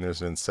get it and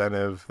there's an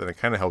incentive, then it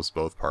kind of helps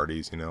both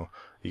parties. You know,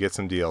 you get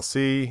some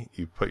DLC,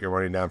 you put your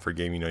money down for a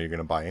game you know you're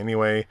gonna buy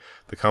anyway.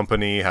 The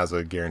company has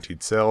a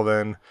guaranteed sale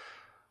then.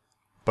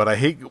 But I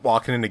hate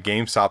walking into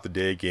GameStop the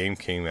day a game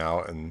came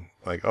out and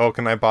like, oh,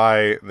 can I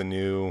buy the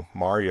new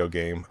Mario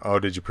game? Oh,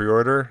 did you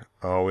pre-order?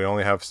 Oh, we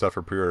only have stuff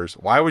for pre-orders.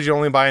 Why would you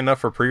only buy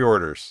enough for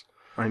pre-orders?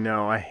 I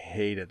know. I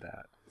hated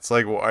that. It's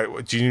like,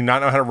 do you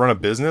not know how to run a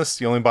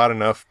business? You only bought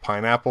enough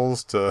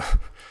pineapples to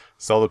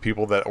sell to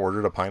people that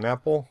ordered a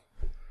pineapple?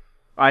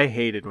 I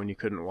hated when you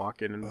couldn't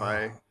walk in and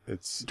buy.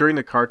 It's during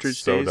the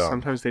cartridge so days, dumb.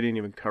 Sometimes they didn't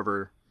even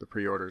cover the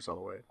pre-orders all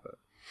the way.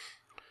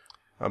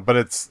 But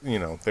it's,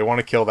 they want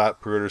to kill that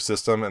pre-order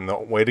system, and the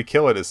way to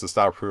kill it is to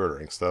stop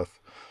pre-ordering stuff.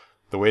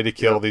 The way to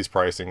kill these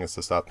pricing is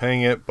to stop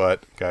paying it,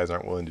 but guys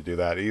aren't willing to do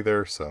that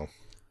either, so.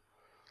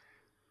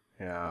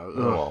 Yeah. Oh,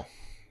 well.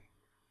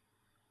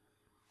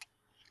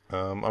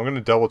 I'm going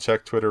to double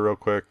check Twitter real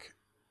quick.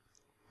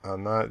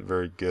 I'm not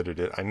very good at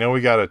it. I know we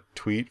got a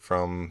tweet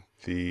from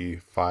the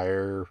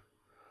Fire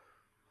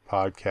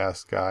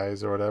podcast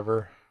guys or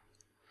whatever.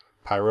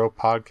 Pyro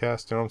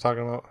podcast, you know what I'm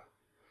talking about?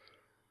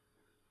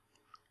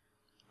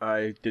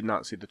 I did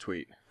not see the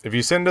tweet. If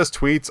you send us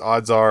tweets,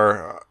 odds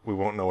are we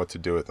won't know what to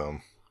do with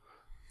them.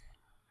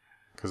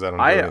 Because I don't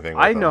do anything with them.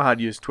 I know how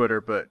to use Twitter,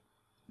 but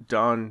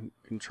Don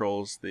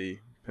controls the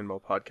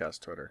Pinball Podcast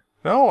Twitter.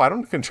 No, I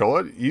don't control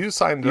it. You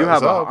signed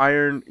us up.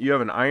 You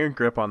have an iron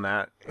grip on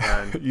that.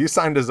 And you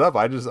signed us up.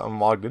 I'm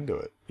logged into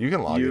it. You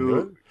can log into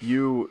it.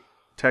 You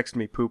text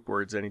me poop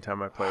words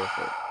anytime I play with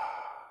it.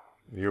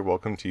 You're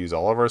welcome to use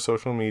all of our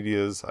social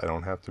medias. I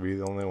don't have to be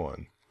the only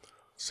one.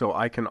 So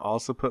I can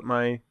also put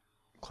my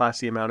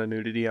classy amount of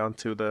nudity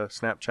onto the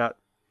Snapchat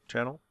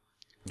channel?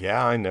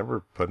 Yeah, I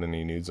never put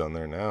any nudes on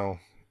there now.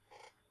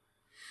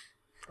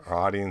 Our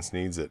audience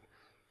needs it.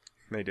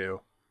 They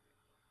do.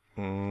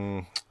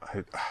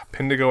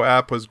 Pindigo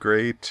app was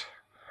great.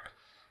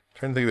 I'm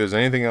trying to think if there's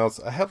anything else.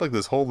 I had like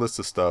this whole list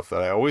of stuff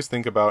that I always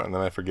think about and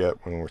then I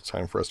forget when it's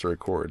time for us to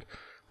record.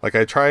 Like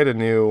I tried a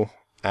new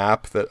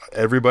app that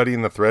everybody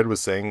in the thread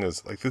was saying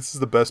is like, this is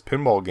the best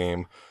pinball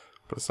game,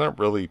 but it's not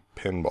really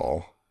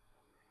pinball.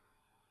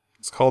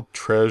 It's called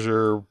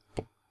Treasure.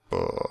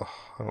 I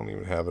don't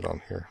even have it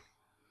on here.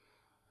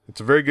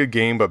 It's a very good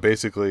game, but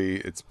basically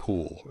it's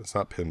pool. It's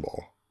not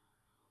pinball.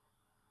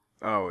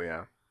 Oh,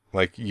 yeah.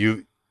 Like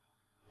you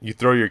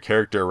throw your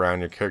character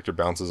around, your character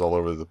bounces all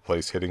over the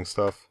place hitting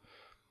stuff,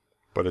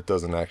 but it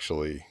doesn't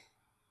actually...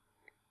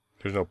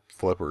 There's no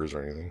flippers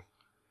or anything.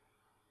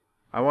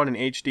 I want an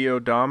HD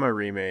Odama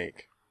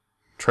remake.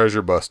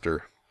 Treasure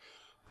Buster.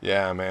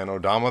 Yeah, man.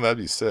 Odama, that'd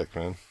be sick,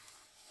 man.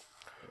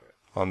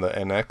 On the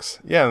NX.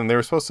 Yeah, and they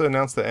were supposed to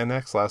announce the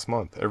NX last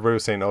month. Everybody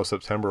was saying,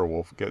 September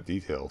we'll get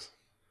details.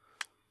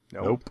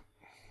 Nope.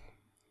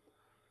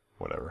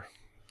 Whatever.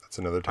 That's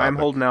another topic. I'm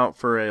holding out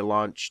for a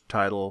launch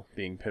title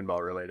being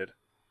pinball related.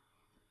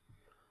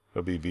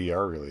 It'll be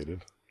VR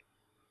related.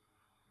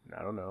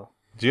 I don't know.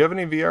 Do you have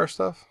any VR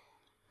stuff?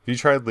 Have you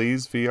tried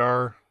Lee's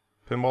VR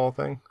pinball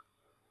thing?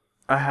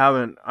 I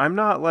haven't. I'm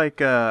not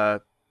like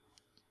a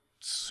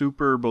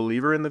super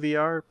believer in the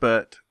VR,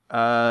 but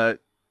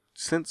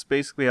since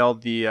basically all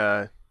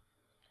the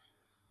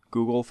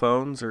Google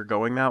phones are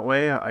going that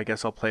way, I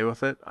guess I'll play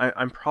with it.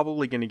 I'm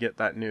probably going to get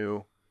that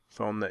new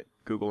phone that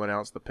Google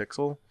announced, the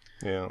Pixel.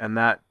 Yeah. And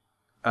that,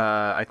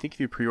 I think if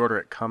you pre-order,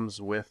 it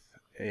comes with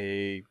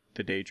the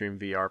Daydream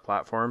VR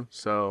platform.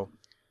 So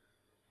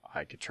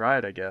I could try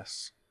it, I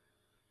guess.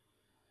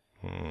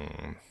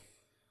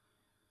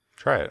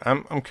 Try it.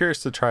 I'm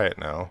curious to try it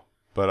now,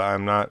 but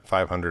I'm not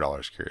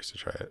 $500 curious to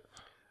try it.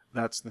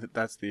 That's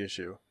the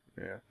issue.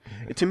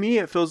 Yeah. To me,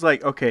 it feels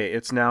like, okay,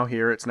 it's now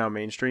here, it's now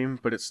mainstream,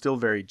 but it's still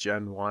very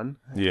Gen 1.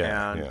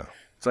 Yeah, And yeah.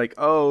 it's like,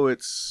 oh,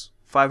 it's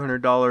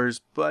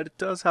 $500, but it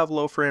does have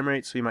low frame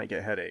rate, so you might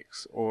get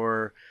headaches.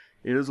 Or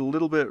it is a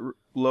little bit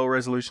low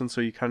resolution, so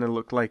you kind of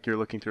look like you're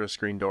looking through a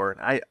screen door.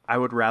 I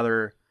would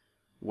rather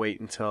wait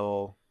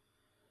until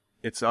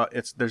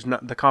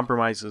the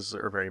compromises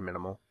are very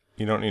minimal.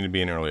 You don't need to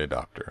be an early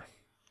adopter.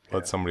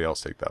 Let somebody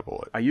else take that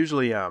bullet. I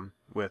usually am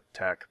with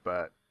tech,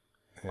 but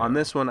on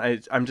this one,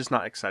 I'm just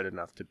not excited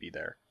enough to be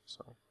there.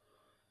 So,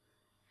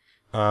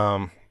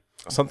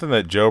 something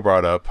that Joe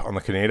brought up on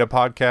the Canada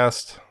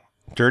podcast,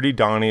 Dirty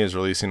Donnie is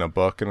releasing a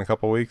book in a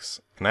couple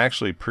weeks, and I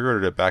actually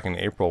pre-ordered it back in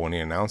April when he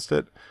announced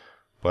it,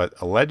 but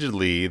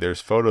allegedly there's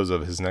photos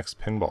of his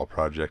next pinball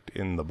project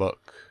in the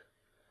book.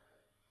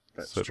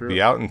 That's so true. It'll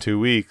be out in 2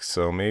 weeks,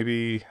 so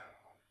maybe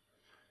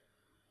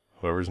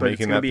whoever's But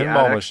making it's gonna that be at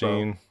pinball Expo.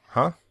 machine,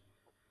 huh?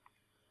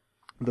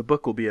 The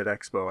book will be at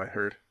Expo, I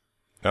heard.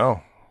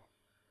 No.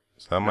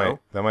 So No?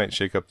 that might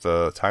shake up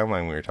the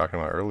timeline we were talking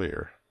about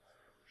earlier.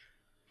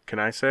 Can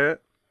I say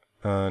it?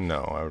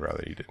 No, I would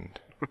rather you didn't.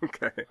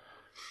 Okay.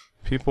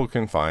 People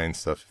can find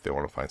stuff if they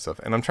want to find stuff.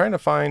 And I'm trying to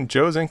find...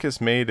 Joe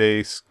Zinkus made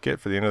a skit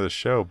for the end of the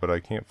show, but I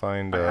can't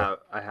find... I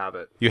have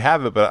it. You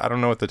have it, but I don't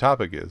know what the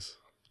topic is.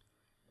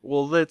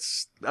 Well,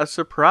 that's a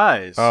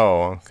surprise.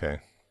 Oh, okay.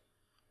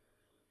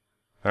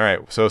 All right,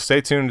 so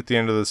stay tuned at the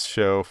end of this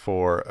show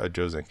for a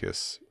Joe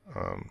Zinkus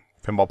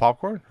pinball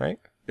popcorn, right?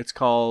 It's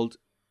called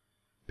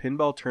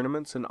Pinball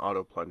Tournaments and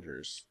Auto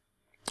Plungers.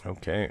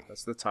 Okay.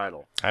 That's the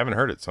title. I haven't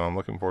heard it, so I'm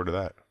looking forward to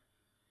that.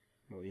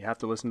 Well, you have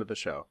to listen to the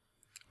show.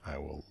 I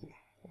will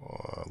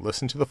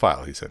listen to the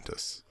file he sent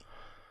us.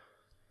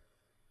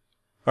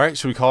 All right,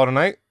 should we call it a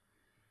night?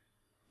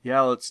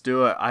 Yeah, let's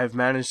do it. I've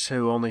managed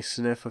to only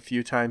sniff a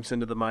few times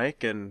into the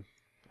mic, and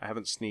I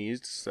haven't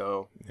sneezed,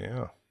 so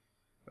Yeah.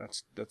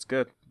 that's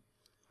good.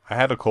 I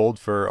had a cold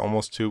for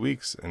almost 2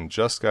 weeks and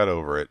just got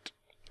over it.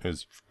 It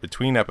was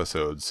between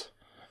episodes.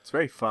 It's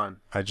very fun.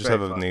 I just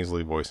have a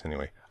nasally voice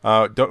anyway.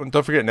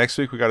 Don't forget, next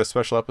week we got a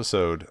special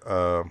episode.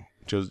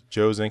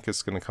 Joe Zink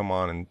is going to come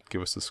on and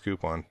give us the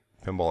scoop on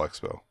Pinball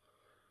Expo.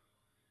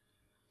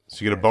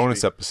 So you get a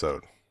bonus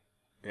episode.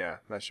 Yeah,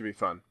 that should be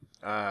fun.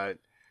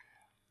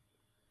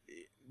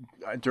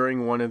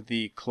 During one of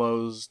the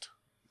closed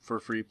for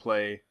free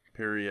play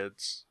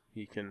periods,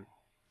 he can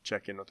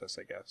check in with us,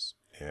 I guess.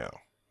 Yeah.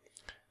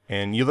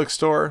 And Ulix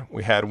Store,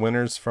 we had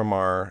winners from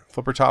our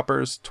Flipper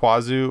Toppers.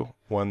 Twazu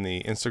won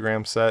the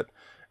Instagram set,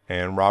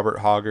 and Robert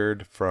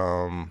Hoggard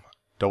from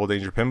Double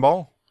Danger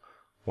Pinball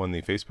won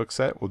the Facebook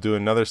set. We'll do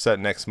another set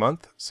next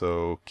month,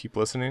 so keep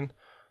listening.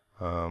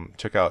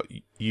 Check out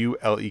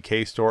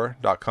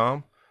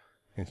uleksstore.com,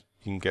 and you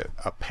can get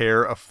a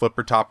pair of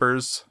Flipper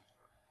Toppers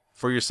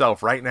for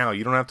yourself right now.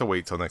 You don't have to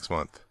wait till next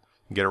month.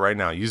 You can get it right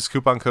now. Use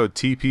coupon code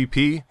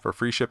TPP for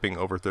free shipping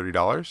over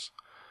 $30.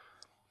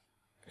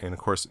 And of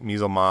course,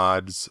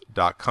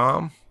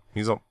 measlemods.com.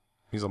 Measlemods.com,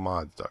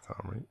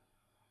 right?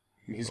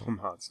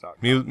 Measlemods.com.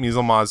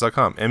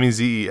 Measlemods.com.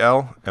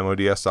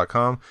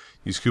 MEZELMODS.com.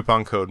 Use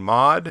coupon code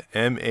MAUDE,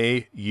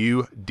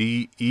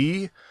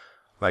 MAUDE,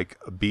 like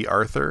B.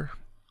 Arthur,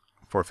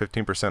 for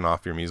 15%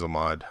 off your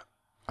Measlemod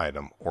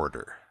item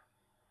order.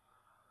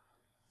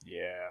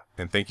 Yeah.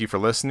 And thank you for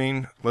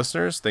listening,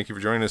 listeners. Thank you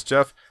for joining us,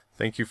 Jeff.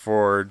 Thank you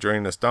for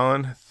joining us,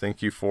 Don.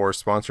 Thank you for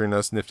sponsoring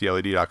us,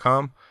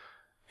 niftyled.com.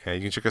 And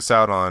you can check us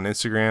out on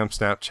Instagram,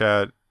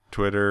 Snapchat,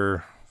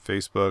 Twitter,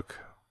 Facebook,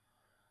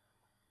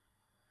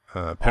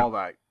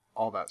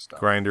 all that stuff.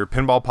 Grinder,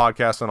 Pinball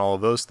Podcast, and all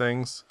of those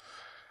things.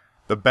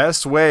 The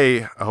best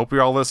way, I hope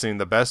you're all listening,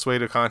 the best way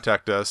to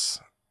contact us,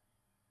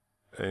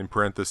 in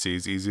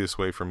parentheses, easiest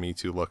way for me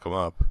to look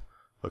up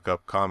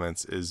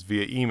comments, is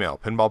via email,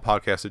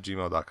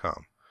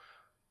 pinballpodcast@gmail.com.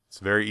 It's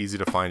very easy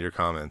to find your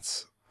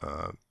comments.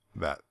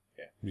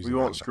 We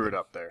won't screw it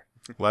up there.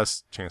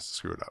 Less chance to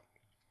screw it up.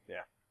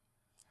 Yeah.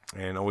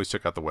 And always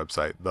check out the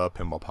website,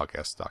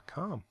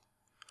 thepinballpodcast.com.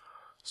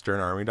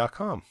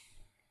 sternarmy.com.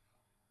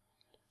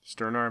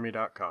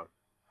 sternarmy.com.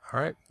 All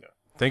right. Yeah.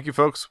 Thank you,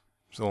 folks.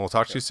 So we'll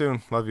talk to you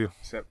soon. Love you.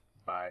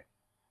 Bye.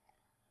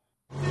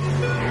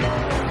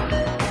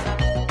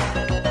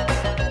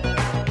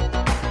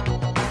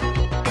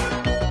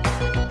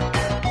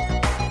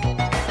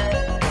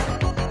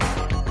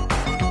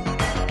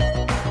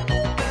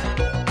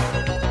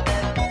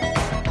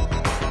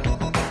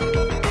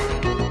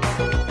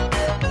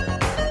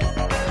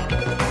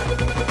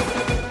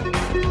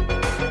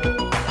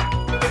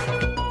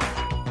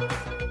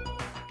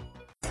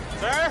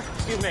 Sir,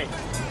 excuse me.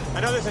 I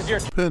know this is your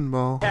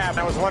Pinball. cab.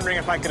 I was wondering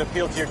if I could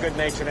appeal to your good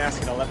nature and ask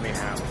you to let me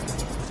have it.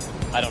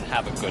 I don't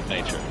have a good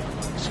nature.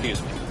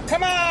 Excuse me.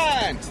 Come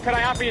on! Could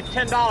I offer you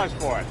 $10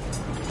 for it?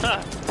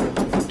 Huh.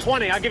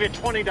 20. I'll give you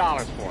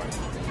 $20 for it.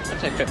 I'd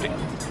say 50.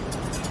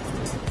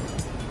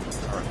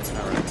 All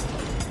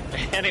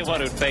right.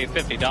 Anyone who'd pay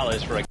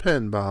 $50 for a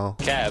Pinball.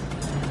 cab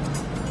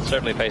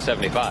certainly pay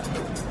 75.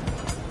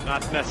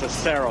 Not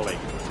necessarily.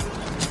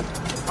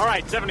 All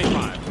right,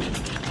 75.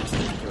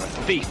 You're a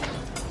thief.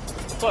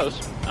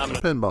 Close. I'm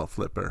gonna Pinball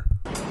flipper.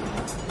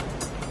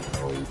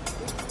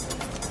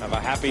 Have a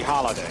happy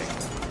holiday.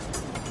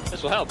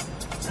 This will help.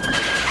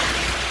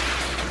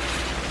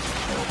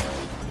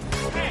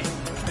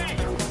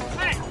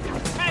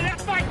 Hey,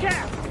 that's my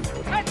cab!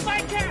 That's my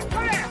cab!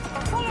 Come here!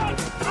 Come on!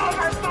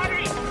 Over,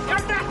 buddy!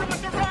 You're messing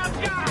with the wrong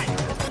guy!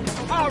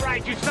 All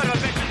right, you son of a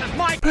bitch, this is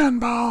my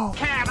Pinball.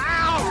 cab!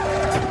 Ow!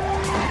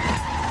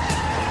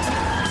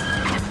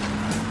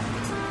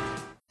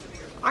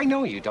 I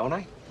know you, don't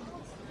I?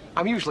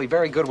 I'm usually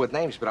very good with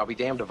names, but I'll be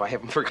damned if I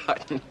haven't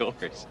forgotten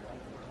yours.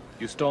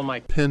 You stole my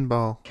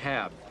Pinball.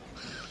 cab.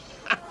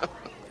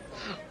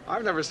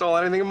 I've never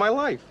stolen anything in my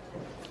life.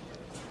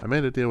 I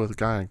made a deal with a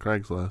guy on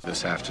Craigslist.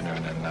 This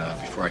afternoon,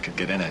 and before I could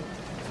get in it,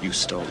 you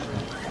stole it.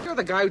 You're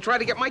the guy who tried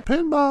to get my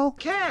Pinball.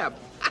 cab.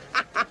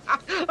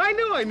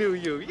 I knew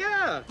you,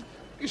 yeah.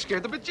 You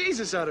scared the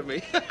bejesus out of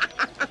me.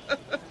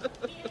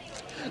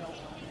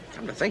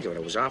 Come to think of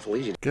it was awful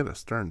easy. Get a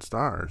Stern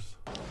Stars.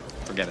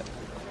 Forget it.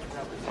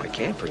 I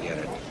can't forget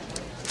it.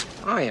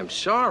 I am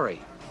sorry.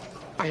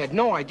 I had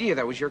no idea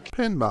that was your...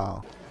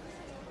 Pinball.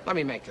 Let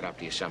me make it up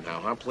to you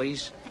somehow, huh,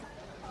 please?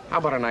 How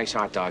about a nice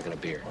hot dog and a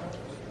beer?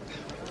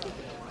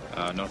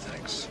 No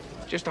thanks.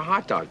 Just a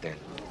hot dog, then.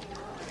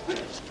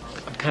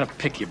 I'm kind of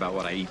picky about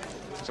what I eat.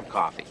 Some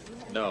coffee.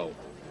 No.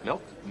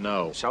 Milk?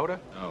 No. Soda?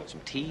 No. Some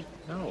tea?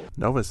 No.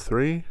 Novus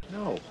 3.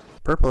 No.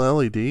 Purple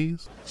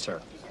LEDs.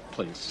 Sir,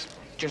 please.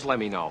 Just let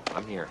me know.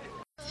 I'm here.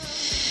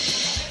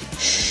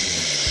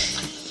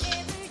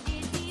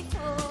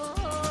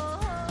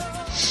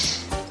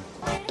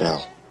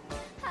 Dell.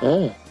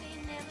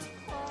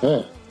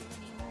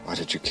 Why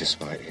did you kiss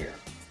my ear?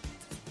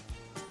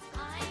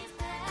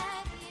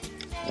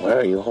 Why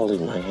are you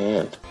holding my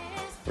hand?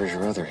 Where's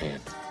your other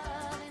hand?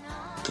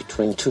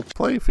 Between two...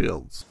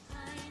 Playfields.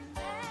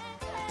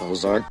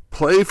 Those aren't...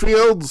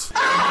 Playfields.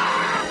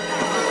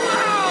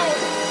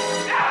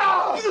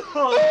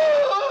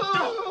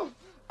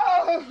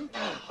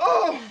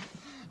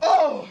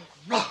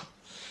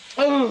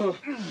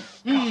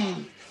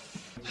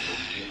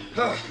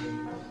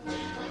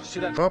 See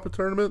that? Papa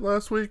tournament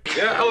last week.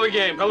 Yeah, hell of a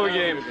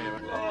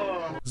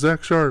game.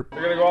 Zach Sharp.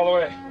 We're gonna go all the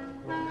way.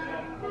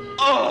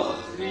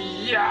 Oh,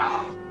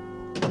 yeah.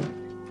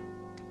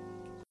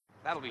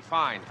 That'll be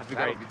fine.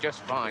 That'll be just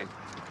fine.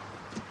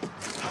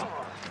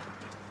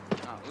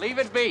 Leave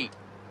it be.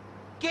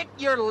 Get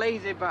your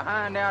lazy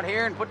behind out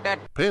here and put that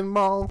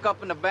Pinball.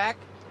 up in the back.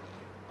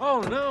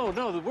 Oh, no,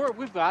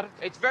 we've got it.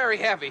 It's very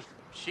heavy.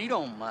 She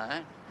don't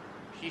mind.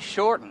 She's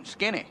short and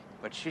skinny,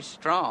 but she's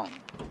strong.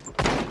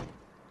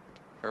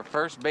 Her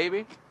first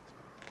baby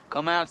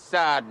come out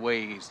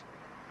sideways.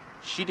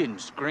 She didn't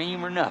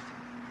scream or nothing.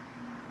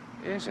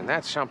 Isn't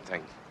that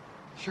something?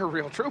 You're a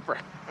real trooper.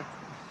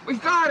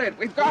 We've got it.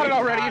 We've got it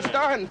already. It's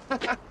done.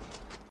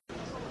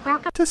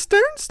 Welcome To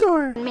Stern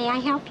Store. May I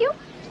help you?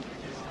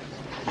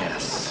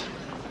 Yes.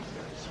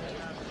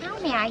 How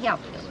may I help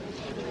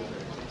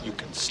you? You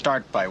can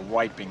start by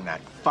wiping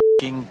that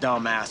fucking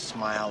dumbass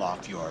smile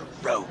off your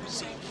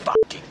rosy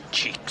fucking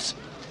cheeks.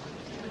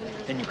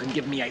 Then you can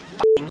give me a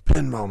fucking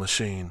Pinball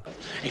machine.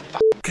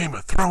 Game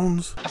of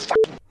Thrones.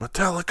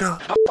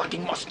 Metallica. a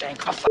fucking Mustang,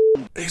 a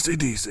fucking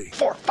AC/DC.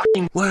 4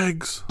 fucking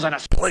Legs. and a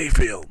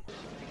Playfield.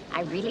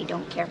 I really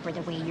don't care for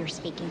the way you're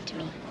speaking to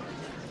me.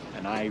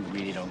 And I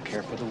really don't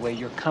care for the way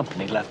your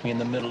company left me in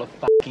the middle of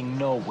fucking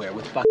nowhere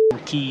with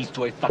fucking keys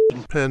to a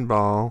fucking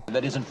Pinball.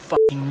 that isn't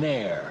fucking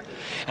there.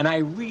 And I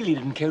really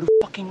didn't care to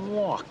fucking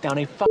walk down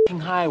a fucking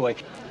highway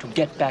to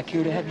get back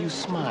here to have you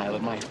smile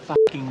at my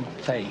fucking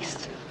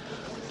face.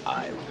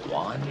 I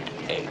want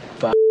a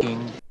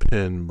fucking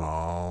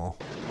Pinball.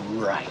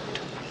 right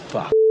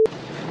fuck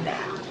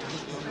now.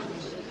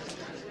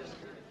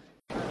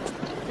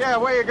 Yeah,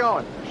 where you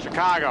going?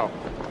 Chicago.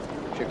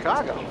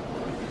 Chicago.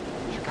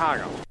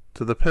 Chicago.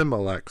 To the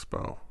Pinball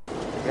Expo.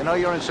 You know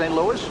you're in St.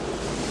 Louis?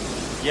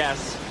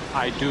 Yes,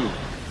 I do.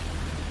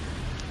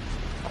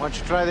 Why don't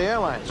you try the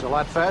airlines? It's a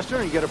lot faster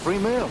and you get a free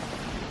meal.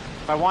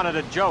 If I wanted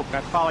a joke,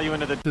 I'd follow you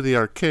into the... To the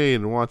arcade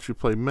and watch you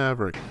play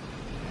Maverick.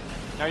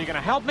 Now, are you gonna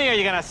help me, or are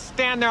you gonna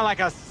stand there like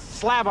a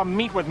slab of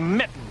meat with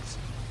mittens?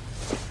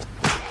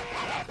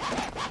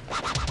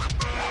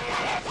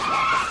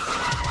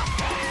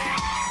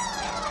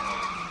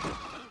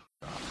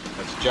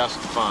 That's just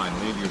fine.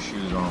 Leave your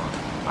shoes on.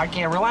 I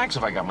can't relax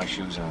if I got my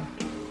shoes on.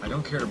 I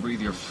don't care to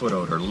breathe your foot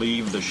odor.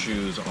 Leave the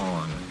shoes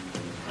on.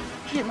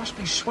 Gee, it must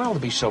be swell to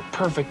be so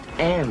perfect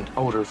and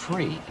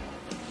odor-free.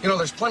 You know,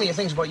 there's plenty of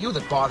things about you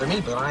that bother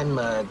me, but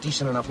I'm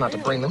decent enough not to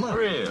bring them up.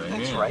 Really?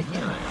 That's Yeah. right,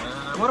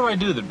 yeah. What do I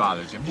do that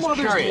bothers you? I'm just Well,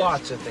 curious. there's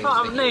lots of things.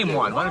 Oh, that you name do.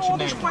 one. Why don't you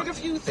There's name quite one? a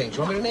few things.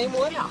 You want me to name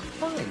one? Yeah,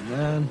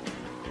 fine.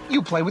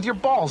 You play with your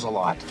balls a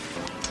lot.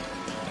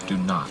 Do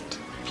not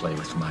play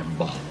with my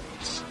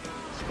balls.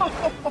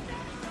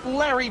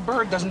 Larry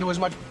Bird doesn't do as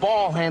much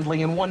ball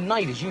handling in one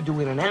night as you do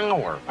in an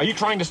hour. Are you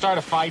trying to start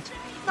a fight?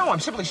 No, I'm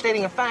simply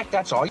stating a fact,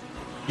 that's all.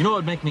 You know what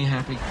would make me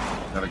happy?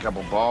 Have a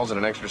couple balls and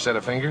an extra set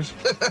of fingers?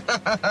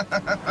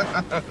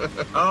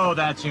 Oh,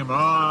 that's humor.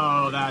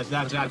 Oh,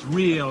 that's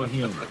real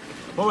humor.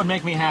 What would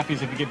make me happy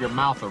is if you give your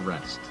mouth a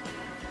rest.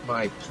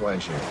 My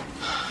pleasure.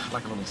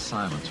 Like a little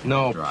silence.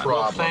 No Drive.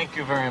 problem. Well, thank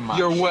you very much.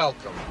 You're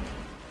welcome.